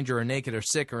or a stranger or naked or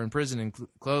sick or in prison and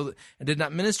clothed and did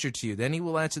not minister to you? Then he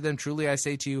will answer them, truly I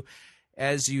say to you,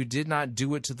 as you did not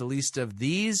do it to the least of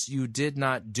these, you did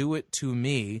not do it to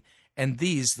me. And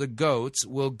these, the goats,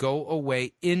 will go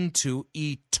away into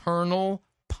eternal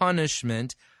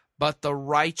punishment, but the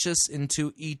righteous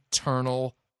into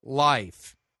eternal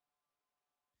life.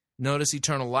 Notice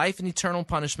eternal life and eternal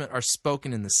punishment are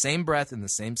spoken in the same breath, in the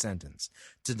same sentence.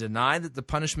 To deny that the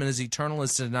punishment is eternal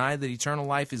is to deny that eternal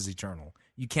life is eternal.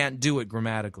 You can't do it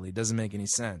grammatically. It doesn't make any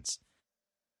sense.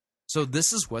 So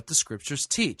this is what the Scriptures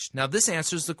teach. Now this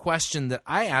answers the question that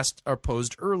I asked or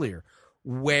posed earlier.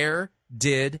 Where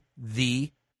did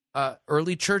the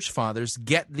early church fathers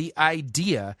get the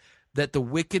idea that the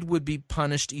wicked would be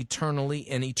punished eternally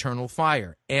in eternal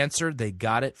fire? Answer, they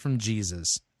got it from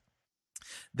Jesus.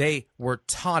 They were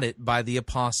taught it by the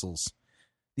apostles.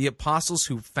 The apostles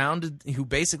who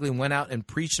basically went out and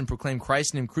preached and proclaimed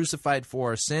Christ and Him crucified for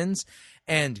our sins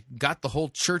and got the whole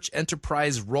church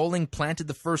enterprise rolling, planted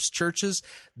the first churches.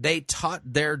 They taught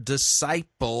their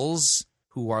disciples,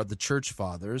 who are the church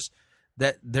fathers,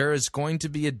 that there is going to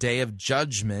be a day of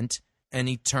judgment,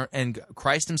 and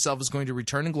Christ himself is going to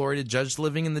return in glory to judge the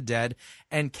living and the dead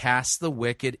and cast the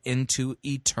wicked into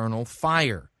eternal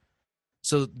fire.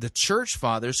 So the church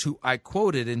fathers, who I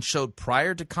quoted and showed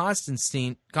prior to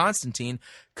Constantine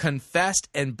confessed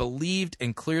and believed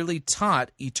and clearly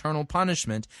taught eternal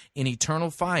punishment in eternal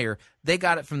fire. They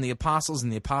got it from the apostles,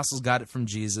 and the apostles got it from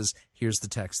Jesus. Here's the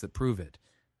texts that prove it.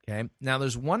 Okay. Now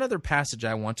there's one other passage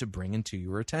I want to bring into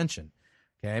your attention.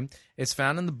 Okay, it's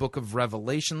found in the book of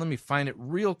Revelation. Let me find it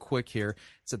real quick here.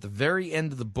 It's at the very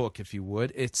end of the book, if you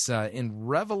would. It's in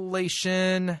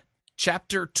Revelation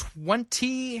chapter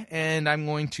 20, and I'm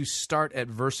going to start at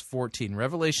verse 14.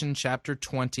 Revelation chapter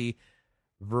 20,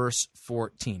 verse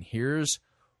 14. Here's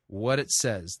what it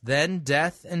says. Then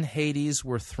death and Hades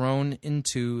were thrown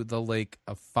into the lake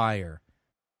of fire.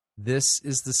 This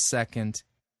is the second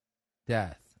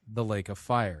death, the lake of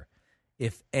fire.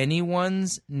 If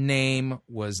anyone's name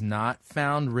was not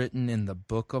found written in the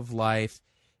book of life,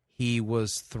 he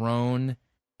was thrown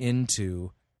into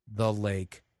the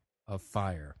lake of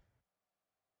fire.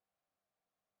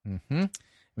 When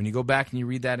you go back and you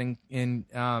read that in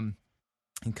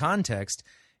context,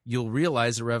 you'll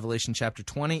realize that Revelation chapter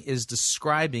 20 is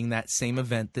describing that same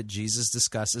event that Jesus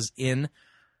discusses in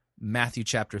Matthew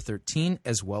chapter 13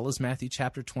 as well as Matthew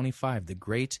chapter 25, the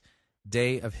great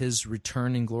day of his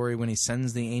return in glory when he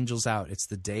sends the angels out. It's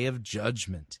the day of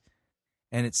judgment.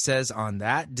 And it says, on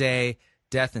that day,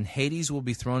 death and Hades will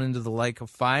be thrown into the lake of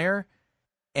fire,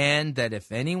 and that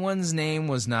if anyone's name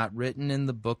was not written in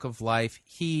the book of life,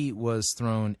 he was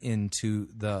thrown into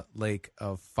the lake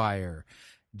of fire.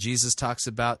 Jesus talks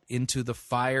about into the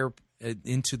fire,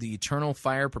 into the eternal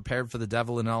fire prepared for the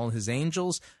devil and all his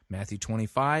angels, Matthew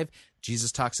 25.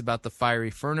 Jesus talks about the fiery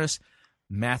furnace,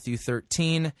 Matthew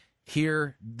 13.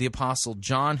 Here, the Apostle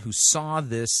John, who saw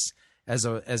this as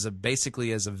a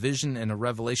vision and a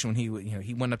revelation when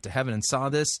he went up to heaven and saw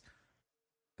this,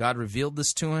 God revealed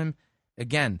this to him.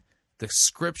 Again, the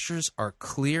Scriptures are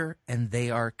clear and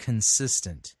they are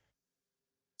consistent.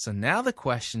 So now the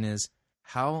question is,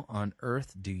 how on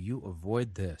earth do you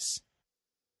avoid this?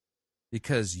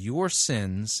 Because your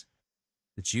sins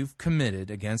that you've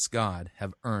committed against God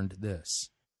have earned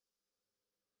this.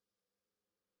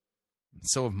 And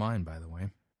so have mine, by the way.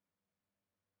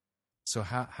 So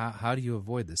how do you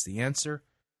avoid this? The answer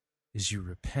is you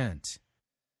repent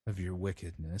of your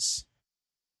wickedness.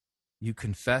 You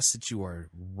confess that you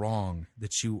are wrong,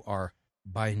 that you are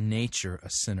by nature a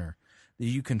sinner, that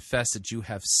you confess that you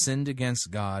have sinned against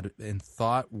God in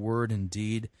thought, word, and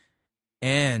deed,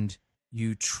 and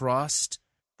you trust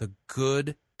the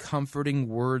good, comforting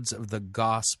words of the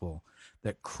gospel,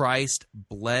 that Christ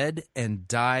bled and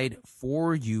died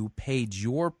for you, paid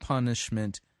your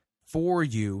punishment for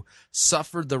you,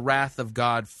 suffered the wrath of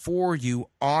God for you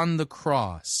on the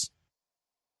cross,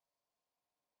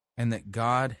 and that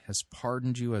God has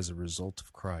pardoned you as a result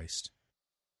of Christ.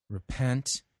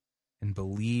 Repent and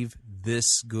believe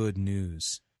this good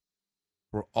news.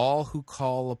 For all who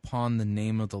call upon the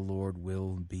name of the Lord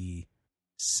will be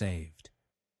saved.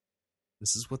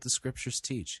 This is what the Scriptures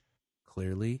teach,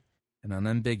 clearly and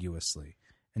unambiguously.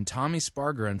 And Tommy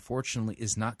Sparger, unfortunately,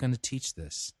 is not going to teach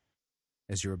this,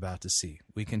 as you're about to see.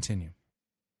 We continue.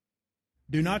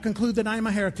 Do not conclude that I'm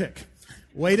a heretic.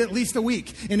 Wait at least a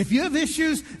week. And if you have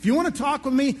issues, if you want to talk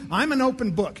with me, I'm an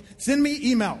open book. Send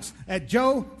me emails at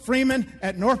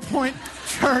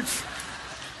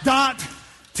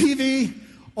joefreeman@northpointchurch.tv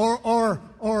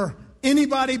or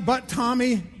anybody but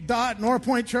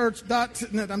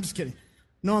Tommy.northpointchurch. No, I'm just kidding.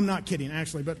 No, I'm not kidding,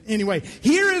 actually. But anyway,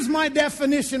 here is my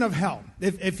definition of hell.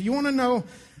 If you want to know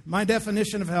my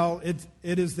definition of hell, it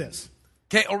is this.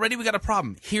 Okay, already we got a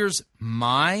problem. Here's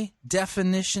my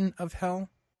definition of hell.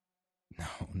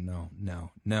 No.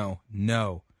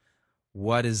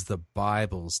 What is the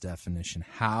Bible's definition?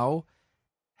 How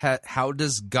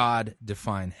does God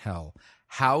define hell?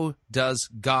 How does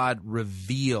God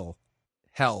reveal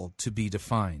hell to be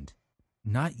defined?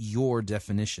 Not your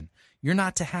definition. You're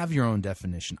not to have your own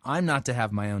definition. I'm not to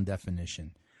have my own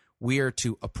definition. We are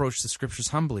to approach the Scriptures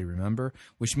humbly, remember?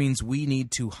 Which means we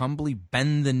need to humbly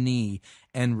bend the knee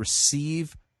and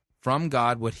receive from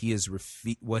God what He has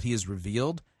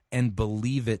revealed and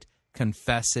believe it,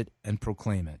 confess it, and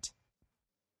proclaim it.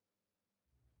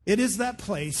 It is that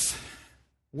place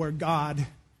where God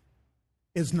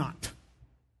is not.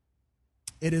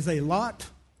 It is a lot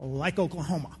like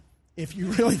Oklahoma, if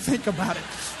you really think about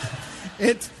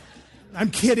it. I'm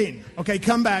kidding. Okay,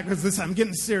 come back, because I'm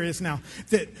getting serious now.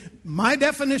 That my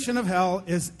definition of hell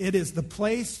is it is the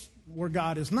place where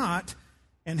God is not,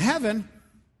 and heaven,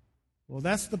 well,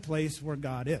 that's the place where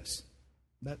God is.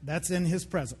 That's in His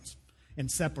presence. And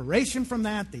separation from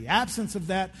that, the absence of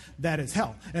that is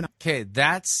hell. Okay,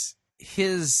 that's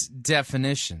his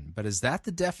definition. But is that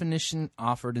the definition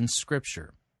offered in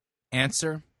Scripture?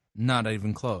 Answer, not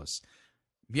even close.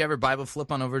 If you have your Bible,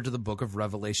 flip on over to the book of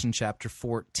Revelation chapter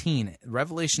 14.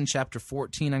 Revelation chapter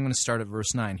 14, I'm going to start at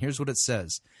verse 9. Here's what it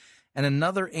says. And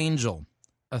another angel,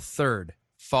 a third,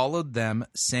 followed them,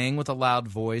 saying with a loud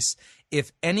voice,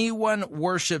 if anyone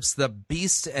worships the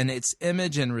beast and its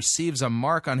image and receives a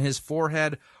mark on his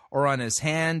forehead or on his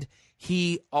hand,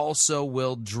 he also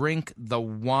will drink the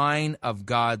wine of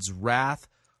God's wrath,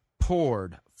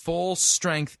 poured full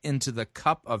strength into the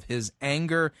cup of his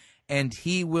anger, and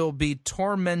he will be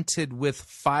tormented with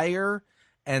fire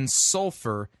and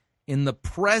sulfur in the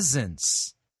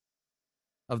presence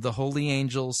of the holy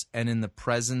angels and in the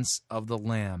presence of the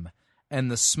Lamb. And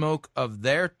the smoke of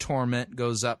their torment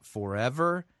goes up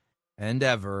forever and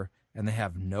ever, and they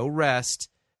have no rest,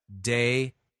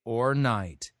 day or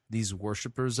night, these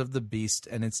worshipers of the beast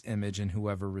and its image, and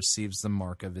whoever receives the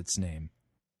mark of its name.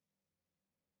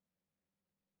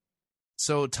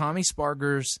 So Tommy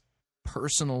Sparger's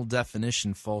personal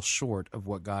definition falls short of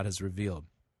what God has revealed.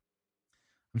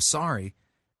 I'm sorry,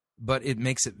 but it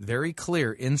makes it very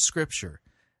clear in Scripture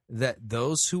that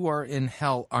those who are in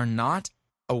hell are not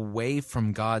away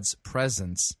from God's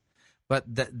presence,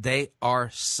 but that they are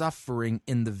suffering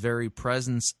in the very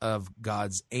presence of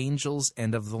God's angels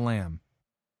and of the Lamb.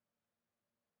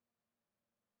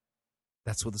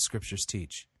 That's what the Scriptures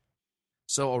teach.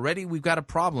 So already we've got a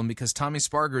problem because Tommy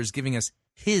Sparger is giving us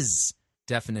his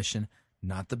definition,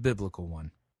 not the biblical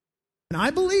one. And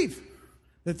I believe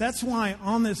that that's why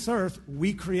on this earth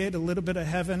we create a little bit of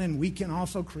heaven and we can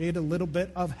also create a little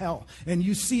bit of hell. And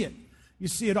you see it. You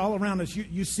see it all around us.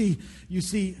 You see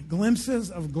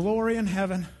glimpses of glory in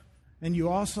heaven, and you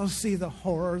also see the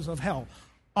horrors of hell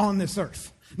on this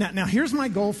earth. Now here's my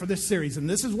goal for this series, and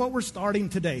this is what we're starting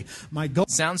today. My goal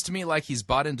sounds to me like he's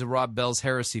bought into Rob Bell's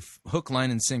heresy hook,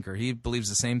 line, and sinker. He believes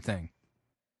the same thing.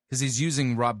 Because he's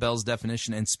using Rob Bell's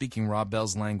definition and speaking Rob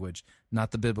Bell's language,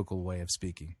 not the biblical way of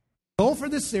speaking. Goal for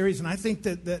this series, and I think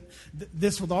that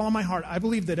this with all of my heart, I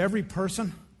believe that every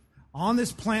person on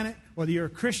this planet, whether you're a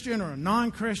Christian or a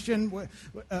non-Christian,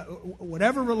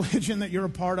 whatever religion that you're a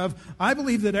part of, I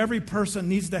believe that every person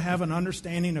needs to have an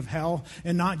understanding of hell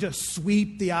and not just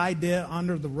sweep the idea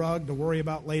under the rug to worry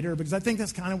about later, because I think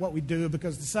that's kind of what we do,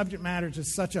 because the subject matter is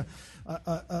just such a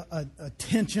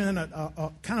tension,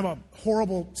 a kind of a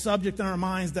horrible subject in our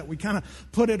minds that we kind of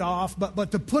put it off.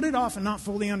 But to put it off and not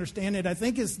fully understand it, I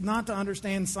think, is not to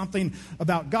understand something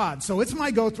about God. So it's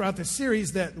my goal throughout this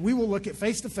series that we will look at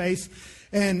face-to-face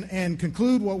and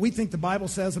conclude what we think the Bible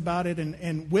says about it,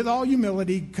 and with all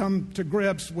humility come to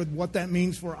grips with what that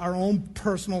means for our own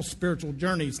personal spiritual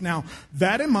journeys. Now,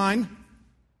 that in mind,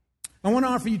 I want to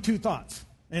offer you two thoughts.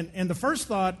 And the first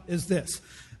thought is this.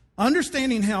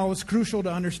 Understanding hell is crucial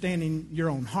to understanding your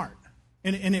own heart.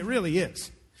 And it really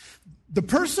is. The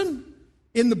person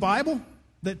in the Bible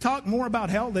that talked more about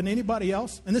hell than anybody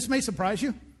else, and this may surprise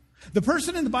you, the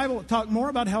person in the Bible that talked more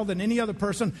about hell than any other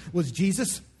person was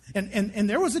Jesus. And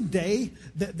there was a day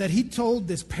that he told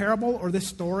this parable or this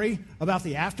story about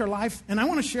the afterlife. And I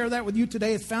want to share that with you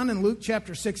today. It's found in Luke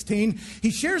chapter 16.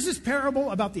 He shares this parable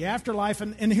about the afterlife.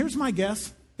 And here's my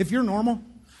guess. If you're normal,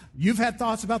 you've had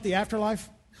thoughts about the afterlife.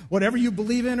 Whatever you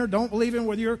believe in or don't believe in,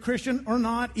 whether you're a Christian or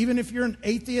not, even if you're an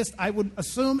atheist, I would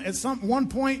assume at one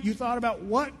point you thought about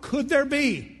what could there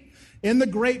be in the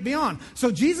great beyond. So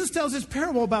Jesus tells this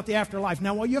parable about the afterlife.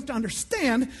 Now, what you have to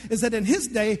understand is that in his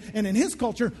day and in his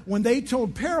culture, when they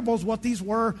told parables, what these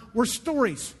were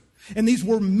stories. And these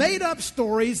were made-up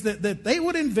stories that they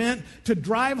would invent to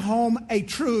drive home a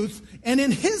truth, and in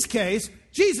his case,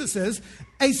 Jesus's,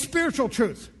 a spiritual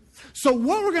truth. So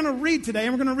what we're going to read today,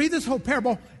 and we're going to read this whole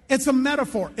parable, it's a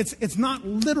metaphor. It's not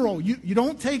literal. You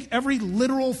don't take every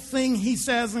literal thing he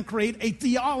says and create a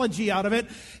theology out of it.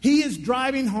 He is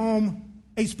driving home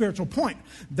a spiritual point.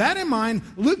 That in mind,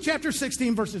 Luke chapter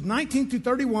 16, verses 19 to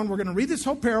 31, we're going to read this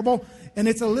whole parable, and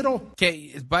it's a little...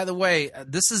 Okay, by the way,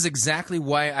 this is exactly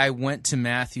why I went to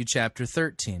Matthew chapter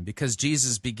 13, because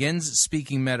Jesus begins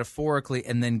speaking metaphorically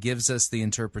and then gives us the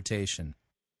interpretation,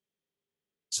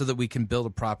 so that we can build a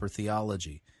proper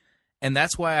theology. And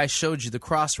that's why I showed you the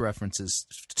cross-references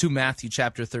to Matthew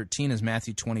chapter 13 as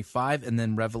Matthew 25 and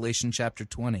then Revelation chapter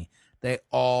 20. They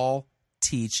all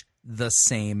teach the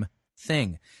same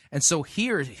thing. And so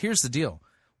here's the deal.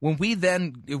 When we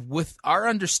then, with our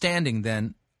understanding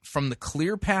then from the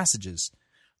clear passages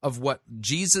of what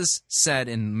Jesus said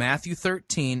in Matthew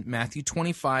 13, Matthew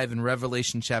 25, and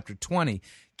Revelation chapter 20,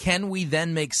 can we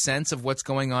then make sense of what's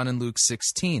going on in Luke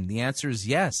 16? The answer is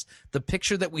yes. The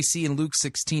picture that we see in Luke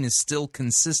 16 is still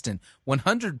consistent,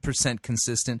 100%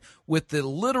 consistent with the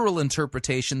literal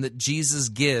interpretation that Jesus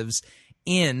gives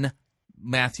in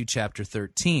Matthew chapter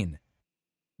 13.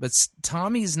 But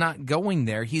Tommy's not going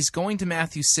there. He's going to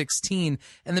Matthew 16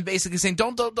 and then basically saying,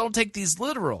 don't take these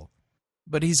literal.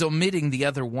 But he's omitting the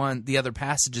other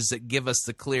passages that give us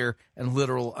the clear and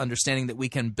literal understanding that we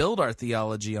can build our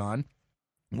theology on,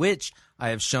 which I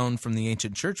have shown from the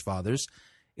ancient church fathers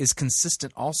is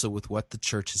consistent also with what the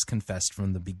church has confessed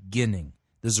from the beginning.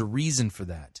 There's a reason for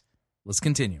that. Let's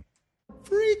continue.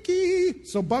 Freaky.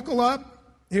 So buckle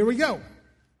up. Here we go.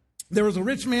 There was a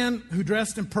rich man who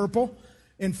dressed in purple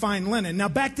and fine linen. Now,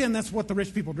 back then, that's what the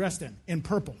rich people dressed in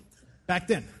purple. Back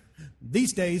then.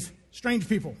 These days, strange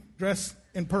people dress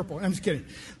in purple. I'm just kidding.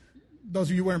 Those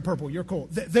of you wearing purple, you're cool.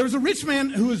 There was a rich man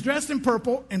who was dressed in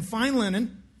purple and fine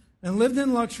linen and lived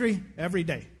in luxury every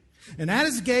day. And at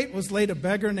his gate was laid a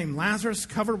beggar named Lazarus,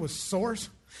 covered with sores,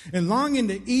 and longing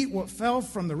to eat what fell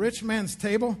from the rich man's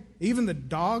table. Even the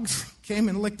dogs came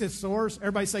and licked his sores.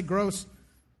 Everybody say gross.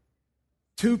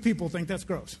 2 people think that's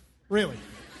gross. Really.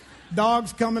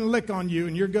 Dogs come and lick on you,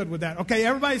 and you're good with that. Okay,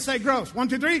 everybody say gross. 1,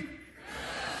 2, 3.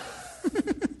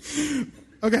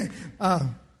 Okay,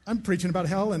 I'm preaching about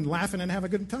hell and laughing and having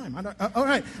a good time. All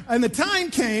right. And the time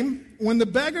came when the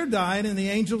beggar died and the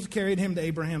angels carried him to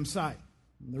Abraham's side.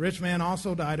 The rich man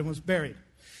also died and was buried.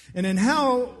 And in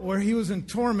hell, where he was in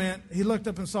torment, he looked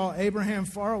up and saw Abraham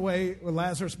far away with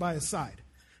Lazarus by his side.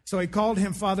 So he called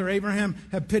him, Father Abraham,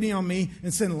 have pity on me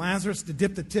and send Lazarus to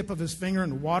dip the tip of his finger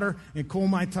in the water and cool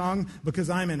my tongue because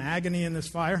I'm in agony in this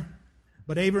fire.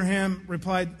 But Abraham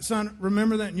replied, Son,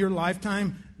 remember that in your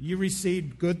lifetime you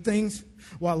received good things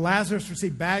while Lazarus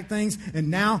received bad things, and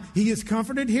now he is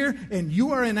comforted here and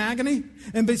you are in agony.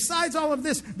 And besides all of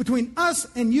this, between us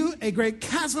and you a great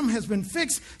chasm has been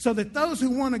fixed so that those who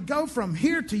want to go from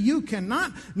here to you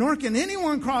cannot, nor can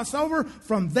anyone cross over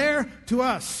from there to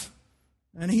us.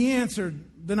 And he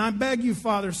answered, Then I beg you,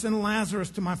 Father, send Lazarus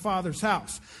to my father's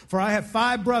house. For I have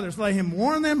 5 brothers. Let him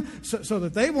warn them so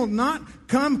that they will not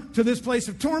come to this place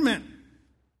of torment.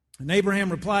 And Abraham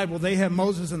replied, well, they have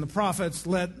Moses and the prophets.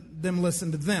 Let them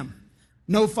listen to them.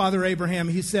 No, Father Abraham,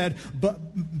 he said,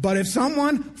 but if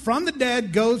someone from the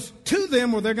dead goes to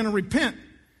them, well, they're going to repent.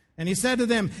 And he said to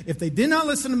them, if they did not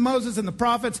listen to Moses and the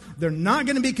prophets, they're not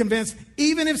going to be convinced,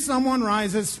 even if someone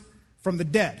rises from the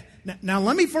dead. Now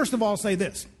let me first of all say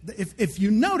this. If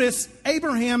you notice,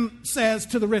 Abraham says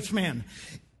to the rich man,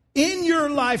 in your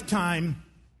lifetime,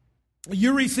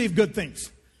 you receive good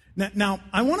things. Now,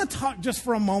 I want to talk just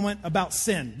for a moment about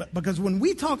sin, because when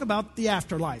we talk about the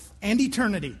afterlife and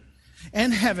eternity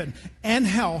and heaven and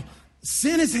hell,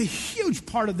 sin is a huge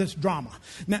part of this drama.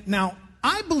 Now,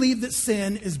 I believe that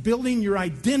sin is building your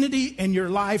identity and your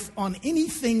life on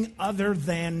anything other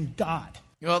than God.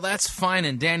 Well, that's fine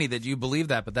and dandy that you believe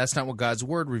that, but that's not what God's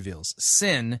Word reveals.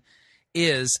 Sin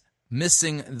is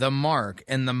missing the mark,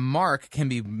 and the mark can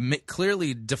be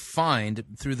clearly defined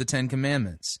through the 10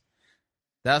 Commandments.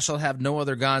 Thou shalt have no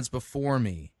other gods before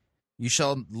me. You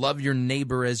shall love your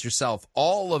neighbor as yourself.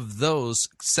 All of those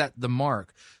set the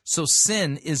mark. So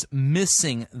sin is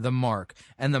missing the mark,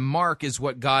 and the mark is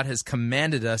what God has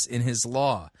commanded us in His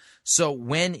law. So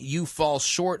when you fall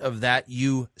short of that,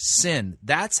 you sin.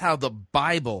 That's how the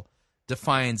Bible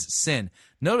defines sin.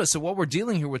 Notice that what we're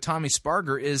dealing here with Tommy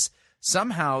Sparger is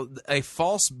somehow a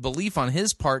false belief on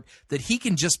his part that he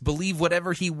can just believe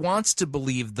whatever he wants to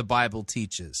believe the Bible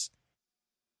teaches.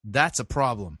 That's a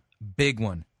problem. Big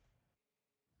one.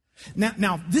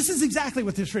 Now, this is exactly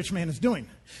what this rich man is doing.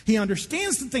 He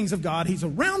understands the things of God. He's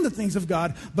around the things of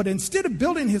God. But instead of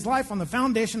building his life on the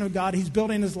foundation of God, he's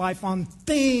building his life on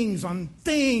things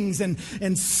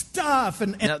and stuff.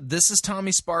 Now, this is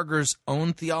Tommy Sparger's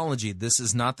own theology. This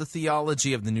is not the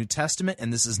theology of the New Testament,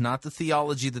 and this is not the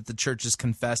theology that the church has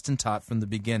confessed and taught from the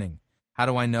beginning. How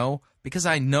do I know? Because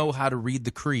I know how to read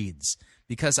the creeds.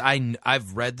 Because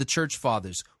I've read the church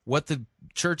fathers. What the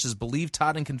church has believed,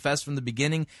 taught, and confessed from the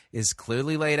beginning is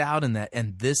clearly laid out in that,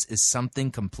 and this is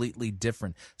something completely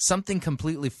different, something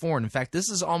completely foreign. In fact, this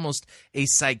is almost a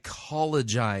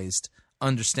psychologized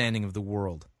understanding of the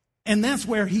world. And that's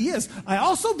where he is. I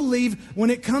also believe when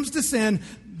it comes to sin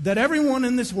that everyone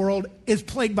in this world is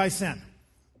plagued by sin,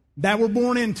 that we're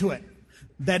born into it,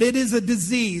 that it is a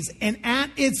disease, and at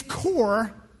its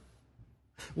core,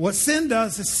 what sin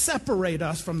does is separate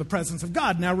us from the presence of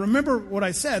God. Now, remember what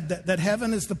I said, that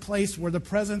heaven is the place where the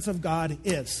presence of God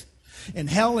is. And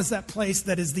hell is that place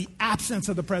that is the absence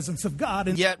of the presence of God.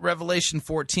 And yet, Revelation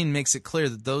 14 makes it clear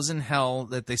that those in hell,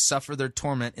 that they suffer their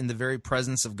torment in the very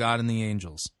presence of God and the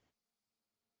angels.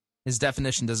 His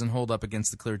definition doesn't hold up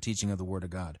against the clear teaching of the Word of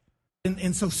God.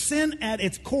 And so sin at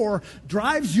its core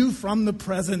drives you from the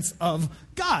presence of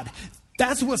God.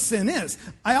 That's what sin is.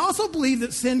 I also believe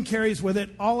that sin carries with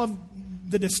it all of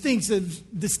the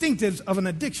distinctives of an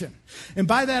addiction. And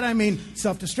by that I mean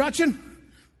self-destruction,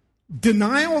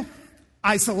 denial,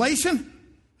 isolation.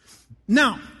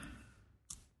 Now,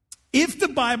 if the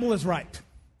Bible is right,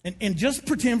 and just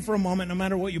pretend for a moment, no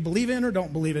matter what you believe in or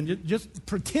don't believe in, just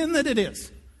pretend that it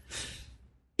is.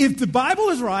 If the Bible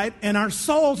is right and our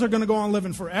souls are going to go on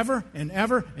living forever and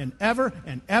ever and ever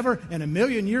and ever, and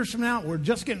 1,000,000 years from now, we're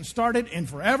just getting started, and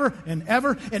forever and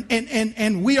ever,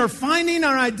 and we are finding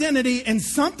our identity in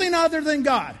something other than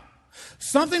God.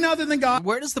 Something other than God.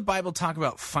 Where does the Bible talk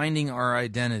about finding our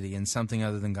identity in something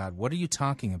other than God? What are you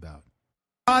talking about?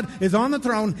 God is on the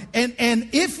throne, and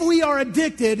if we are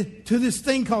addicted to this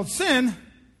thing called sin,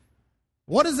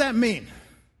 what does that mean?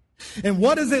 And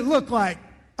what does it look like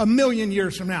 1,000,000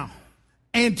 years from now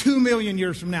and 2,000,000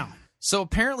 years from now? So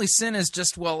apparently sin is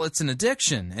just, well, it's an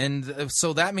addiction. And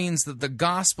so that means that the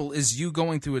gospel is you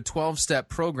going through a 12-step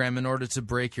program in order to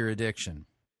break your addiction.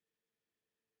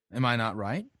 Am I not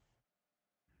right?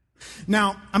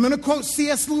 Now, I'm going to quote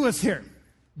C.S. Lewis here.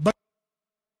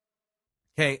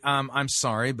 Okay, I'm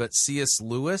sorry, but C.S.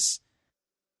 Lewis,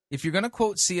 if you're going to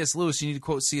quote C.S. Lewis, you need to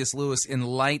quote C.S. Lewis in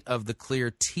light of the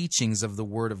clear teachings of the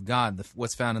Word of God,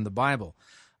 what's found in the Bible.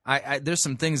 There's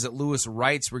some things that Lewis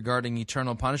writes regarding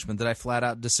eternal punishment that I flat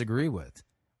out disagree with.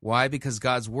 Why? Because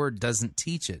God's Word doesn't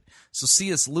teach it. So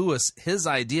C.S. Lewis, his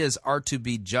ideas are to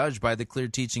be judged by the clear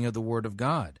teaching of the Word of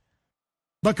God.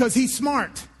 Because he's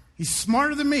smart. He's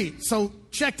smarter than me. So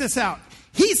check this out.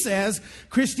 He says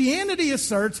Christianity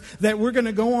asserts that we're going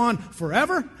to go on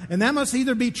forever, and that must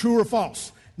either be true or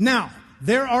false. Now,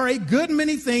 there are a good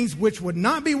many things which would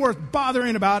not be worth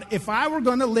bothering about if I were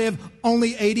going to live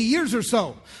only 80 years or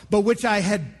so, but which I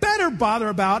had better bother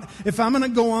about if I'm going to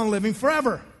go on living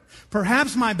forever.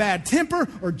 Perhaps my bad temper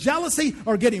or jealousy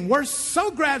are getting worse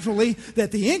so gradually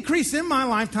that the increase in my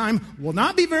lifetime will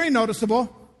not be very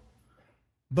noticeable,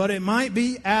 but it might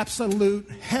be absolute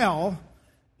hell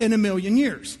in a million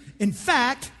years. In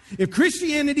fact, if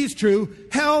Christianity is true,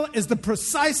 hell is the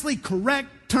precisely correct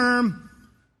term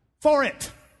for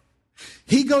it.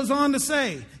 He goes on to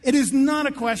say, it is not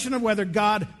a question of whether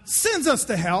God sends us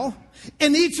to hell.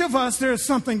 In each of us, there is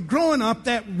something growing up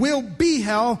that will be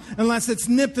hell unless it's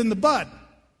nipped in the bud.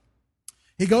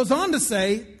 He goes on to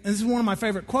say, and this is one of my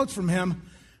favorite quotes from him,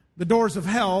 the doors of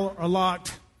hell are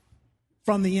locked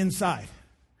from the inside.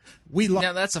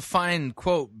 Now, that's a fine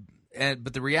quote,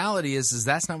 but the reality is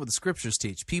that's not what the Scriptures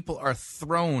teach. People are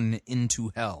thrown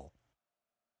into hell.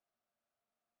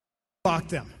 Lock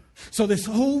them. So this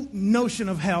whole notion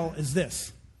of hell is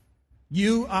this.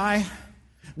 You,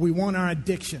 we want our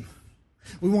addiction.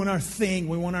 We want our thing.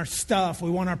 We want our stuff. We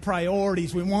want our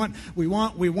priorities. We want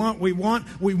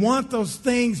those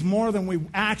things more than we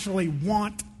actually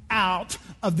want out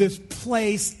of this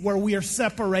place where we are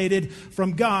separated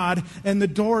from God, and the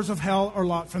doors of hell are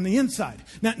locked from the inside.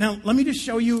 Now, let me just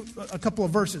show you a couple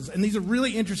of verses, and these are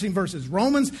really interesting verses.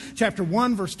 Romans chapter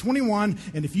 1, verse 21,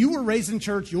 and if you were raised in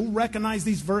church, you'll recognize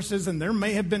these verses, and there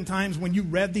may have been times when you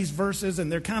read these verses,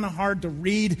 and they're kind of hard to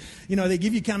read. You know, they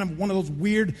give you kind of one of those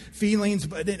weird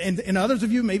feelings, and others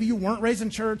of you, maybe you weren't raised in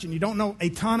church, and you don't know a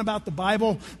ton about the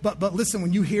Bible, but listen,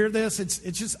 when you hear this, it's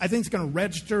just, I think it's going to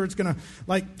register, it's going to,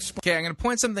 Okay, I'm going to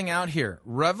point something out here.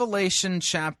 Revelation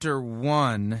chapter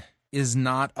 1 is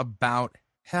not about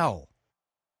hell.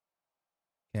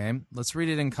 Okay, let's read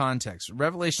it in context.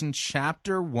 Revelation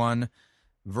chapter 1,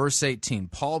 verse 18.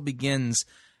 Paul begins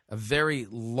a very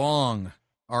long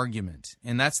argument,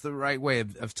 and that's the right way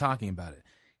of talking about it.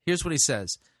 Here's what he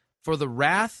says. For the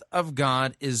wrath of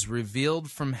God is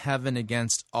revealed from heaven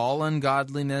against all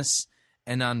ungodliness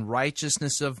and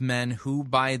unrighteousness of men who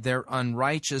by their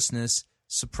unrighteousness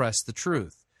suppress the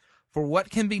truth. For what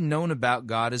can be known about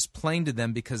God is plain to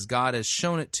them because God has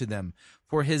shown it to them.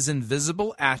 For his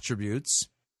invisible attributes,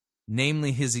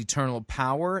 namely his eternal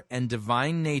power and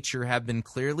divine nature, have been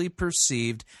clearly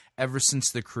perceived ever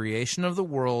since the creation of the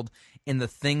world in the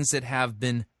things that have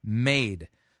been made,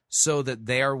 so that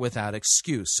they are without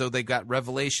excuse. So they got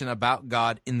revelation about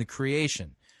God in the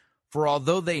creation. For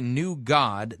although they knew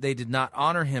God, they did not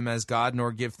honor him as God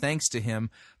nor give thanks to him,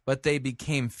 but they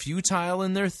became futile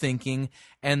in their thinking,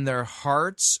 and their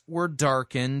hearts were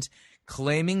darkened.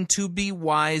 Claiming to be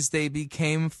wise, they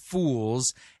became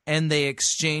fools, and they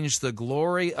exchanged the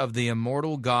glory of the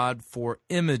immortal God for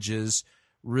images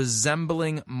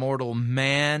resembling mortal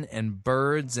man and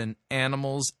birds and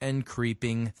animals and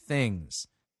creeping things.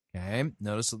 Okay,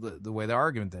 notice the way the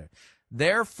argument there.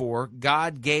 Therefore,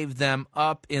 God gave them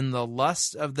up in the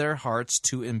lust of their hearts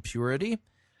to impurity,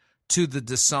 to the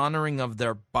dishonoring of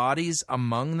their bodies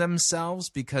among themselves,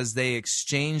 because they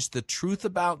exchanged the truth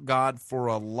about God for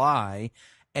a lie,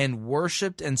 and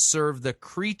worshipped and served the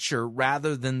creature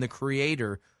rather than the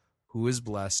Creator, who is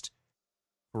blessed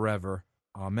forever.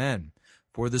 Amen.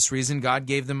 For this reason, God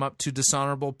gave them up to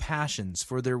dishonorable passions.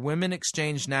 For their women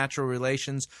exchanged natural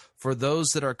relations for those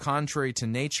that are contrary to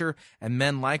nature, and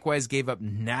men likewise gave up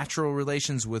natural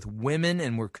relations with women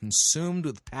and were consumed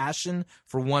with passion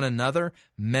for one another,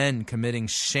 men committing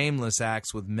shameless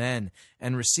acts with men,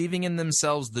 and receiving in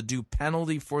themselves the due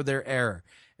penalty for their error.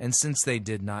 And since they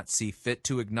did not see fit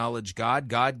to acknowledge God,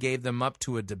 God gave them up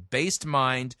to a debased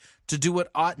mind to do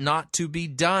what ought not to be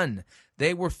done.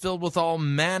 They were filled with all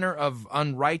manner of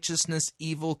unrighteousness,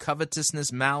 evil,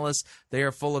 covetousness, malice. They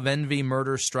are full of envy,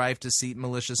 murder, strife, deceit,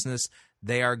 maliciousness.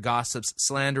 They are gossips,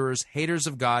 slanderers, haters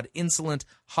of God, insolent,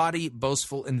 haughty,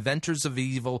 boastful, inventors of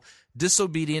evil,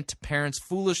 disobedient to parents,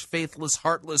 foolish, faithless,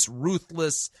 heartless,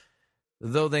 ruthless.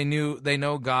 Though they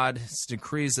know God's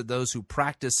decrees that those who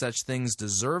practice such things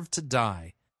deserve to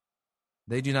die,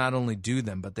 they do not only do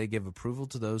them, but they give approval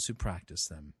to those who practice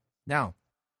them. Now,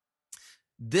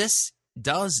 this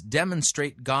does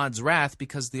demonstrate God's wrath,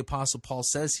 because the Apostle Paul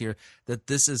says here that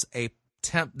this is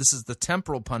the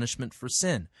temporal punishment for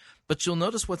sin. But you'll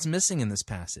notice what's missing in this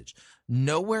passage.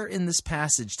 Nowhere in this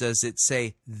passage does it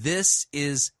say, this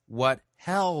is what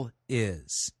hell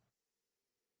is.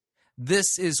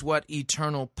 This is what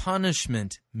eternal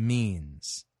punishment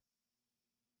means.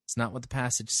 It's not what the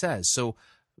passage says. So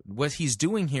what he's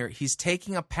doing here, he's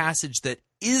taking a passage that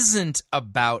isn't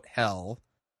about hell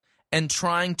and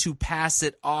trying to pass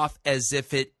it off as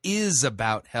if it is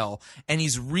about hell. And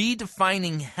he's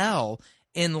redefining hell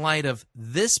in light of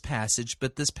this passage,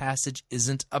 but this passage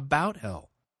isn't about hell.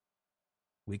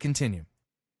 We continue.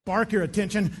 spark your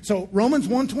attention. So Romans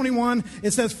 1:21,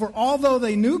 it says, for although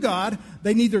they knew God,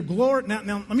 they neither glory. Now,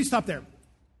 let me stop there.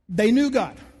 They knew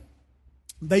God.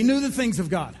 They knew the things of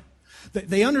God.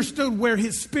 They understood where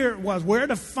His Spirit was, where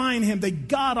to find Him. They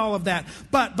got all of that.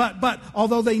 But,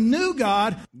 although they knew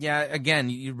God... Yeah, again,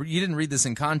 you didn't read this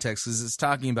in context because it's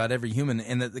talking about every human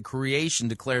and that the creation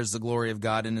declares the glory of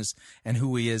God and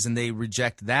who He is, and they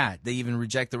reject that. They even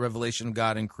reject the revelation of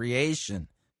God in creation.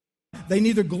 They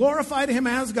neither glorified Him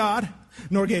as God,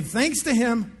 nor gave thanks to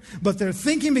Him, but their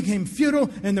thinking became futile,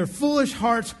 and their foolish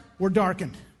hearts were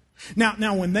darkened.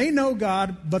 Now, when they know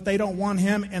God, but they don't want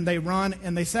Him, and they run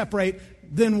and they separate,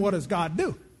 then what does God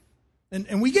do?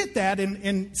 And we get that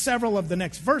in several of the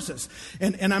next verses.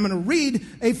 And I'm going to read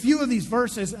a few of these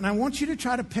verses, and I want you to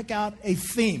try to pick out a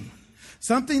theme,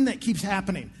 something that keeps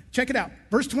happening. Check it out.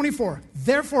 Verse 24,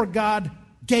 therefore God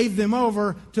gave them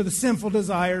over to the sinful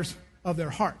desires of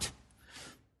their heart.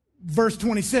 Verse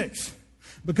 26,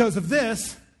 because of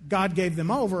this, God gave them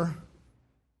over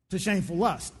to shameful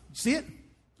lust. See it?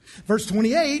 Verse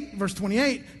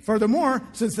 28, furthermore,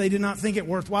 since they did not think it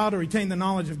worthwhile to retain the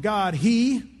knowledge of God,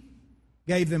 He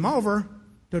gave them over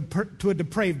to a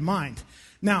depraved mind.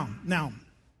 Now,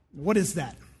 what is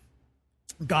that?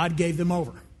 God gave them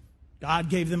over. God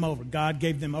gave them over. God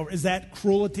gave them over. Is that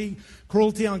cruelty?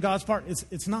 Cruelty on God's part?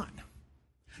 It's not.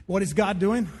 What is God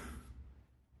doing?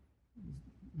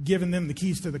 Giving them the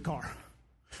keys to the car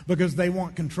because they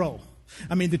want control.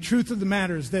 I mean, the truth of the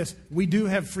matter is this. We do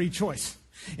have free choice.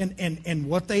 And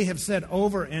what they have said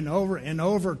over and over and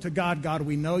over to God, God,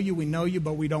 we know you,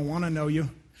 but we don't want to know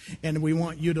you. And we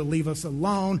want you to leave us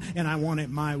alone, and I want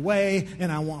it my way,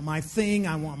 and I want my thing,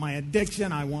 I want my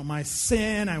addiction, I want my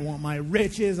sin, I want my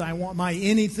riches, I want my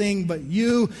anything but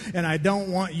you, and I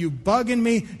don't want you bugging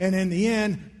me. And in the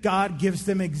end, God gives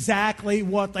them exactly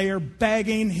what they are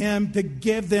begging Him to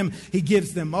give them. He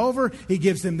gives them over. He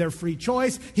gives them their free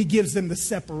choice. He gives them the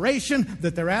separation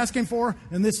that they're asking for.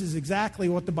 And this is exactly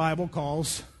what the Bible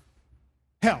calls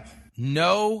hell.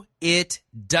 No, it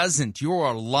doesn't. You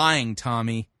are lying,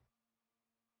 Tommy.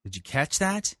 Did you catch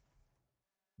that?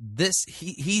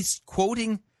 He's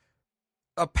quoting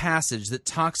a passage that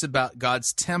talks about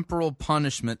God's temporal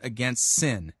punishment against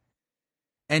sin.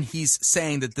 And he's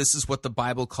saying that this is what the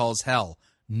Bible calls hell.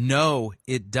 No,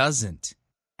 it doesn't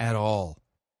at all.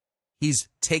 He's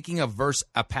taking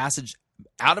a passage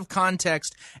out of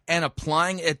context and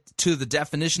applying it to the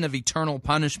definition of eternal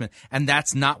punishment. And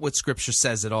that's not what Scripture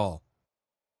says at all.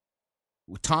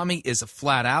 Tommy is a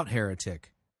flat-out heretic.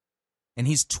 And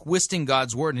he's twisting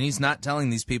God's word, and he's not telling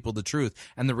these people the truth.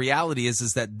 And the reality is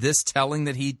that this telling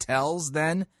that he tells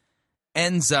then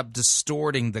ends up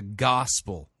distorting the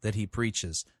gospel that he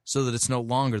preaches so that it's no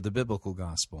longer the biblical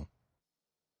gospel.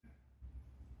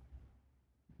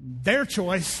 Their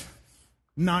choice,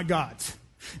 not God's.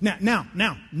 Now,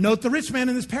 note the rich man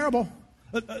in this parable.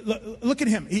 Look at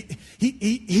him.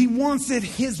 He wants it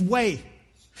his way.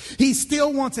 He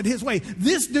still wants it his way.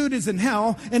 This dude is in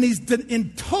hell, and he's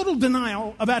in total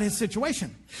denial about his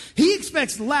situation. He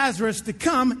expects Lazarus to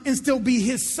come and still be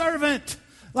his servant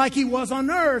like he was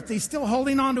on earth. He's still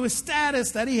holding on to his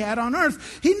status that he had on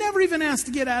earth. He never even asked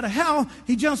to get out of hell.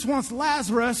 He just wants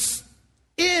Lazarus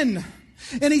in.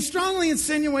 And he strongly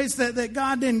insinuates that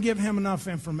God didn't give him enough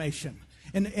information.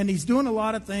 And he's doing a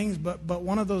lot of things, but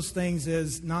one of those things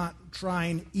is not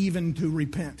trying even to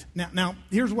repent. Now,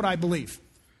 here's what I believe.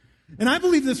 And I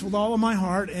believe this with all of my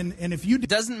heart. And if you... It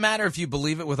doesn't matter if you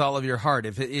believe it with all of your heart.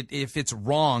 If it's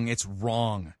wrong, it's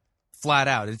wrong. Flat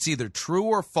out. It's either true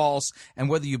or false, and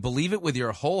whether you believe it with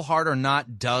your whole heart or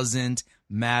not doesn't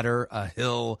matter a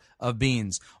hill of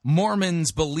beans.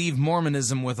 Mormons believe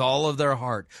Mormonism with all of their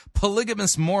heart.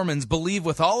 Polygamous Mormons believe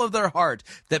with all of their heart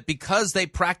that because they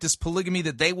practice polygamy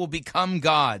that they will become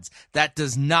gods. That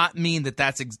does not mean that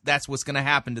that's what's going to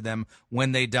happen to them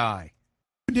when they die.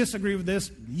 If you disagree with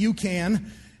this, you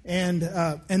can, and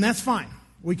that's fine.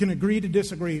 We can agree to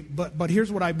disagree, but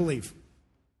here's what I believe.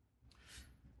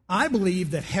 I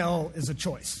believe that hell is a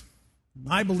choice.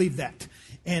 I believe that.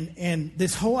 And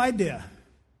this whole idea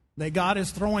that God is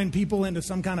throwing people into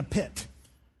some kind of pit,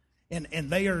 and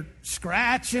they are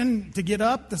scratching to get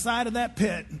up the side of that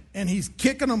pit, and he's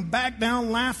kicking them back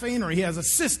down laughing, or he has a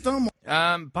system.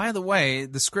 By the way,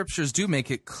 the Scriptures do make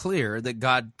it clear that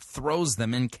God throws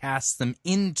them and casts them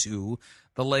into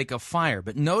the lake of fire.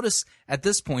 But notice at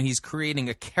this point he's creating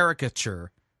a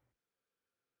caricature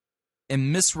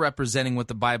and misrepresenting what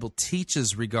the Bible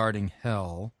teaches regarding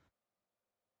hell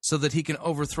so that he can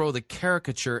overthrow the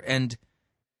caricature and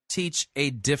teach a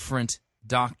different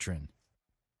doctrine.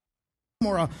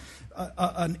 Or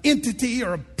an entity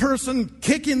or a person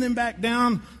kicking them back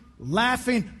down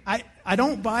laughing. I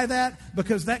don't buy that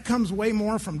because that comes way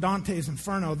more from Dante's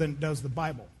Inferno than it does the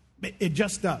Bible. It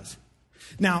just does.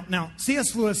 Now,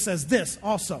 C.S. Lewis says this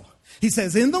also. He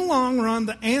says, in the long run,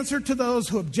 the answer to those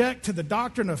who object to the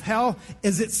doctrine of hell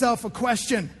is itself a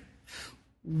question.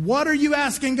 What are you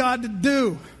asking God to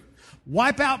do?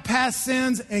 Wipe out past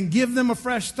sins and give them a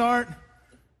fresh start?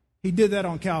 He did that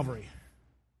on Calvary.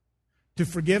 To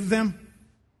forgive them,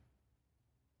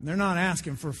 they're not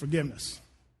asking for forgiveness.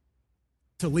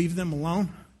 To leave them alone,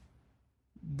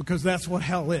 because that's what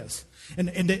hell is. And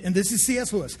this is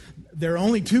C.S. Lewis. There are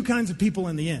only two kinds of people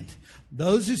in the end.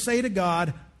 Those who say to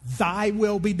God, thy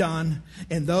will be done,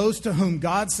 and those to whom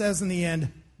God says in the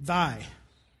end,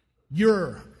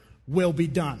 your will be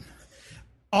done.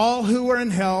 All who are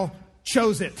in hell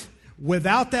chose it.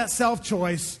 Without that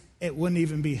self-choice, it wouldn't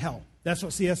even be hell. That's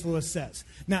what C.S. Lewis says.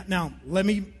 Now, let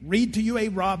me read to you a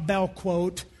Rob Bell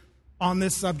quote on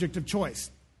this subject of choice.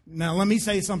 Now, let me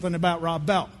say something about Rob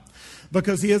Bell,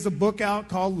 because he has a book out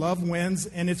called Love Wins,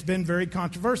 and it's been very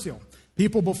controversial.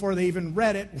 People, before they even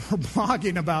read it, were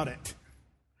blogging about it.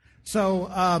 So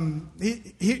I'm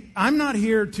not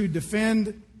here to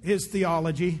defend his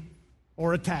theology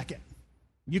or attack it.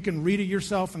 You can read it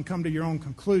yourself and come to your own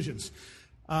conclusions.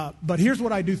 But here's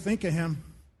what I do think of him.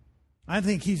 I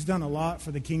think he's done a lot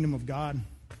for the kingdom of God.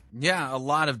 Yeah, a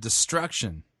lot of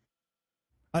destruction.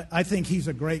 I think he's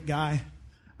a great guy.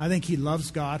 I think he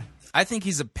loves God. I think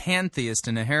he's a pantheist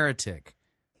and a heretic.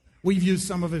 We've used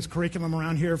some of his curriculum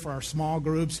around here for our small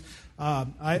groups.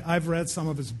 I've read some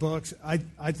of his books.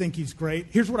 I think he's great.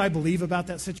 Here's what I believe about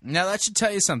that situation. Now, that should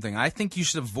tell you something. I think you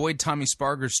should avoid Tommy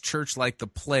Sparger's church like the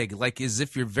plague, like as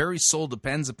if your very soul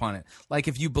depends upon it. Like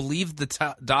if you believe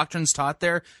the doctrines taught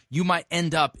there, you might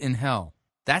end up in hell.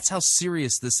 That's how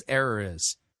serious this error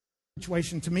is.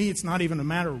 To me, it's not even a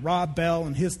matter of Rob Bell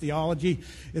and his theology.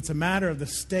 It's a matter of the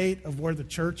state of where the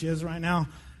church is right now.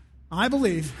 I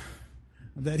believe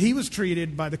that he was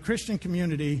treated by the Christian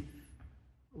community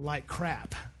like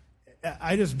crap.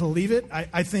 I just believe it.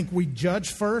 I think we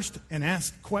judge first and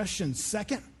ask questions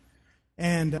second.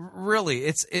 And really,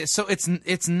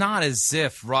 it's not as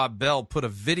if Rob Bell put a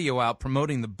video out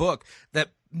promoting the book that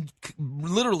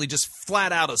literally just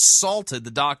flat out assaulted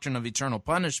the doctrine of eternal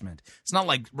punishment. It's not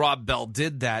like Rob Bell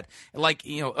did that. Like,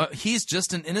 he's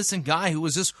just an innocent guy who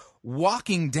was just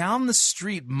walking down the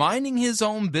street, minding his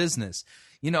own business,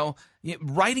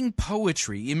 writing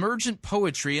poetry, emergent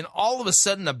poetry, and all of a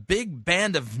sudden a big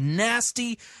band of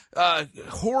nasty,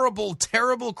 horrible,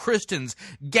 terrible Christians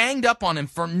ganged up on him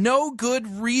for no good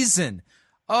reason.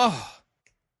 Oh.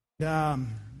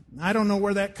 I don't know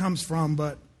where that comes from,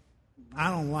 but I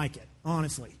don't like it,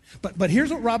 honestly. But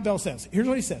here's what Rob Bell says. Here's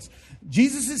what he says.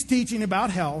 Jesus is teaching about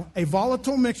hell, a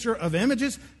volatile mixture of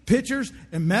images, pictures,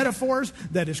 and metaphors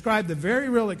that describe the very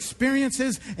real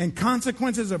experiences and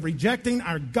consequences of rejecting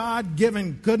our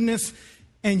God-given goodness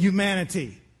and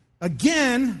humanity.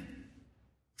 Again,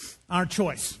 our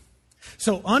choice.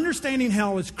 So understanding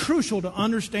hell is crucial to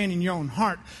understanding your own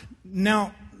heart.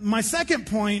 Now, my second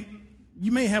point,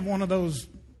 you may have one of those,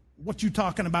 what you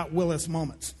talking about, Willis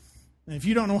moments. And if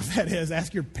you don't know what that is,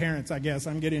 ask your parents, I guess.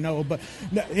 I'm getting old. But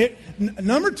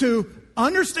number two,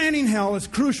 understanding hell is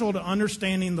crucial to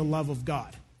understanding the love of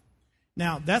God.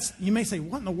 Now, you may say,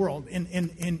 what in the world?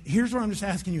 And here's where I'm just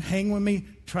asking you, hang with me,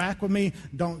 track with me,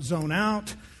 don't zone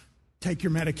out, take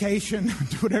your medication,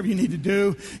 do whatever you need to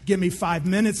do. Give me 5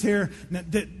 minutes here. Now,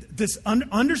 this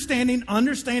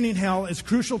understanding hell is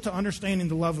crucial to understanding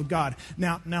the love of God.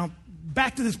 Now,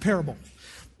 back to this parable.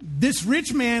 This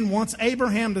rich man wants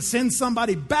Abraham to send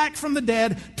somebody back from the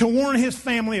dead to warn his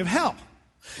family of hell.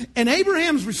 And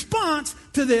Abraham's response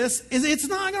to this is, it's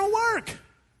not going to work.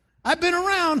 I've been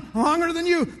around longer than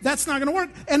you. That's not going to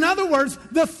work. In other words,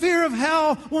 the fear of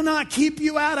hell will not keep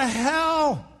you out of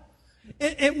hell.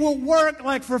 It will work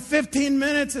like for 15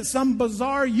 minutes at some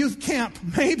bizarre youth camp,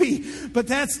 maybe, but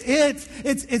that's it.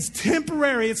 It's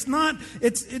temporary. It's not.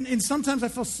 And sometimes I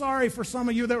feel sorry for some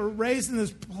of you that were raised in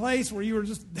this place where you were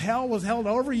just, hell was held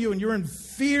over you and you're in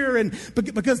fear, and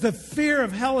because the fear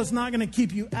of hell is not going to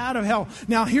keep you out of hell.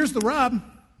 Now here's the rub,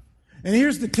 and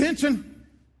here's the tension.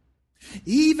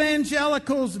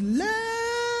 Evangelicals love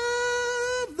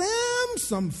them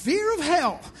some fear of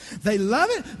hell. They love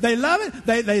it. They love it.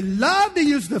 They love to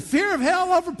use the fear of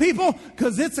hell over people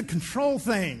because it's a control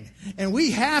thing. And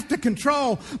we have to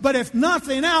control. But if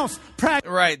nothing else,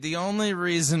 Right. The only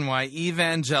reason why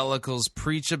evangelicals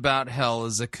preach about hell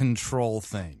is a control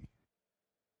thing.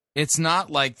 It's not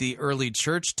like the early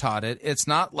church taught it. It's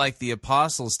not like the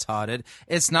apostles taught it.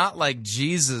 It's not like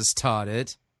Jesus taught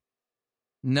it.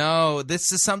 No,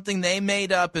 this is something they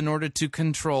made up in order to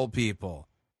control people.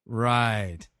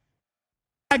 Right.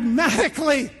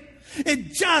 Pragmatically,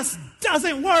 it just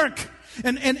doesn't work.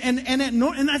 And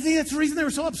I think that's the reason they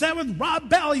were so upset with Rob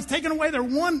Bell. He's taken away their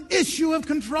one issue of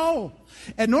control.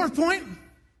 At North Point?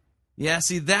 Yeah,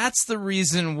 see, that's the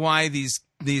reason why these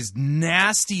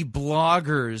nasty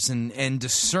bloggers and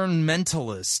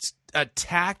discernmentalists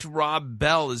attacked Rob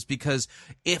Bell, is because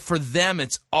for them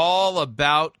it's all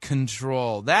about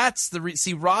control. That's the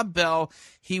see, Rob Bell,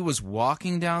 he was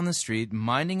walking down the street,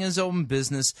 minding his own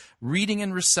business, reading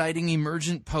and reciting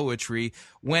emergent poetry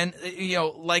when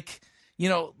like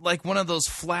one of those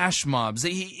flash mobs.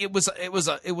 It was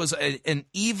an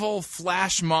evil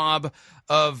flash mob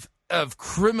of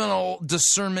criminal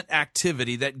discernment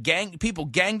activity that people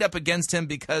ganged up against him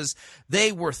because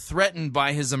they were threatened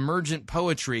by his emergent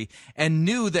poetry and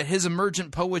knew that his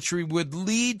emergent poetry would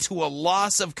lead to a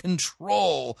loss of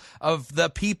control of the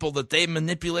people that they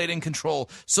manipulate and control.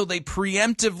 So they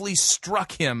preemptively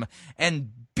struck him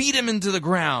and beat him into the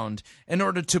ground in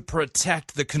order to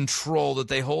protect the control that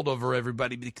they hold over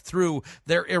everybody through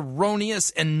their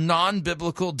erroneous and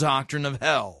non-biblical doctrine of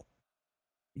hell.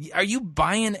 Are you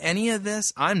buying any of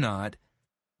this? I'm not.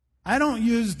 I don't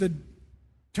use the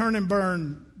turn and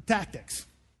burn tactics.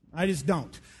 I just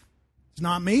don't. It's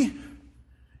not me.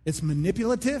 It's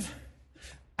manipulative.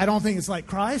 I don't think it's like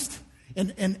Christ.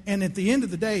 And at the end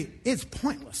of the day, it's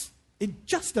pointless. It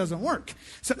just doesn't work.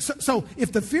 So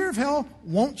if the fear of hell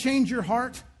won't change your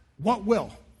heart, what will?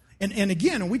 And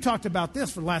again, and we talked about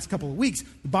this for the last couple of weeks,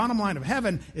 the bottom line of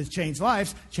heaven is change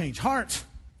lives, change hearts.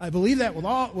 I believe that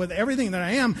with everything that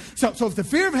I am. So if the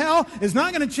fear of hell is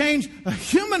not going to change a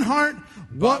human heart,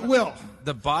 what will?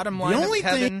 The bottom line of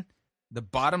heaven. The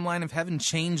bottom line of heaven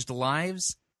changed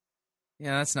lives.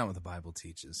 Yeah, that's not what the Bible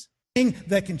teaches.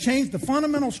 That can change the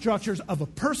fundamental structures of a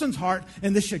person's heart,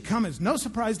 and this should come as no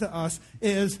surprise to us,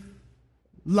 is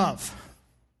love.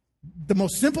 The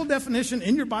most simple definition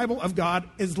in your Bible of God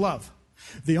is love.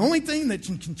 The only thing that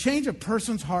can change a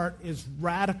person's heart is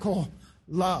radical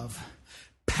love.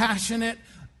 Passionate,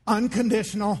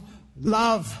 unconditional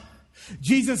love.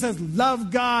 Jesus says,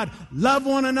 love God, love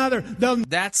one another.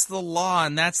 That's the law,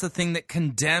 and that's the thing that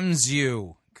condemns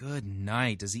you. Good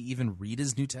night. Does he even read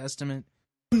his New Testament?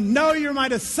 Know you're my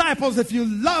disciples if you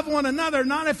love one another,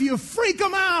 not if you freak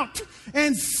them out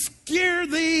and scare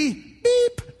the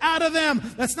beep out of them.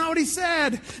 That's not what he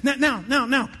said.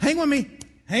 Now, hang with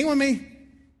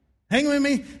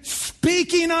me.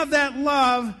 Speaking of that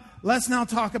love, let's now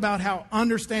talk about how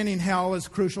understanding hell is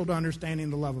crucial to understanding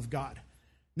the love of God.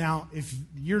 Now, if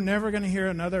you're never going to hear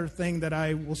another thing that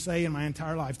I will say in my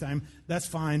entire lifetime, that's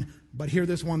fine, but hear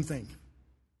this one thing.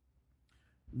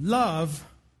 Love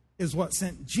is what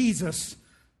sent Jesus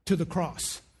to the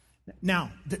cross.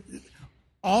 Now,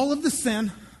 all of the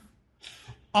sin,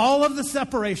 all of the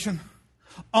separation,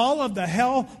 all of the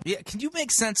hell. Yeah, can you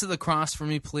make sense of the cross for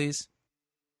me, please?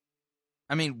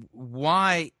 I mean,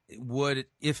 why would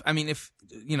if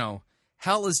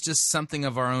hell is just something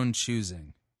of our own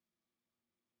choosing,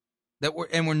 that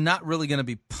we're not really going to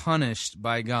be punished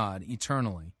by God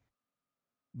eternally,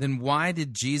 then why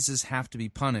did Jesus have to be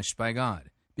punished by God?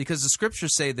 Because the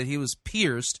scriptures say that he was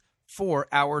pierced for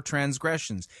our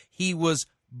transgressions. He was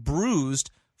bruised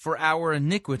for our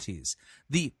iniquities.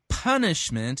 The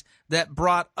punishment that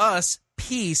brought us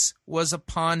peace was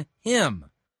upon him.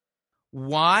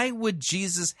 Why would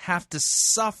Jesus have to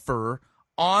suffer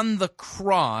on the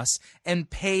cross and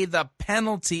pay the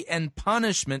penalty and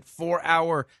punishment for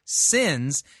our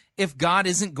sins if God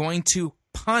isn't going to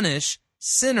punish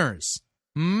sinners?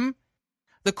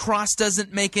 The cross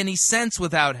doesn't make any sense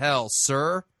without hell,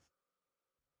 sir.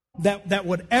 That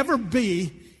would ever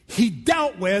be, he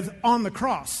dealt with on the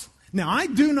cross. Now, I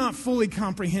do not fully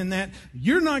comprehend that.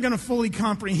 You're not going to fully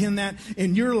comprehend that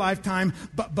in your lifetime.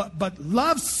 But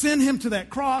love sent him to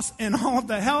that cross, and all of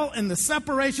the hell and the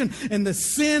separation and the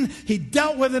sin, he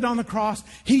dealt with it on the cross.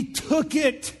 He took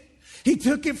it. He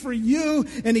took it for you,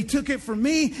 and he took it for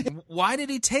me. Why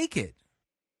did he take it?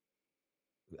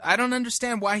 I don't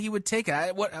understand why he would take it.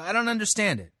 I don't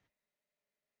understand it.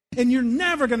 And you're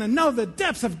never going to know the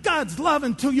depths of God's love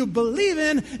until you believe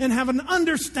in and have an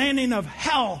understanding of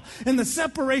hell and the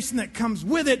separation that comes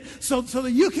with it, so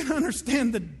that you can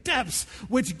understand the depths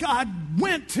which God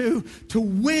went to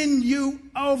win you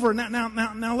over.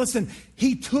 Now listen,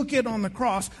 he took it on the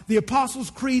cross. The Apostles'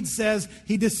 Creed says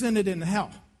he descended into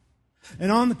hell.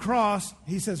 And on the cross,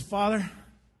 he says, Father,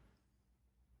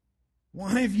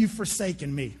 why have you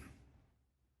forsaken me?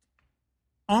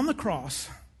 On the cross,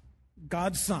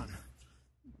 God's Son,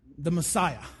 the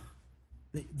Messiah,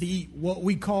 the what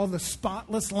we call the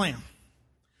spotless Lamb,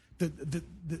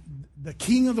 the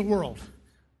King of the world,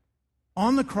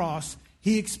 On the cross,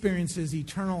 he experiences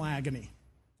eternal agony.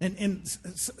 And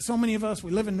so many of us, we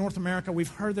live in North America, we've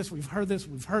heard this,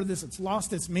 it's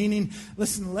lost its meaning.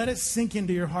 Listen, let it sink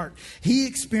into your heart. He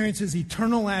experiences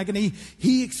eternal agony.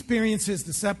 He experiences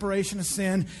the separation of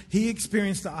sin. He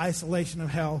experienced the isolation of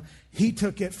hell. He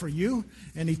took it for you,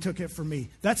 and he took it for me.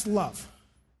 That's love.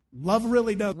 Love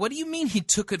really does. What do you mean he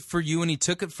took it for you and he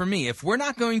took it for me? If we're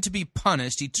not going to be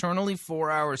punished eternally for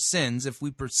our sins, if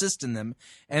we persist in them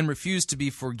and refuse to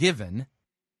be forgiven,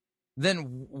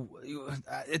 then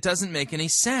it doesn't make any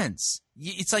sense.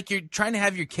 It's like you're trying to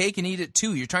have your cake and eat it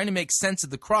too. You're trying to make sense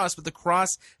of the cross, but the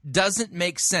cross doesn't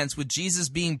make sense with Jesus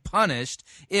being punished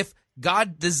if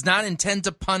God does not intend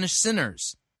to punish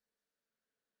sinners.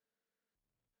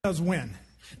 Does win.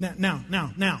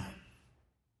 Now.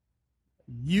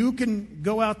 You can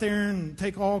go out there and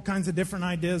take all kinds of different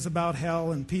ideas about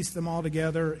hell and piece them all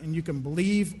together, and you can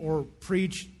believe or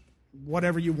preach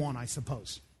whatever you want, I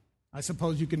suppose. I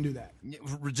suppose you can do that.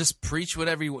 Just preach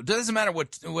whatever you want. It doesn't matter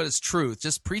what is truth.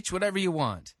 Just preach whatever you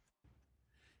want.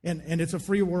 And it's a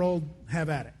free world. Have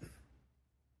at it.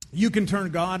 You can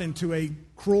turn God into a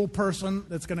cruel person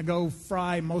that's going to go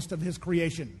fry most of his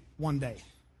creation one day,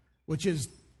 which is,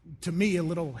 to me, a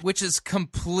little... Which is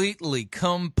completely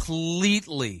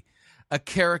a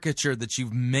caricature that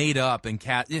you've made up. And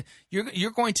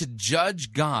you're going to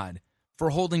judge God for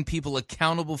holding people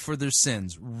accountable for their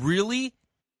sins. Really?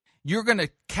 You're going to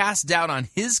cast doubt on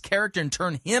his character and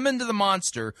turn him into the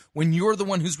monster when you're the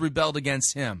one who's rebelled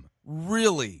against him.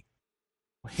 Really?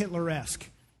 Hitler-esque.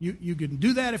 You can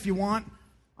do that if you want.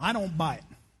 I don't buy it.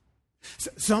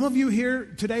 Some of you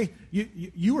here today,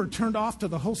 you are turned off to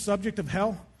the whole subject of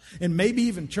hell and maybe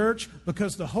even church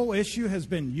because the whole issue has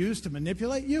been used to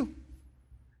manipulate you.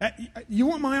 You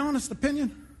want my honest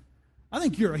opinion? I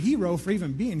think you're a hero for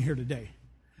even being here today.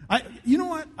 You know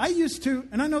what? I used to,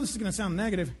 and I know this is going to sound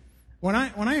negative, when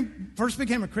I first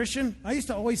became a Christian, I used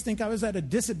to always think I was at a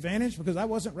disadvantage because I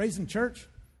wasn't raised in church.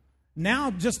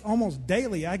 Now, just almost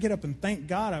daily, I get up and thank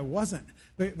God I wasn't,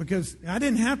 because I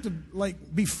didn't have to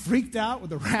be freaked out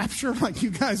with the rapture like you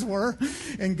guys were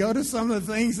and go to some of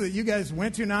the things that you guys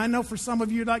went to. Now, I know for some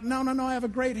of you, no, I have a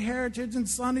great heritage in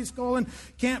Sunday school and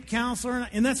camp counselor,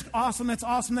 and that's awesome.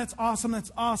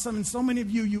 And so many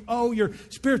of you owe your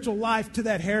spiritual life to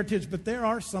that heritage, but there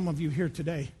are some of you here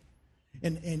today.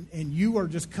 And you are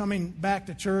just coming back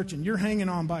to church and you're hanging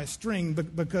on by a string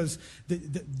because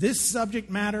this subject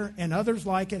matter and others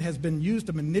like it has been used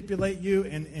to manipulate you,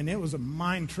 and it was a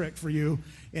mind trick for you.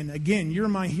 And again, you're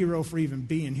my hero for even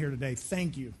being here today.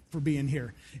 Thank you for being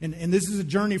here. And this is a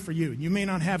journey for you. You may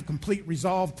not have complete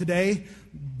resolve today,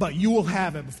 but you will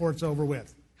have it before it's over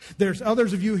with. There's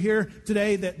others of you here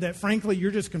today that frankly,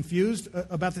 you're just confused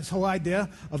about this whole idea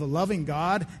of a loving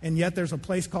God, and yet there's a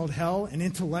place called hell, and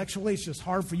intellectually it's just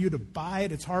hard for you to buy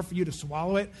it. It's hard for you to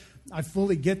swallow it. I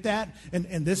fully get that, and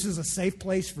this is a safe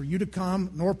place for you to come,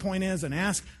 Northpoint is, and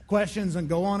ask questions and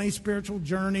go on a spiritual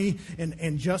journey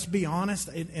and just be honest,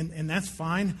 and that's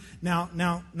fine.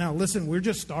 Now, listen, we're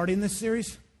just starting this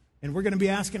series. And we're going to be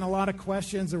asking a lot of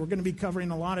questions, and we're going to be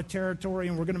covering a lot of territory,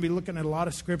 and we're going to be looking at a lot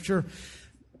of scripture.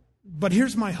 But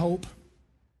here's my hope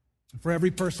for every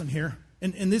person here.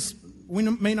 And this, we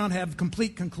may not have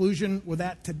complete conclusion with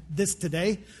this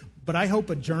today, but I hope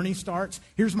a journey starts.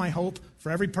 Here's my hope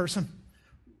for every person.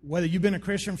 Whether you've been a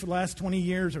Christian for the last 20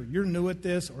 years, or you're new at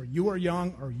this, or you are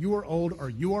young, or you are old, or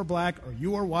you are black, or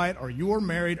you are white, or you are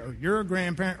married, or you're a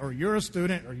grandparent, or you're a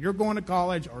student, or you're going to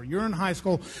college, or you're in high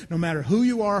school, no matter who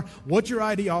you are, what your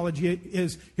ideology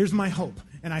is, here's my hope.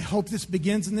 And I hope this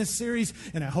begins in this series,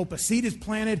 and I hope a seed is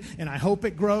planted, and I hope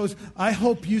it grows. I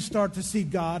hope you start to see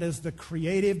God as the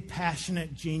creative,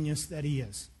 passionate genius that he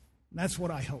is. That's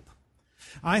what I hope.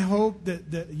 I hope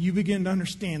that you begin to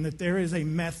understand that there is a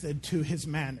method to his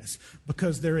madness,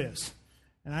 because there is.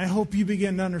 And I hope you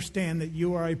begin to understand that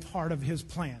you are a part of his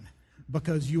plan,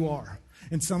 because you are.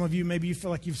 And some of you, maybe you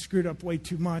feel like you've screwed up way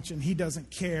too much and he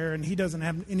doesn't care and he doesn't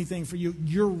have anything for you.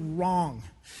 You're wrong.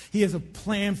 He has a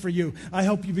plan for you. I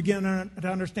hope you begin to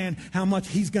understand how much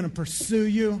he's going to pursue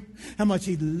you, how much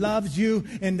he loves you,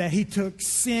 and that he took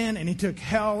sin and he took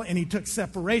hell and he took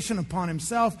separation upon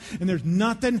himself. And there's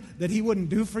nothing that he wouldn't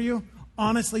do for you.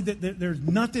 Honestly, there's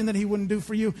nothing that he wouldn't do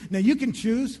for you. Now, you can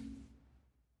choose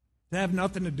to have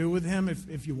nothing to do with him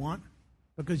if you want,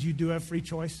 because you do have free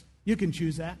choice. You can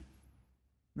choose that.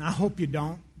 Now, I hope you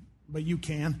don't, but you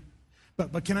can.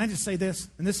 But can I just say this,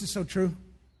 and this is so true.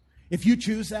 If you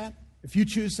choose that, if you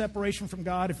choose separation from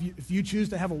God, if you choose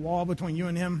to have a wall between you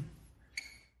and him,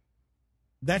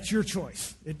 that's your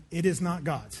choice. It is not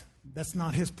God's. That's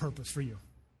not his purpose for you.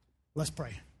 Let's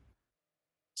pray.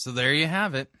 So there you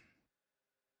have it.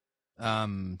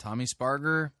 Tommy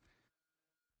Sparger,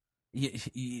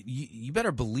 you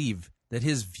better believe that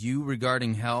his view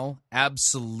regarding hell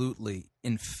absolutely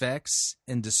infects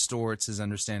and distorts his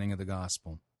understanding of the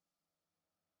gospel.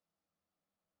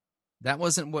 That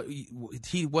wasn't what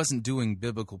he wasn't doing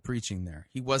biblical preaching there.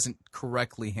 He wasn't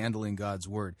correctly handling God's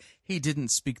word. He didn't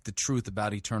speak the truth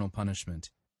about eternal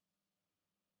punishment.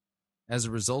 As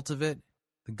a result of it,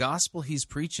 the gospel he's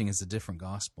preaching is a different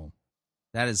gospel.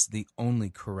 That is the only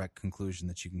correct conclusion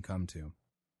that you can come to.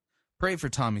 Pray for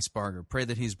Tommy Sparger. Pray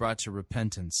that he's brought to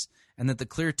repentance, and that the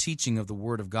clear teaching of the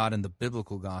Word of God and the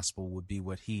biblical gospel would be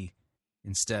what he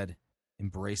instead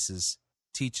embraces,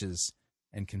 teaches,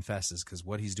 and confesses. Because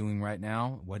what he's doing right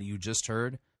now, what you just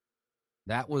heard,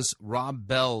 that was Rob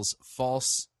Bell's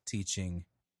false teaching,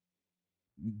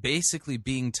 basically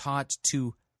being taught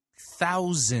to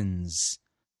thousands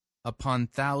upon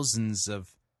thousands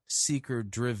of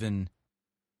seeker-driven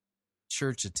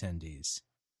church attendees,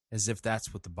 as if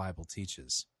that's what the Bible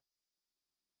teaches.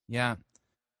 Yeah,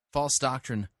 false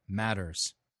doctrine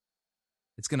matters.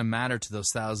 It's going to matter to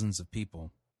those thousands of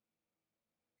people.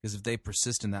 Because if they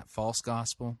persist in that false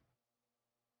gospel,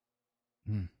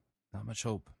 not much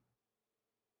hope.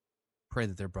 Pray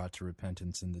that they're brought to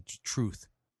repentance and the truth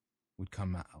would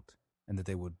come out, and that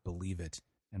they would believe it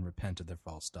and repent of their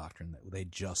false doctrine that they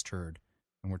just heard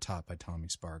and were taught by Tommy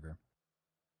Sparger.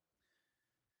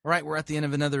 All right, we're at the end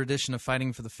of another edition of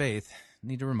Fighting for the Faith. I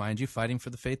need to remind you, Fighting for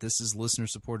the Faith, this is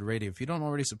listener-supported radio. If you don't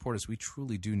already support us, we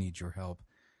truly do need your help.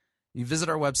 You visit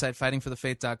our website,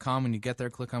 fightingforthefaith.com. When you get there,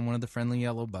 click on one of the friendly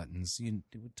yellow buttons. We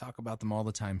talk about them all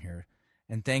the time here.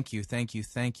 And thank you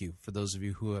for those of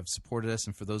you who have supported us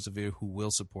and for those of you who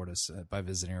will support us by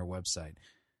visiting our website.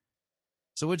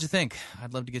 So what'd you think?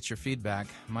 I'd love to get your feedback.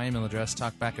 My email address,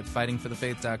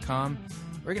 talkback@fightingforthefaith.com.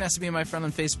 Or you can ask to be my friend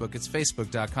on Facebook. It's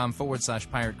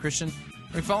facebook.com/Pirate Christian. Or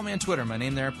you can follow me on Twitter. My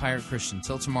name there, Pirate Christian.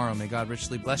 Till tomorrow, may God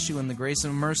richly bless you in the grace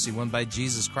and mercy won by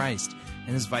Jesus Christ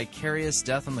and his vicarious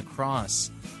death on the cross,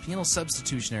 penal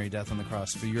substitutionary death on the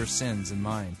cross for your sins and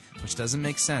mine, which doesn't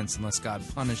make sense unless God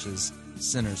punishes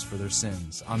sinners for their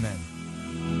sins. Amen.